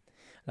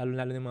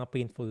 Lalo-lalo ng mga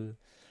painful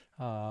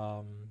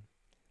um,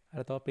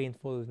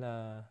 painful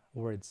na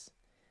words.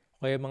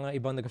 Kaya mga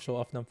ibang nag-show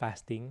off ng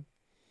fasting.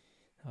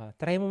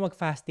 Try mo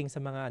mag-fasting sa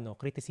mga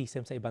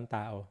criticism sa ibang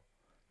tao.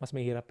 Mas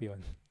mahirap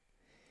 'yon.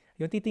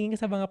 Yung titingin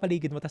ka sa mga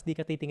paligid mo tapos di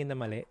ka titingin na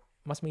mali,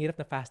 mas mahirap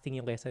na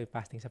fasting yung kaysa yung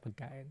fasting sa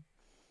pagkain.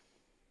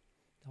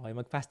 Okay,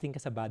 mag-fasting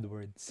ka sa bad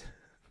words.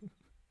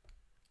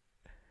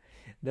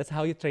 That's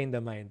how you train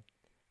the mind.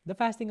 The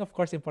fasting, of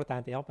course,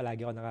 importante. Ako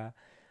palagi ako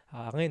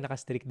ngayon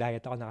naka-strict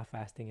diet ako,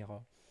 naka-fasting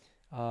ako.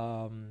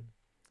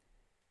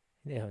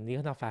 Hindi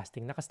ako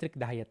naka-fasting, naka-strict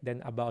diet,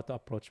 then about to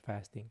approach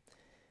fasting.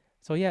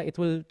 So yeah, it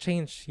will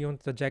change yung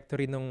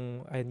trajectory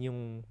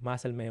yung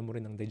muscle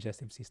memory ng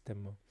digestive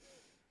system mo.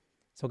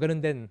 So ganun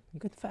din, you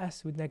can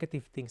fast with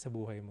negative things sa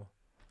buhay mo.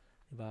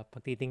 Diba?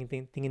 Pag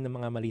tingin ng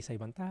mga mali sa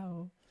ibang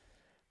tao,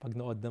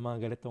 pagnood ng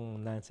mga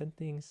ganitong nonsense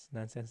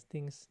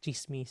things,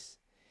 chismis.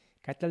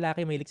 Kahit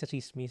lalaki mahilig sa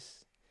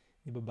chismis,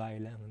 di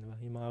babae lang, diba?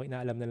 Yung mga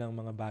inaalam na lang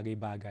mga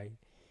bagay-bagay.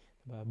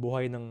 Diba?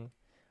 Buhay ng,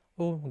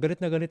 galit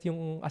na galit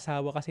yung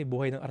asawa kasi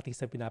buhay ng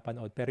artista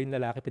pinapanood, pero yung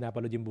lalaki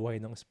pinapanood yung buhay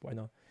ng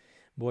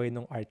buhay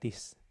ng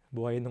artist,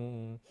 buhay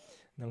ng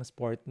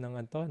sport ng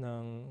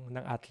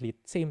athlete,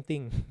 same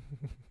thing.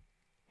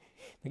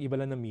 Nag-iba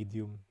lang ng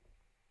medium.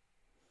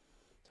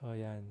 So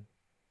yan.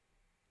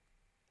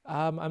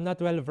 I'm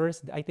not well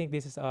versed. I think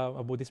this is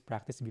a Buddhist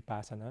practice,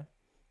 Vipassana,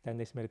 10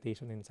 days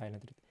meditation in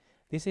silent retreat.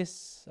 This is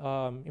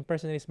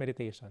impersonalist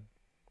meditation.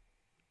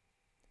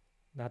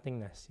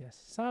 Nothingness,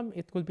 yes.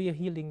 It could be a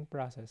healing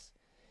process.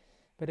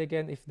 But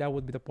again, if that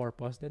would be the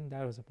purpose, then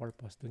that was the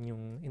purpose. Dun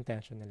yung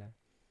intention nila.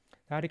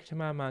 Hare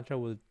Krishna mantra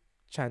will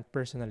chant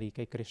personally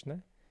kay Krishna.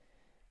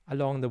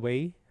 Along the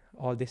way,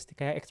 all this,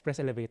 kaya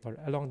express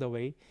elevator, along the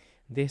way,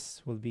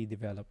 this will be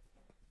developed.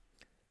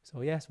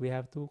 So yes, we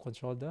have to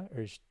control the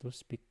urge to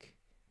speak.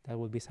 That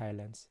will be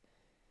silence.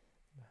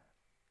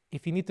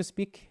 If you need to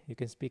speak, you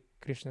can speak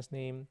Krishna's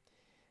name.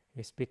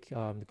 You speak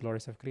the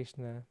glories of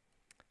Krishna.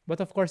 But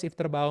of course, if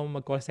trabaho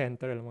mo mag-call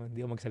center, alam mo, hindi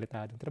mo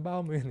magsalita doon.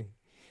 Trabaho mo yun eh.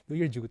 Do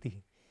your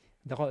duty.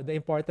 The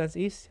importance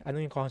is, ano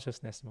yung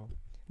consciousness mo.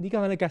 Hindi ka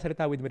nga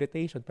nagkasalita with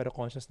meditation, pero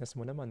consciousness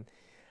mo naman,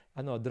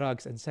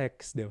 drugs and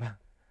sex, di ba?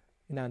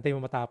 Inaantay mo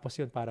matapos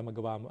yun para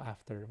magawa mo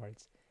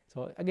afterwards.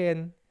 So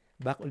again,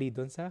 back ulit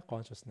dun sa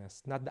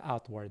consciousness, not the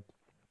outward.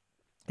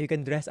 You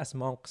can dress as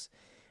monks,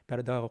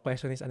 pero the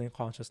question is, ano yung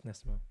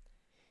consciousness mo?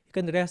 You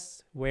can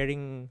dress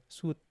wearing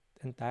suit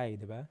and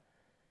tie, di ba?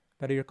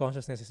 Pero your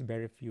consciousness is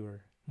very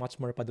pure. Much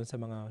more pa dun sa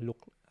mga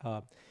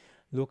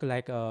look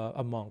like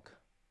a monk.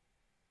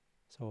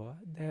 So,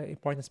 the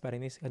importance pa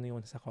rin is ano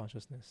yung sa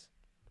consciousness.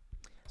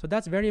 So,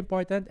 that's very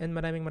important, and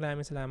maraming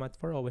salamat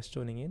for always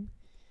tuning in.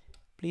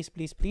 Please,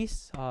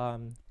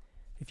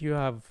 if you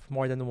have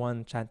more than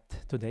one chant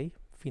today,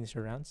 finish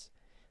your rounds.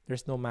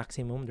 There's no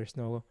maximum, there's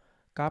no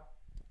cap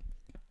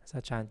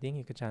sa chanting.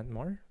 You can chant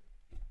more.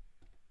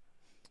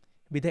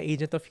 Be the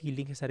agent of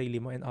healing sa sarili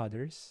mo and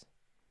others.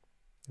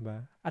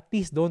 Diba? At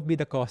least don't be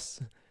the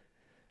cause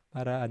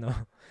para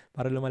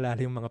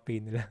lumalala yung mga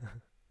pain nila.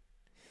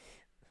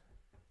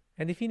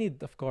 And if you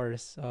need, of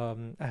course,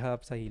 a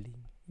help sa healing,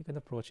 you can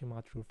approach yung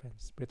mga true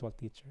friends, spiritual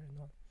teacher, and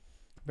all.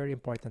 Very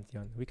important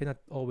yon. We cannot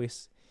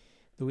always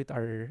do it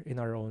in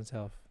our own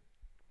self.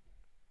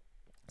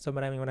 So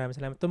maraming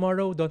salamat.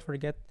 Tomorrow, don't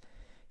forget,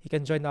 you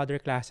can join other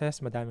classes.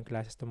 Madaming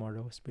classes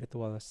tomorrow.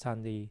 Spiritual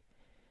Sunday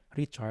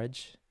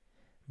Recharge.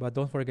 But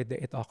don't forget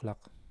the 8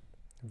 o'clock.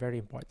 Very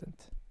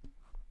important.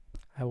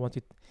 I want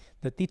it.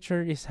 The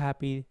teacher is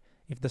happy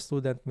if the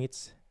student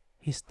meets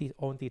his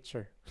own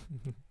teacher.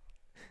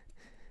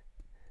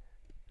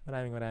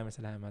 Maraming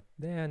salamat.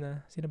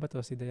 Diana, sino ba to?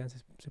 Si Diana,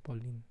 si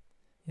Pauline.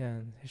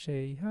 Yan, si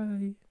Shay,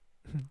 hi.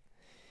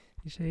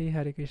 Si Shay,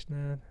 Hare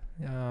Krishna.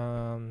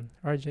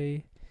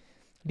 RJ,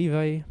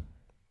 Levi,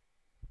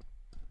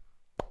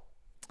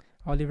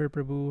 Oliver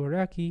Prabhu,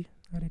 Raki,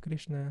 Hare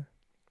Krishna.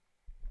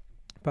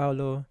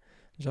 Paolo,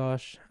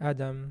 Josh,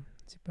 Adam,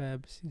 si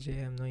Peb, si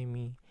JM,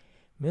 Noemi,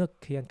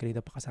 Milk. Yan,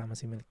 kanina pa kasama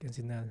si Milk and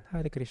si Nal.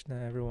 Hare Krishna,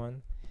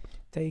 everyone.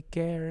 Take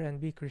care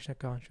and be Krishna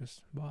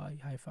conscious. Bye.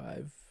 High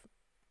five.